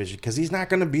for the division because he's not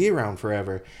going to be around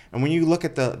forever. And when you look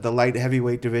at the light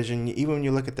heavyweight division, even when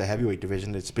you look at the heavyweight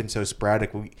division, it's been so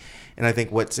sporadic. And I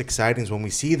think what's exciting is when we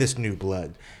see this new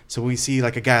blood. So we see a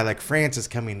guy like Francis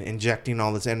coming, injecting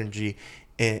all this energy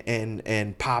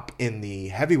and pop in the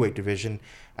heavyweight division.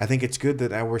 I think it's good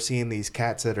that now we're seeing these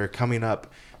cats that are coming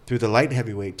up through the light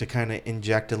heavyweight to kind of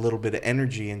inject a little bit of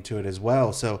energy into it as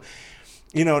well. So,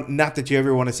 not that you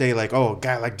ever want to say a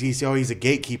guy like DC, he's a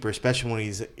gatekeeper, especially when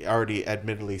he's already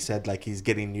admittedly said he's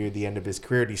getting near the end of his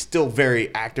career. And he's still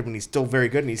very active and he's still very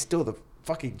good and he's still the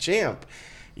fucking champ,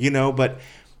 But,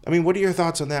 what are your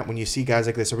thoughts on that when you see guys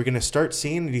like this? Are we going to start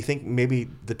seeing, do you think maybe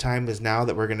the time is now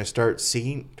that we're going to start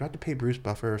seeing, do I have to pay Bruce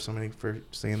Buffer or somebody for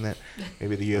saying that?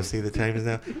 Maybe the UFC, the time is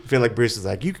now? I feel like Bruce is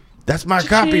that's my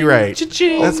copyright.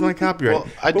 That's my copyright.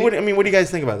 Well, what do you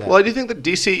guys think about that? Well, I do think that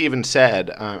DC even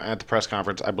said at the press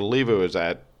conference, I believe it was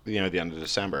at the end of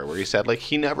December, where he said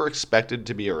he never expected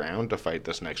to be around to fight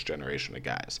this next generation of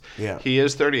guys. Yeah. He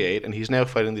is 38, and he's now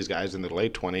fighting these guys in their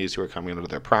late 20s who are coming into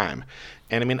their prime.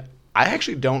 And I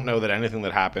actually don't know that anything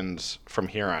that happens from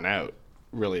here on out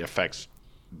really affects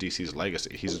DC's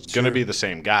legacy. He's going to be the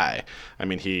same guy.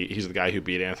 He's the guy who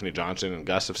beat Anthony Johnson and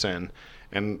Gustafsson,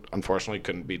 and unfortunately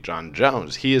couldn't beat John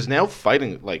Jones. He is now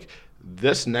fighting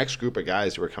this next group of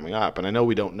guys who are coming up, and I know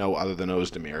we don't know other than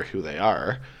Ozdemir who they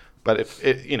are, but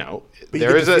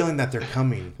there is a feeling that they're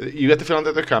coming. You get the feeling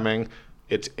that they're coming.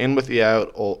 It's in with the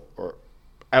out or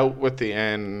out with the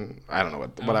in. I don't know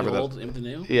whatever the that. Old, in the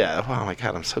new? Yeah. Oh my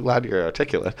God, I'm so glad you're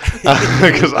articulate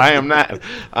because I am not.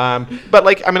 But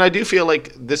I do feel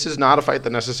like this is not a fight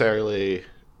that necessarily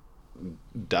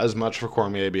does much for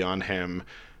Cormier beyond him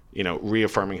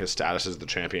reaffirming his status as the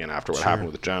champion after what happened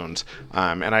with Jones.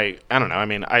 And I don't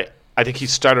know. I think he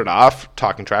started off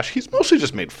talking trash. He's mostly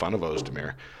just made fun of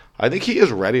Ozdemir. I think he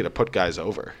is ready to put guys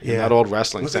over in that old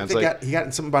wrestling sense. He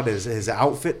got something about his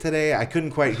outfit today. I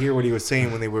couldn't quite hear what he was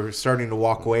saying when they were starting to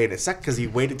walk away. And it's not because he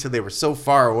waited till they were so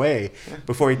far away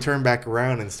before he turned back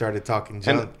around and started talking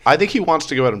junk. And I think he wants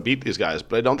to go out and beat these guys,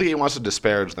 but I don't think he wants to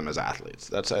disparage them as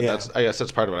athletes. I guess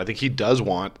that's part of it. I think he does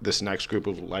want this next group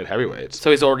of light heavyweights. So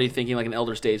he's already thinking like an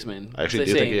elder statesman. I actually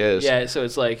do think he is. Yeah, so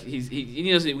it's like he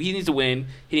needs to win.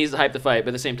 He needs to hype the fight, but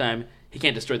at the same time, he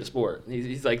can't destroy the sport.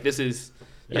 He's like, this is,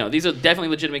 these are definitely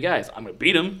legitimate guys. I'm gonna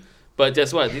beat them, but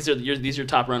guess what? These are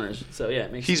top runners. So yeah,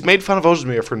 it makes he's made fun of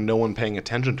Ozdemir for no one paying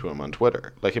attention to him on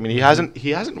Twitter. Like, I mean, he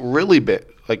hasn't really been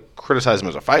like criticized him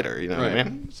as a fighter. You know what I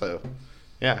mean? So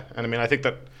yeah, and I mean, I think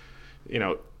that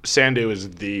Sandu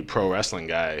is the pro wrestling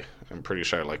guy. I'm pretty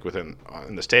sure, like within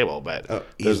in the stable, but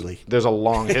easily there's a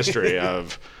long history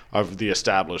of the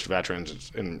established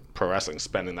veterans in pro wrestling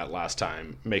spending that last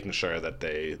time making sure that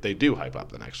they do hype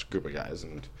up the next group of guys,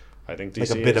 and I think DC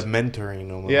like a bit of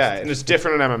mentoring almost. Yeah, and it's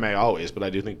different in MMA always, but I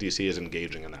do think DC is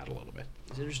engaging in that a little bit.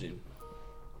 It's interesting.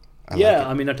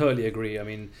 I mean, I totally agree. I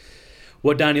mean,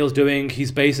 what Daniel's doing,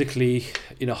 he's basically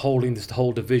holding this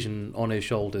whole division on his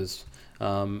shoulders.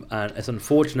 And it's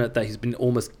unfortunate that he's been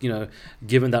almost,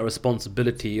 given that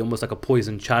responsibility, almost like a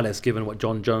poison chalice, given what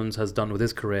John Jones has done with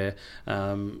his career.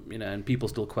 And people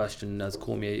still question as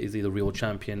Cormier is he the real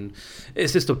champion.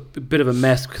 It's just a bit of a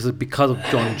mess because of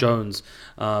John Jones.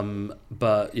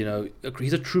 But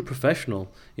he's a true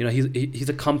professional. He's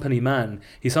a company man.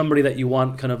 He's somebody that you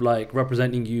want kind of like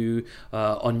representing you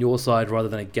on your side rather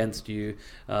than against you.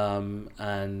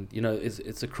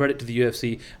 It's a credit to the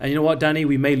UFC. And you know what, Danny,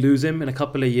 we may lose him in a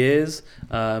couple of years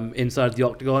inside the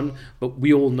octagon, but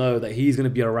we all know that he's going to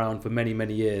be around for many,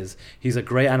 many years. He's a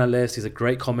great analyst. He's a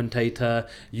great commentator.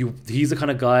 He's the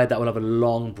kind of guy that will have a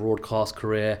long broadcast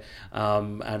career,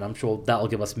 and I'm sure that'll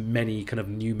give us many kind of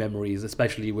new memories,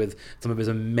 especially with some of his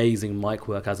amazing mic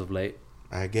work as of late.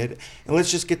 I get it. And let's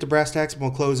just get to brass tacks and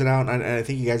we'll close it out. And I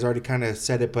think you guys already kind of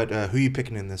said it, but who are you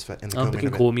picking in this? I'm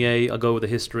picking Cormier. I'll go with the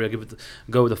history.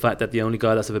 Go with the fact that the only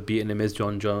guy that's ever beaten him is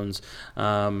John Jones.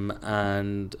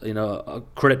 And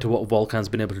credit to what Volkan's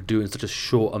been able to do in such a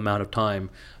short amount of time.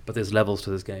 But there's levels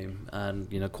to this game, and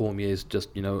Cormier is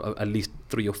just at least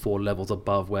 3 or 4 levels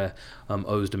above where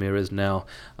Ozdemir is now,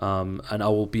 and I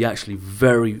will be actually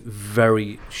very,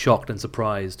 very shocked and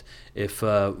surprised if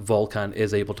Volkan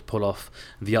is able to pull off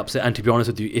the upset. And to be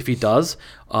honest with you, if he does,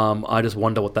 I just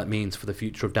wonder what that means for the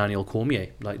future of Daniel Cormier.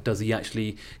 Like, does he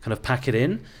actually kind of pack it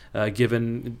in,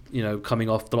 given coming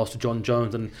off the loss to John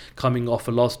Jones and coming off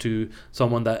a loss to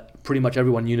someone that pretty much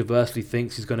everyone universally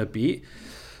thinks he's going to beat?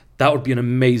 That would be an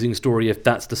amazing story if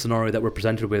that's the scenario that we're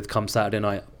presented with come Saturday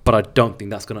night. But I don't think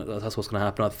that's what's going to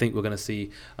happen. I think we're going to see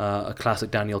a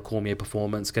classic Daniel Cormier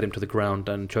performance, get him to the ground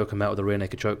and choke him out with a rear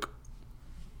naked choke.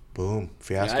 Boom.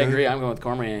 Fiasco. Yeah, I agree. I'm going with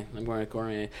Cormier.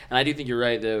 And I do think you're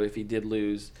right, though. If he did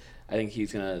lose, I think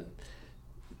he's going to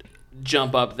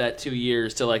jump up that 2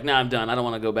 years to like, I'm done. I don't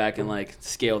want to go back and like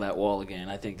scale that wall again.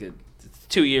 I think it's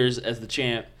 2 years as the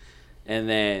champ, and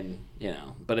then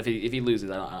but if he loses,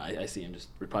 I see him just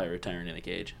probably retiring in a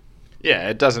cage. Yeah,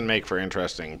 it doesn't make for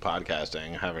interesting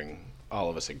podcasting having all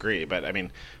of us agree. But I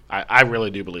mean, I really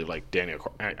do believe like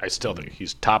Daniel. I still think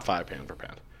he's top 5 pound for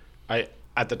pound.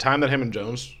 At the time that him and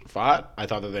Jones fought, I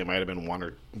thought that they might have been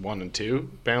 1 and 2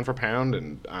 pound for pound,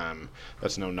 and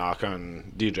that's no knock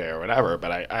on DJ or whatever.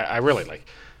 But I really like.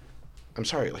 I'm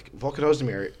sorry, like Volkan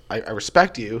Ozdemir, I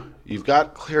respect you. You've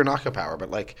got clear knockout power, but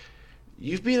like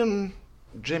you've beaten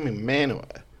Jimmy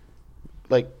Manuwa.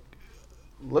 Like,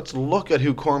 let's look at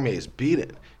who Cormier's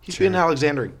beaten. He's beaten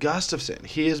Alexander Gustafsson.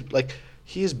 He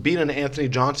has beaten Anthony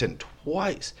Johnson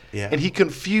twice. Yeah. And he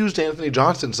confused Anthony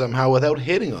Johnson somehow without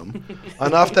hitting him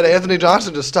enough that Anthony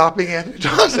Johnson just stopped being Anthony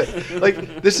Johnson.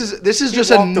 Like, this is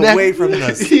just walked away from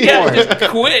this. Just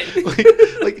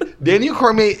quit. like Daniel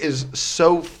Cormier is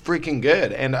so freaking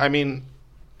good. And I mean,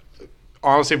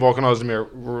 honestly, Volkan Ozdemir,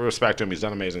 respect him. He's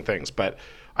done amazing things, but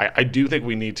I do think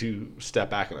we need to step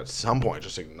back and at some point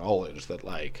just acknowledge that,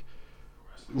 like,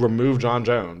 remove John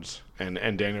Jones and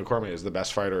Daniel Cormier is the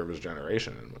best fighter of his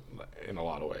generation in a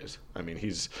lot of ways. I mean,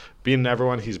 he's beaten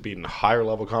everyone. He's beaten higher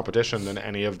level competition than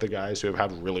any of the guys who have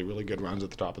had really, really good runs at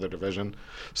the top of their division.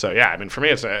 So, yeah, I mean, for me,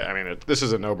 this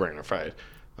is a no-brainer fight.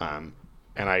 And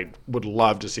I would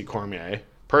love to see Cormier,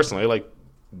 personally, like,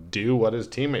 do what his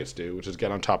teammates do, which is get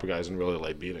on top of guys and really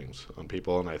lay beatings on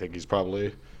people. And I think he's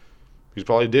probably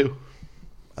due.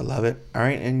 I love it. All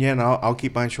right, and I'll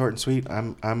keep mine short and sweet.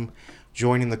 I'm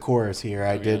joining the chorus here.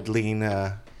 I did lean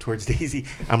towards DC.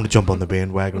 I'm gonna jump on the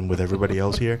bandwagon with everybody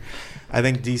else here. I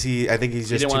think DC. I think he's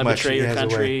just too much. You didn't want to betray your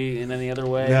country in any other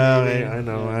way.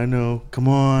 No, I know. Come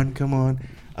on.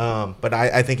 But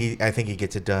I think he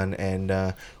gets it done,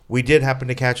 and we did happen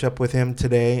to catch up with him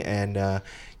today, and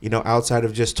outside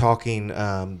of just talking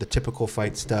the typical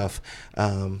fight stuff,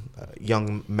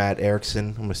 young Matt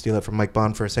Erickson, I'm gonna steal it from Mike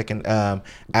Bond for a second,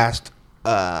 asked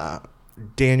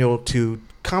Daniel to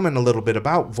comment a little bit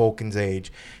about Vulcan's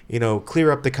age,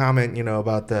 clear up the comment,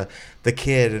 about the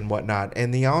kid and whatnot,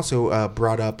 and he also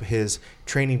brought up his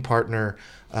training partner.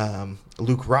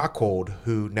 Luke Rockhold,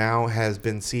 who now has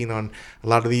been seen on a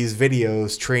lot of these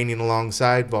videos training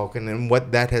alongside Vulcan, and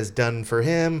what that has done for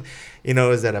him.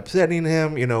 Is that upsetting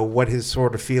him? What his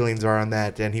sort of feelings are on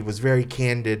that. And he was very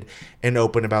candid and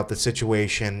open about the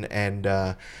situation. And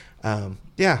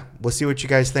we'll see what you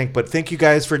guys think. But thank you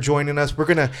guys for joining us. We're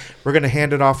gonna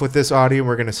hand it off with this audio.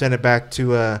 We're gonna send it back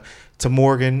to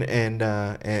Morgan and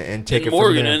take it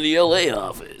Morgan from there. in the LA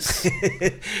office.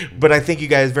 But I thank you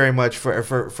guys very much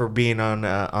for being on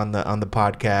the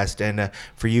podcast, and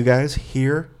for you guys,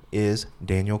 here is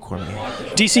Daniel Cormier.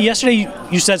 DC, yesterday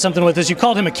you said something with us. You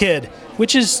called him a kid,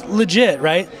 which is legit,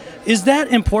 right? Is that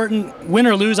important, win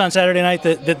or lose on Saturday night,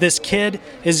 that this kid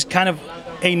is kind of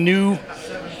a new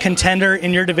contender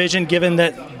in your division, given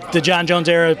that the John Jones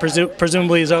era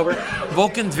presumably is over?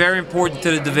 Vulcan's very important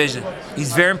to the division.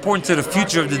 He's very important to the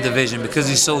future of the division because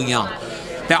he's so young.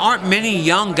 There aren't many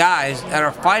young guys that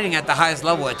are fighting at the highest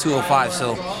level at 205,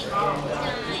 so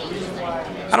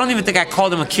I don't even think I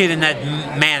called him a kid in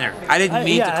that manner. I didn't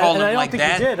mean to call him like that.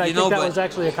 I don't think you did. I think that was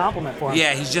actually a compliment for him.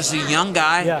 Yeah, he's just a young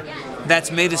guy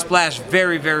that's made a splash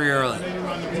very, very early.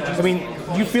 I mean,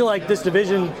 you feel like this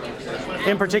division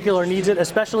in particular needs it,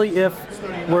 especially if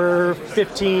we're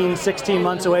 15, 16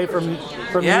 months away from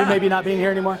you maybe not being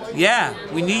here anymore? Yeah,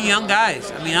 we need young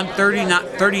guys. I mean, I'm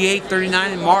 38,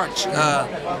 39 in March.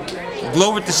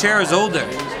 Glover Teixeira is older.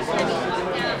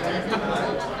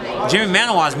 Jimmy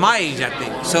Manoa is my age, I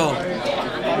think. So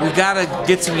we've got to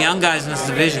get some young guys in this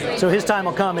division. So his time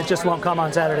will come. It just won't come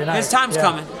on Saturday night. His time's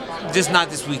coming, just not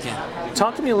this weekend.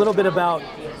 Talk to me a little bit about,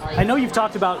 I know you've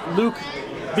talked about Luke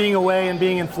being away and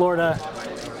being in Florida.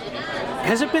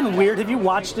 Has it been weird? Have you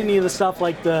watched any of the stuff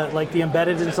like the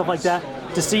embedded and stuff like that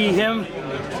to see him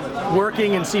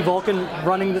working and see Vulcan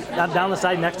running down the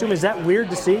side next to him? Is that weird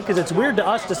to see? Because it's weird to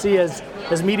us to see as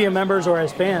media members or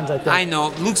as fans, I think. I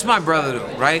know. Luke's my brother,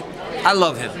 though, right? I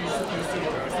love him.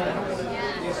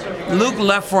 Luke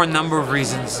left for a number of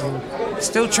reasons.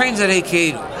 Still trains at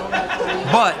AK,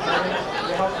 but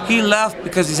he left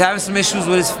because he's having some issues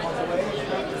with his.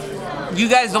 You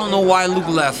guys don't know why Luke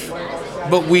left,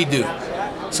 but we do.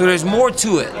 So there's more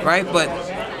to it, right? But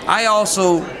I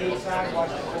also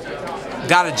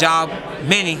got a job,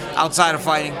 many, outside of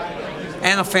fighting,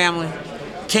 and a family.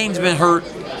 Kane's been hurt,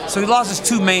 so he lost his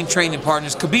two main training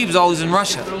partners. Khabib's always in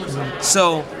Russia.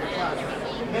 So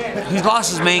he's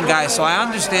lost his main guy, so I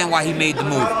understand why he made the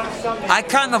move. I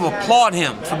kind of applaud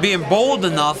him for being bold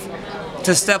enough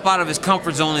to step out of his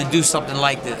comfort zone and do something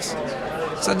like this.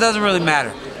 So it doesn't really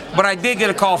matter. But I did get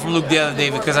a call from Luke the other day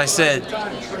because I said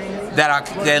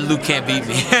that Luke can't beat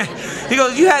me. He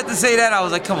goes, you had to say that? I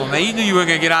was like, come on, man. You knew you weren't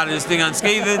going to get out of this thing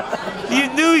unscathed.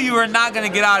 You knew you were not going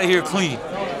to get out of here clean.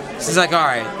 He's like, all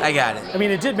right, I got it. I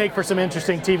mean, it did make for some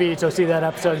interesting TV to see that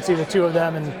episode and see the two of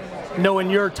them and knowing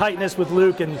your tightness with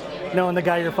Luke and knowing the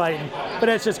guy you're fighting. But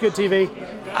it's just good TV.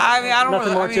 I mean, I don't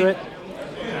Nothing more to it.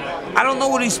 I don't know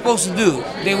what he's supposed to do.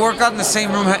 They work out in the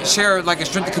same room, share like a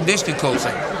strength and conditioning coach.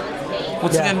 Like,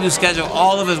 what's he going to do? Schedule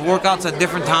all of his workouts at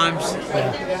different times?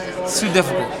 It's too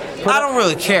difficult. I don't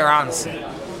really care, honestly.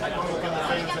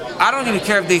 I don't even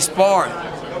care if they spar.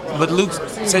 But Luke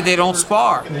said they don't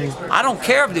spar. I don't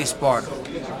care if they spar.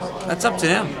 That's up to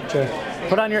them. Sure.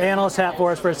 Put on your analyst hat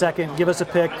for us for a second. Give us a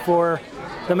pick for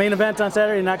the main event on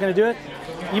Saturday. You're not going to do it?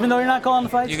 Even though you're not calling the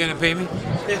fights? You're going to pay me?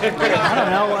 I don't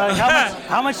know.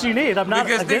 How much do you need? I'm not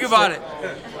Because think about it.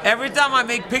 Every time I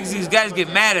make picks, these guys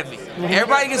get mad at me.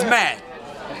 Everybody gets mad.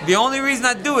 The only reason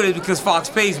I do it is because Fox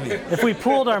pays me. If we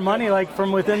pooled our money like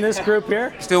from within this group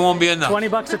here, still won't be enough.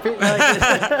 $20 a piece.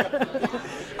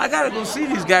 I gotta go see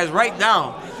these guys right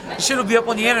now. It should be up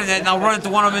on the internet, and I'll run into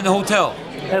one of them in the hotel.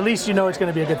 At least you know it's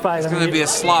going to be a good fight. It's going to be a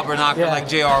slobber knocker, like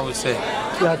JR would say.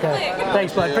 Okay.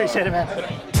 Thanks, bud. Appreciate it, man.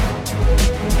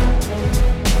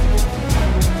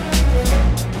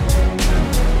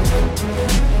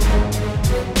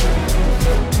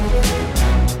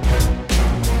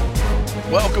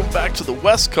 Welcome back to the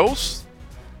West Coast.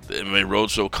 The MMA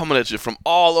Roadshow coming at you from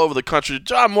all over the country.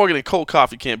 John Morgan and Cold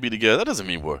Coffee can't be together. That doesn't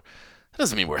mean we're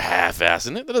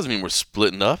half-assing it. That doesn't mean we're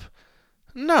splitting up.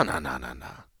 No.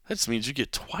 That just means you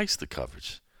get twice the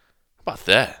coverage. How about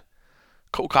that?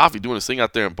 Cold Coffee doing this thing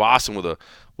out there in Boston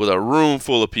with a room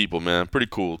full of people, man. Pretty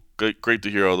cool. great to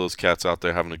hear all those cats out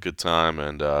there having a good time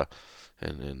and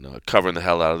covering the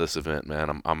hell out of this event,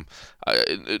 man.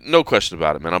 No question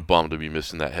about it, man. I'm bummed to be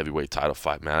missing that heavyweight title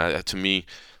fight, man. To me,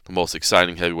 the most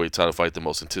exciting heavyweight title fight, the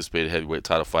most anticipated heavyweight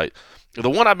title fight. The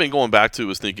one I've been going back to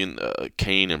was thinking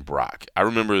Kane and Brock. I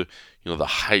remember, the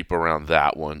hype around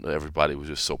that one. Everybody was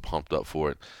just so pumped up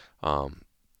for it.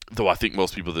 Though I think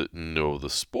most people that know the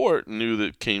sport knew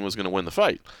that Kane was going to win the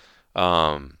fight.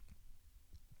 But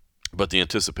the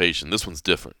anticipation, this one's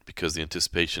different because the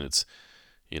anticipation, it's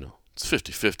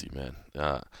 50-50, man.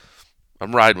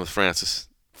 I'm riding with Francis.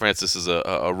 Francis is a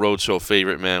roadshow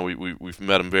favorite, man. We've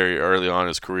met him very early on in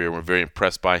his career. We're very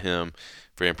impressed by him,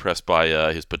 very impressed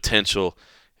by his potential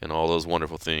and all those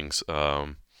wonderful things.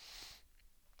 I'm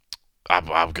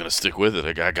going to stick with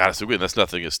it. I got to stick with it. That's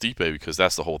nothing against Stipe because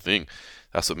that's the whole thing.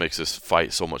 That's what makes this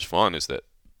fight so much fun is that,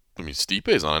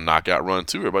 Stipe's on a knockout run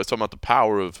too. Everybody's talking about the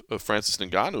power of Francis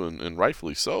Ngannou, and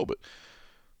rightfully so. But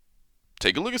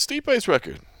take a look at Stipe's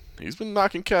record. He's been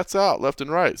knocking cats out left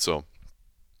and right. So,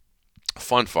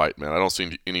 fun fight, man. I don't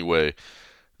see any way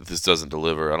that this doesn't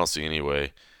deliver. I don't see any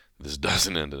way this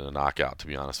doesn't end in a knockout, to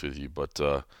be honest with you. But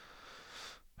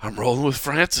I'm rolling with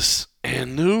Francis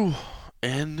and new.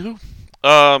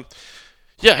 Yeah,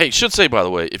 hey, should say, by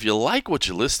the way, if you like what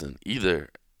you're listening,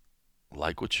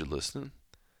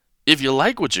 if you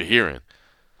like what you're hearing,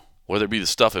 whether it be the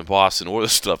stuff in Boston or the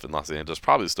stuff in Los Angeles,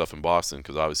 probably the stuff in Boston,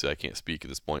 because obviously I can't speak at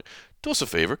this point, do us a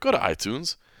favor, go to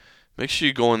iTunes. Make sure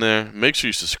you go in there. Make sure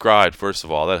you subscribe, first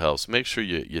of all. That helps. Make sure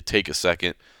you take a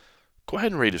second. Go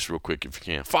ahead and rate us real quick if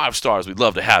you can. 5 stars, we'd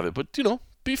love to have it, but,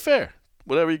 be fair.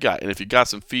 Whatever you got. And if you got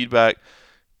some feedback,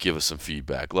 give us some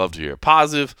feedback. Love to hear it.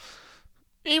 Positive,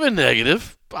 even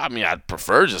negative. I'd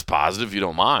prefer just positive if you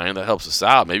don't mind. That helps us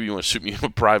out. Maybe you want to shoot me a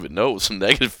private note with some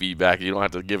negative feedback. You don't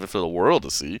have to give it for the world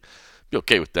to see. Be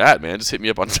okay with that, man. Just hit me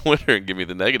up on Twitter and give me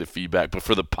the negative feedback. But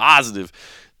for the positive,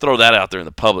 throw that out there in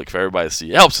the public for everybody to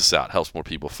see. It helps us out. Helps more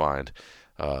people find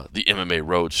the MMA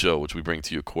Roadshow, which we bring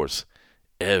to you, of course,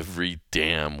 every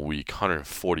damn week.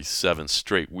 147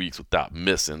 straight weeks without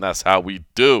missing. That's how we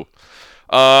do.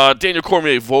 Daniel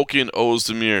Cormier, Volkan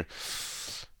Ozdemir.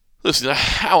 Listen,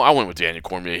 I went with Daniel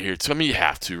Cormier here, too. You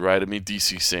have to, right?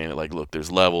 DC's saying it like, look,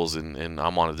 there's levels, and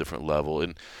I'm on a different level.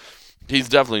 And he's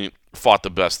definitely fought the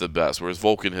best of the best, whereas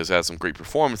Volkan has had some great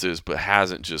performances, but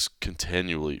hasn't just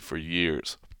continually for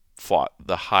years fought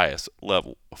the highest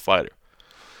level of fighter.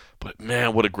 But,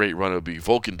 man, what a great run it would be.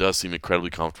 Volkan does seem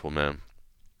incredibly comfortable, man.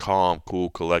 Calm,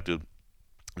 cool, collected.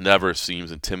 Never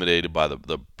seems intimidated by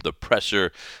the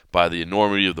pressure, by the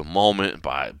enormity of the moment,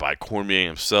 by Cormier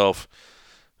himself.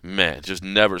 Man, just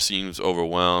never seems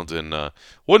overwhelmed. And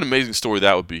what an amazing story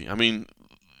that would be.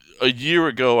 A year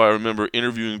ago, I remember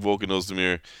interviewing Volkan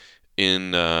Ozdemir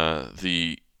in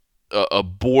a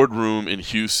boardroom in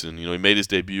Houston. He made his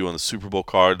debut on the Super Bowl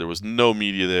card. There was no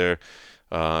media there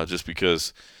just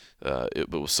because it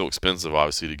was so expensive,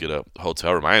 obviously, to get a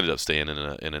hotel room. I ended up staying in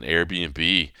an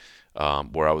Airbnb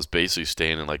where I was basically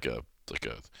staying in like a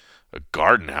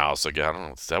garden house. I don't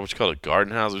know, is that what you call it, a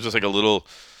garden house? It was just like a little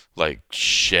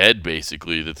shed,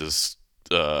 basically, that this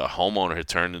homeowner had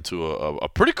turned into a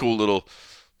pretty cool little,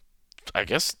 I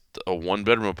guess, a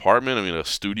 1-bedroom apartment. A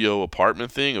studio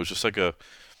apartment thing. It was just like a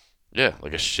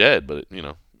shed, but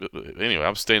anyway,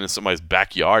 I'm staying in somebody's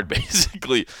backyard,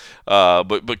 basically.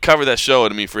 But cover that show,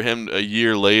 and for him a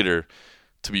year later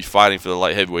to be fighting for the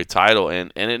light heavyweight title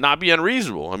and it not be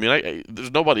unreasonable.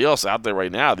 There's nobody else out there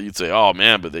right now that you'd say, oh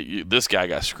man, but this guy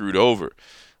got screwed over.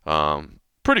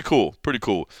 Pretty cool.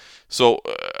 So,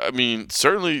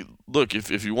 certainly, look,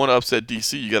 if you want to upset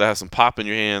DC, you got to have some pop in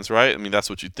your hands, right? That's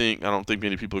what you think. I don't think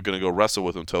many people are going to go wrestle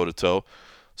with him toe-to-toe.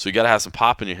 So you got to have some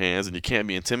pop in your hands, and you can't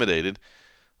be intimidated.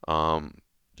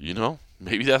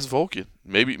 Maybe that's Volkan.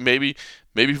 Maybe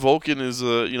Volkan is,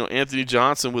 Anthony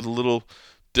Johnson with a little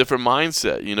different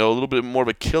mindset, a little bit more of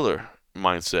a killer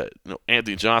mindset.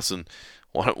 Anthony Johnson,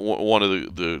 one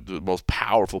of the most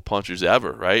powerful punchers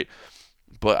ever, right?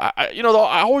 But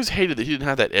I always hated that he didn't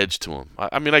have that edge to him.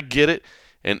 I get it,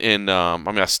 and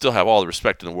I still have all the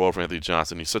respect in the world for Anthony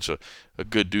Johnson. He's such a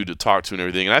good dude to talk to and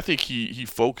everything, and I think he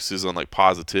focuses on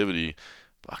positivity.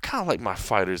 But I kind of like my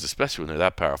fighters, especially when they're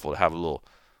that powerful, to have a little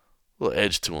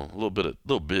edge to them, a little bit of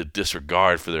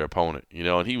disregard for their opponent,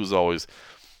 And he was always,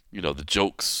 the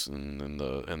jokes and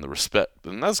the respect,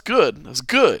 and that's good. That's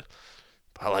good.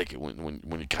 I like it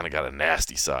when you kind of got a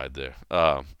nasty side there.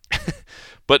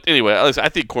 But anyway, I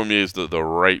think Cormier is the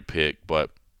right pick, but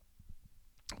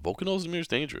Volkan Ozdemir is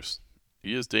dangerous.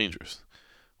 He is dangerous.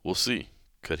 We'll see.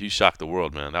 Could he shock the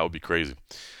world, man? That would be crazy.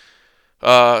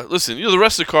 Listen, the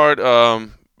rest of the card,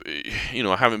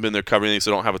 I haven't been there covering anything,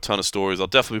 so I don't have a ton of stories. I'll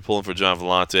definitely be pulling for John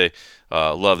Vellante.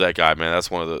 Love that guy, man.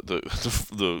 That's one of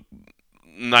the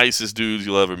nicest dudes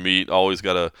you'll ever meet. Always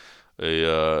got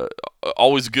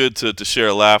always good to share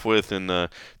a laugh with and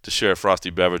to share a frosty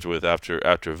beverage with after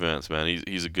events, man.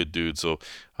 He's a good dude, so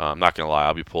I'm not gonna lie,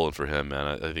 I'll be pulling for him,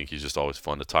 man. I think he's just always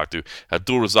fun to talk to.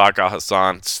 Abdulrazak Al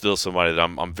Hassan, still somebody that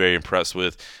I'm very impressed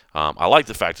with. I like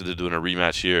the fact that they're doing a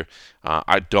rematch here.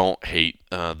 I don't hate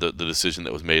the decision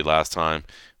that was made last time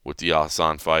with the Al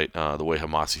Hassan fight, the way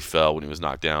Hamasi fell when he was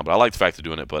knocked down. But I like the fact they're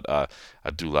doing it. But I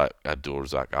do like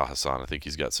Abdulrazak Al Hassan. I think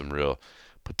he's got some real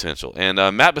potential. And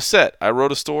Matt Bessette, I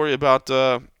wrote a story about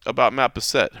Matt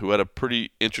Bessette, who had a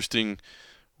pretty interesting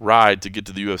ride to get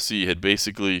to the UFC. Had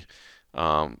basically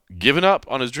given up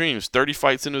on his dreams. 30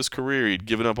 fights into his career, he'd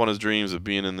given up on his dreams of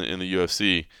being in the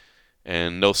UFC.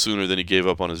 And no sooner than he gave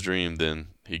up on his dream than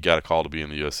he got a call to be in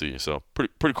the UFC. So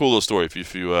pretty cool little story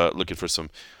if you looking for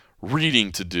some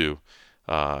reading to do.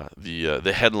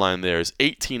 The headline there is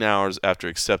 18 hours after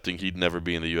accepting he'd never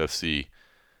be in the UFC,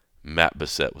 Matt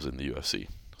Bessette was in the UFC.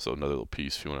 So another little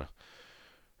piece if you want to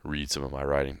read some of my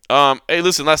writing. Hey,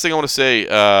 listen, last thing I want to say,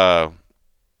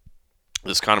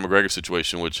 this Conor McGregor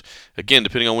situation, which, again,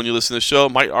 depending on when you listen to the show,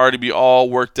 might already be all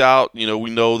worked out. We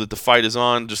know that the fight is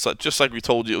on, just like we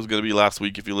told you it was going to be last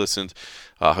week if you listened.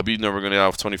 Khabib never going to get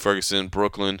out with Tony Ferguson,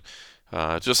 Brooklyn.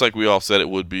 Just like we all said it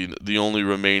would be. The only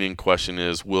remaining question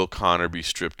is, will Conor be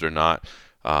stripped or not?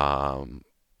 I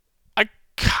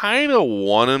kind of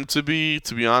want him to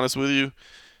be honest with you,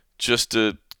 just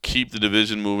to keep the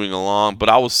division moving along. But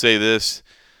I will say this,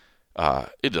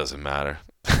 it doesn't matter.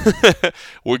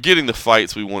 We're getting the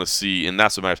fights we want to see, and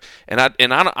that's what matters.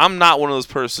 I'm not one of those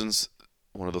persons.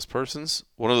 One of those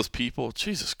people.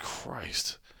 Jesus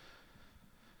Christ.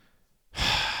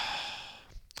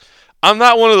 I'm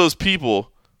not one of those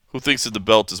people who thinks that the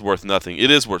belt is worth nothing.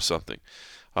 It is worth something.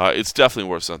 It's definitely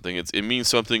worth something. It means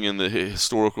something in the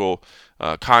historical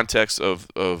context of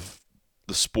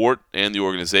the sport and the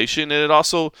organization, and it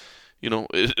also,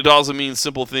 it also means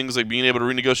simple things like being able to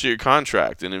renegotiate your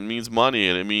contract, and it means money,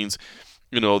 and it means,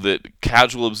 that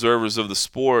casual observers of the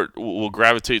sport will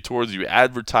gravitate towards you.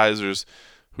 Advertisers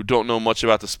who don't know much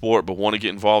about the sport but want to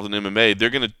get involved in MMA,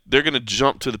 they're gonna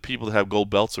jump to the people that have gold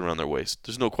belts around their waist.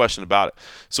 There's no question about it.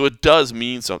 So it does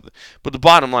mean something. But the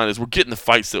bottom line is we're getting the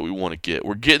fights that we want to get.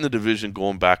 We're getting the division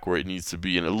going back where it needs to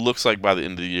be, and it looks like by the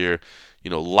end of the year,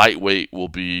 lightweight will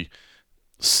be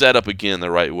set up again the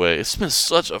right way. It's been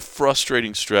such a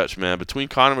frustrating stretch, man, between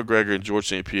Conor McGregor and George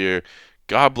St. Pierre.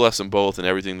 God bless them both and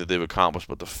everything that they've accomplished.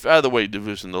 But the featherweight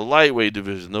division, the lightweight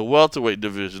division, the welterweight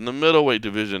division, the middleweight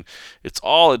division, it's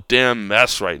all a damn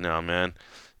mess right now, man.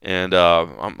 And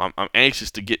I'm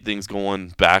anxious to get things going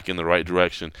back in the right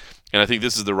direction. And I think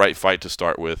this is the right fight to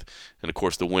start with. And, of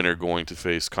course, the winner going to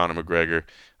face Conor McGregor.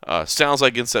 Sounds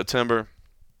like in September.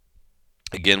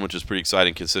 Again, which is pretty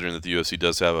exciting considering that the UFC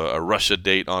does have a Russia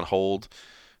date on hold.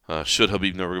 Should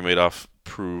Khabib Nurmagomedov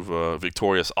prove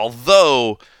victorious.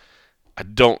 Although I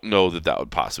don't know that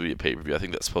would possibly be a pay-per-view. I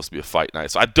think that's supposed to be a fight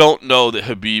night. So I don't know that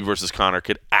Khabib versus Conor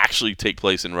could actually take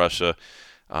place in Russia.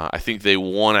 I think they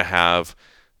want to have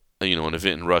an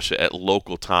event in Russia at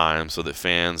local time so that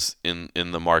fans in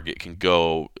the market can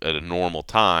go at a normal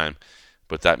time.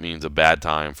 But that means a bad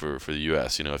time for the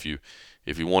U.S.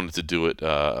 If you wanted to do it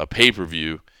a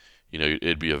pay-per-view,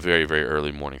 it'd be a very, very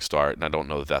early morning start, and I don't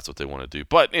know that that's what they want to do.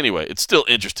 But anyway, it's still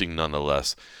interesting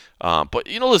nonetheless. But,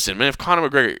 listen, man, if Conor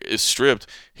McGregor is stripped,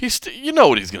 you know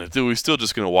what he's going to do. He's still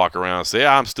just going to walk around and say,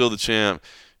 I'm still the champ.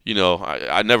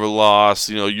 I never lost.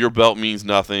 Your belt means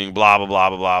nothing, blah, blah, blah,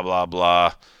 blah, blah, blah,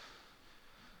 blah.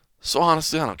 So,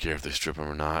 honestly, I don't care if they strip him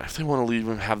or not. If they want to leave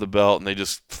him, have the belt, and they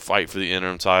just fight for the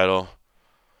interim title,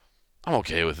 I'm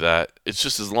okay with that. It's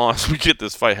just as long as we get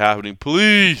this fight happening,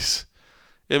 please.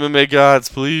 MMA gods,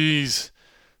 please.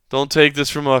 Don't take this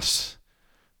from us.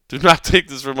 Do not take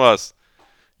this from us.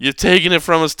 You've taken it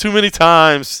from us too many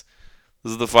times.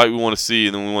 This is the fight we want to see,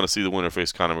 and then we want to see the winner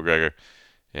face Conor McGregor.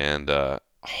 And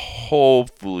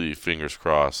hopefully, fingers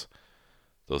crossed,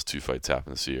 those two fights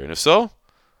happen this year. And if so,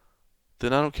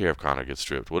 then I don't care if Conor gets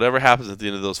stripped. Whatever happens at the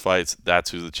end of those fights,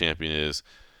 that's who the champion is.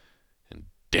 And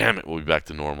damn it, we'll be back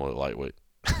to normal at lightweight.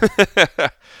 All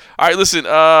right, listen.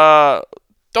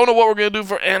 Don't know what we're going to do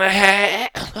for and a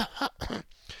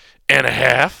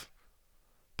half.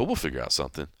 But we'll figure out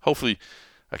something. Hopefully,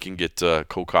 I can get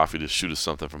Cold Coffee to shoot us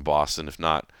something from Boston. If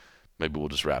not, maybe we'll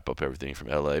just wrap up everything from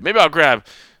LA. Maybe I'll grab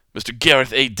Mr.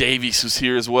 Gareth A. Davies, who's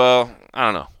here as well. I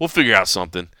don't know. We'll figure out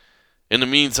something. In the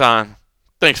meantime,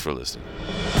 thanks for listening.